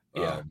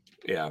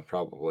 Yeah,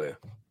 probably.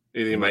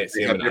 You might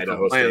see him in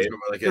Idaho State.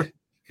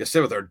 I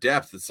said, with our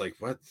depth, it's like,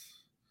 what?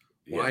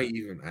 Why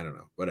even? I don't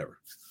know. Whatever.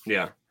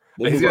 Yeah.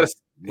 He's got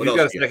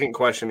a second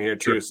question here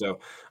too. Sure.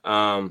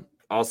 So,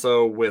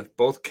 also with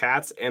both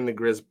Cats and the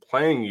Grizz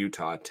playing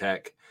Utah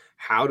Tech,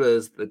 how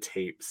does the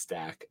tape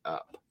stack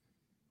up?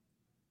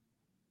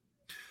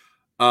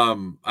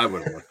 I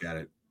wouldn't look at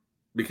it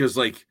because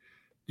like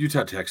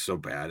Utah Tech's so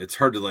bad. It's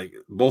hard to like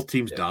both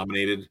teams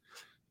dominated.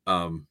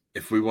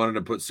 If we wanted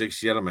to put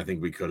 60 at them, I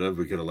think we could have.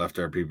 We could have left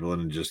our people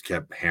in and just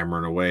kept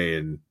hammering away.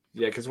 And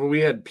because when we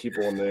had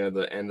people in there at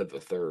the end of the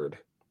third,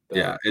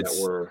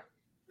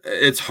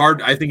 it's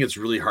hard. I think it's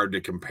really hard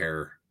to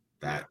compare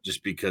that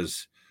just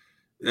because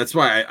that's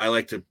why I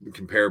like to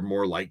compare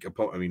more like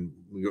opponent. I mean,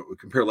 we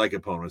compare like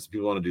opponents.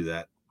 People want to do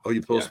that. Oh,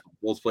 you both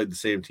played the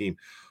same team.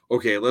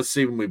 Okay, let's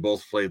see when we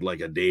both played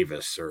like a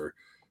Davis or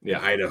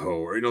Idaho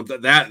or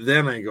that.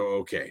 Then I go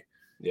okay.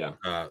 Yeah.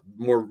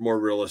 More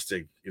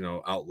realistic,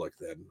 outlook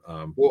then.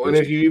 Well, and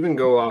if you even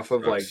go off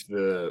of like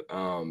the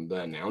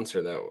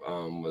announcer that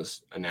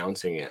was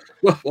announcing it.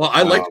 Well,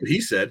 I liked what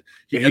he said.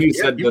 He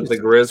said that the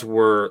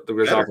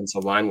Grizz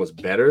offensive line was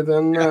better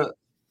than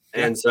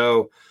and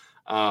so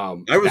I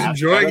was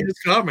enjoying his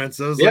comments.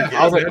 I was like,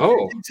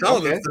 oh,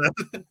 okay.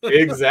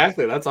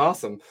 Exactly. That's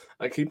awesome.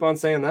 I keep on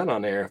saying that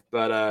on air,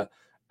 but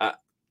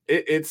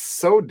it's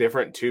so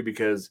different too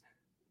because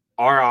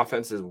our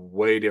offense is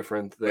way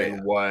different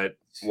than what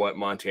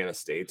Montana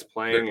State's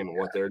playing and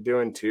what they're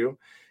doing too.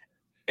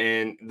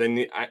 And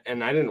then I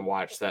didn't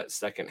watch that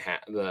second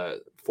half,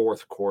 the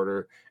fourth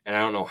quarter, and I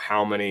don't know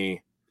how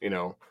many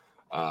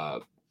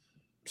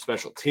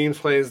special teams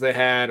plays they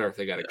had, or if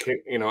they got a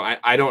kick.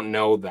 I don't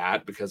know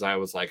that because I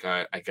was like,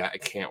 I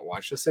can't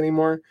watch this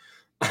anymore.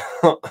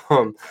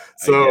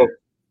 So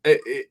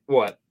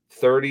what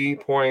 30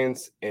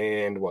 points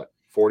and what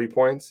 40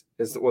 points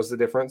was the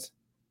difference?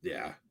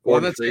 Yeah.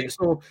 Well, that's it.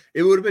 So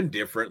it would have been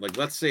different. Like,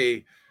 let's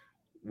say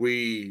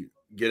we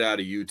get out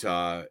of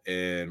Utah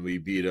and we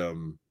beat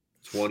them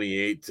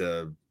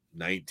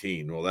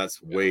 28-19. Well,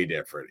 that's way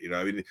different.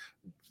 I mean,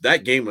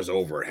 that game was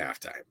over at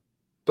halftime.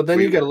 But then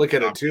you got to look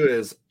at it too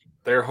is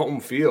their home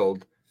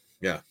field.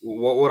 Yeah.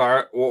 What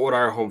would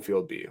our home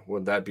field be?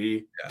 Would that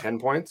be 10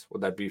 points?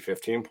 Would that be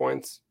 15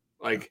 points?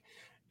 Like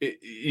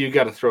you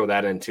got to throw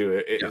that into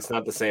it. It's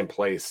not the same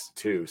place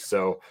too.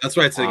 So that's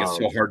why I think it's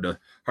so hard to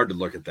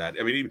look at that.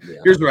 I mean,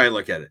 here's where I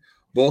look at it.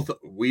 Both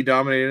we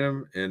dominated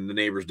them and the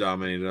neighbors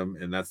dominated them,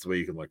 and that's the way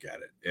you can look at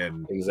it.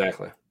 And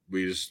exactly,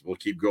 we'll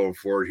keep going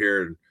forward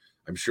here, and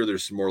I'm sure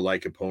there's some more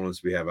like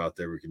opponents we have out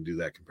there. We can do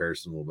that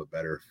comparison a little bit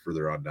better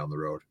further on down the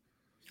road.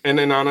 And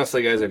then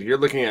honestly, guys, if you're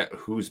looking at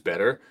who's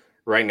better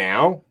right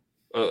now,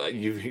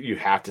 you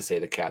have to say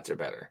the Cats are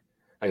better.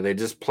 Like they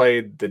just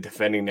played the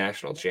defending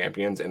national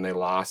champions and they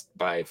lost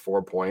by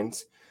 4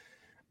 points.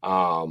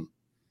 I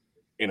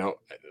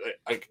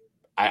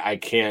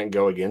can't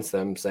go against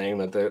them saying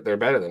that they're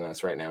better than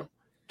us right now,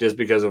 just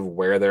because of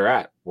where they're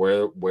at,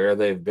 where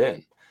they've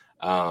been.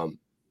 Now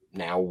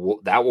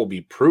that will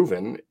be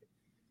proven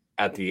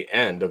at the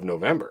end of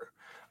November.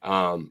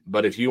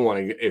 But if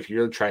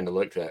you're trying to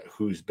look at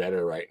who's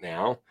better right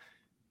now,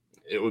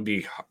 it would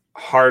be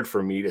hard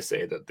for me to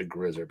say that the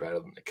Grizz are better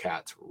than the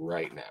Cats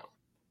right now.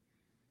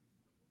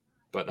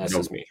 But that's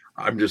just me.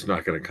 I'm just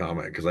not going to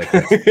comment because I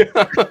can't.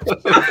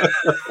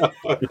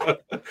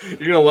 You're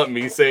going to let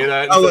me say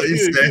that? I'll let you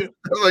say it.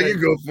 I'll let you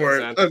go for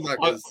it. I'm not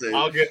going to say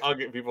it. I'll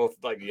get people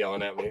like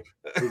yelling at me.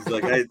 It's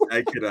like I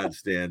cannot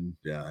stand.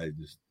 Yeah,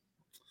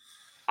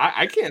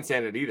 I can't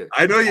stand it either.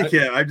 I know you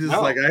can't. I'm just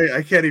like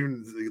I can't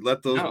even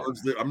let those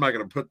words. I'm not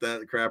going to put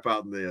that crap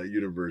out in the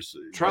universe.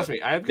 Trust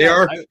me,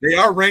 they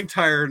are ranked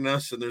higher than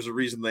us, and there's a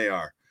reason they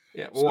are.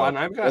 Yeah, well, so, and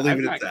I've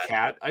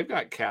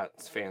got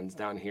Cats fans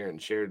down here in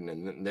Sheridan,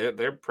 and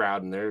they're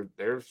proud and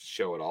they're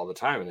show it all the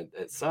time, and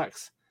it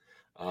sucks.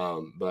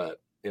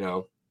 But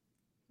it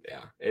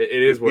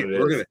is what it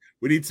is.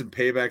 We need some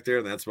payback there,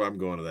 and that's why I'm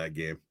going to that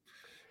game.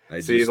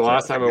 The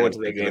last time I went to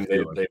the game,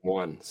 they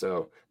won.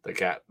 So the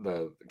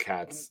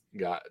Cats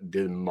got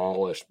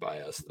demolished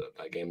by us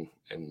that game,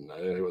 and I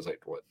think it was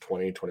like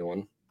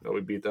 2021 that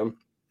we beat them.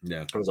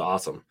 Yeah, it was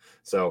awesome.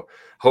 So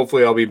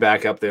hopefully I'll be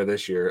back up there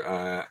this year.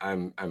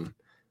 I'm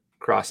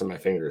crossing my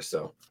fingers.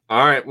 So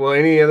all right. Well,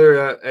 any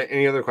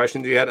other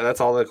questions you had?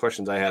 That's all the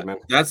questions I had, man.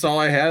 That's all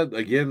I had.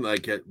 Again,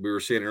 like we were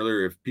saying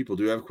earlier, if people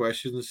do have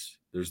questions,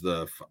 there's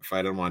the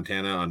Fight on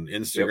Montana on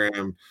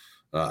Instagram,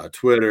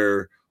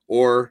 Twitter,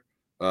 or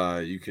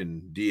you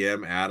can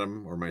DM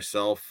Adam or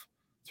myself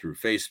through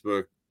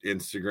Facebook,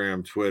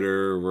 Instagram,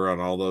 Twitter. We're on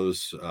all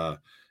those.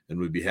 And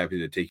we'd be happy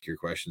to take your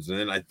questions. And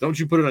then don't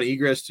you put it on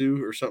egress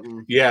too or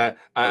something? Yeah,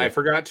 I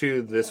forgot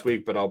to this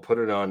week, but I'll put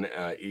it on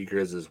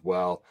egress as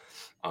well.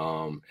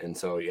 And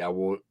so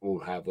we'll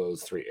have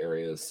those 3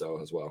 areas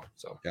as well.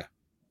 So yeah,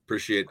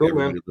 appreciate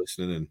everybody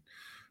listening. And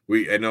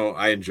I know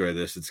I enjoy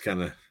this. It's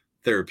kind of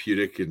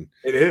therapeutic and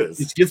it is.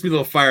 It gets me a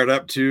little fired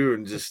up too,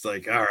 and just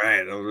like, all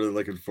right, I'm really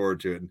looking forward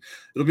to it. And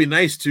it'll be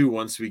nice too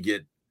once we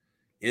get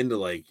into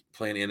like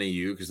playing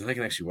NAU, because then I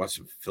can actually watch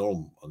some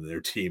film on their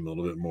team a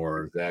little bit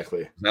more.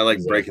 Exactly. I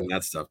like breaking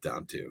that stuff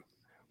down too.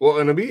 Well,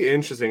 and it'd be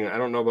interesting. I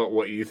don't know about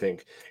what you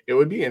think. It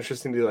would be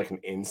interesting to do like an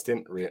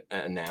instant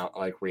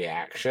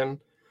reaction,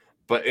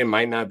 but it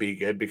might not be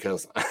good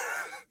because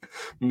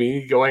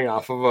me going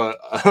off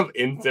of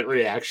instant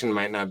reaction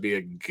might not be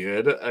a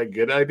good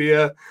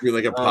idea. You're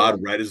like a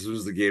pod right as soon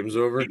as the game's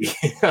over.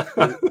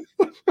 Yeah.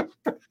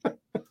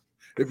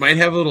 It might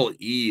have a little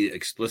E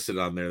explicit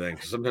on there then,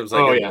 because sometimes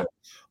I get a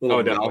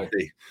little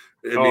mouthy.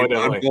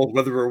 On both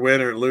whether we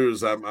win or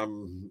lose,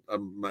 I'm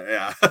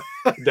yeah.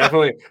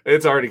 Definitely,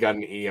 it's already got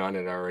an E on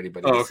it already.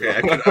 But okay,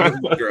 I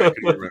couldn't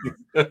remember.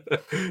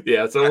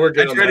 Yeah, so we're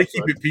good. I try to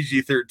keep it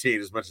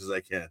PG-13 as much as I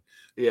can.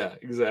 Yeah,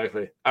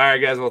 exactly. All right,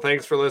 guys. Well,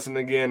 thanks for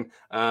listening again.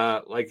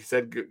 Like you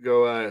said,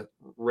 go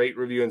rate,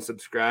 review, and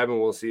subscribe, and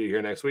we'll see you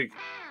here next week.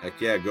 Heck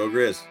yeah, go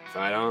Grizz.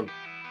 Fight on.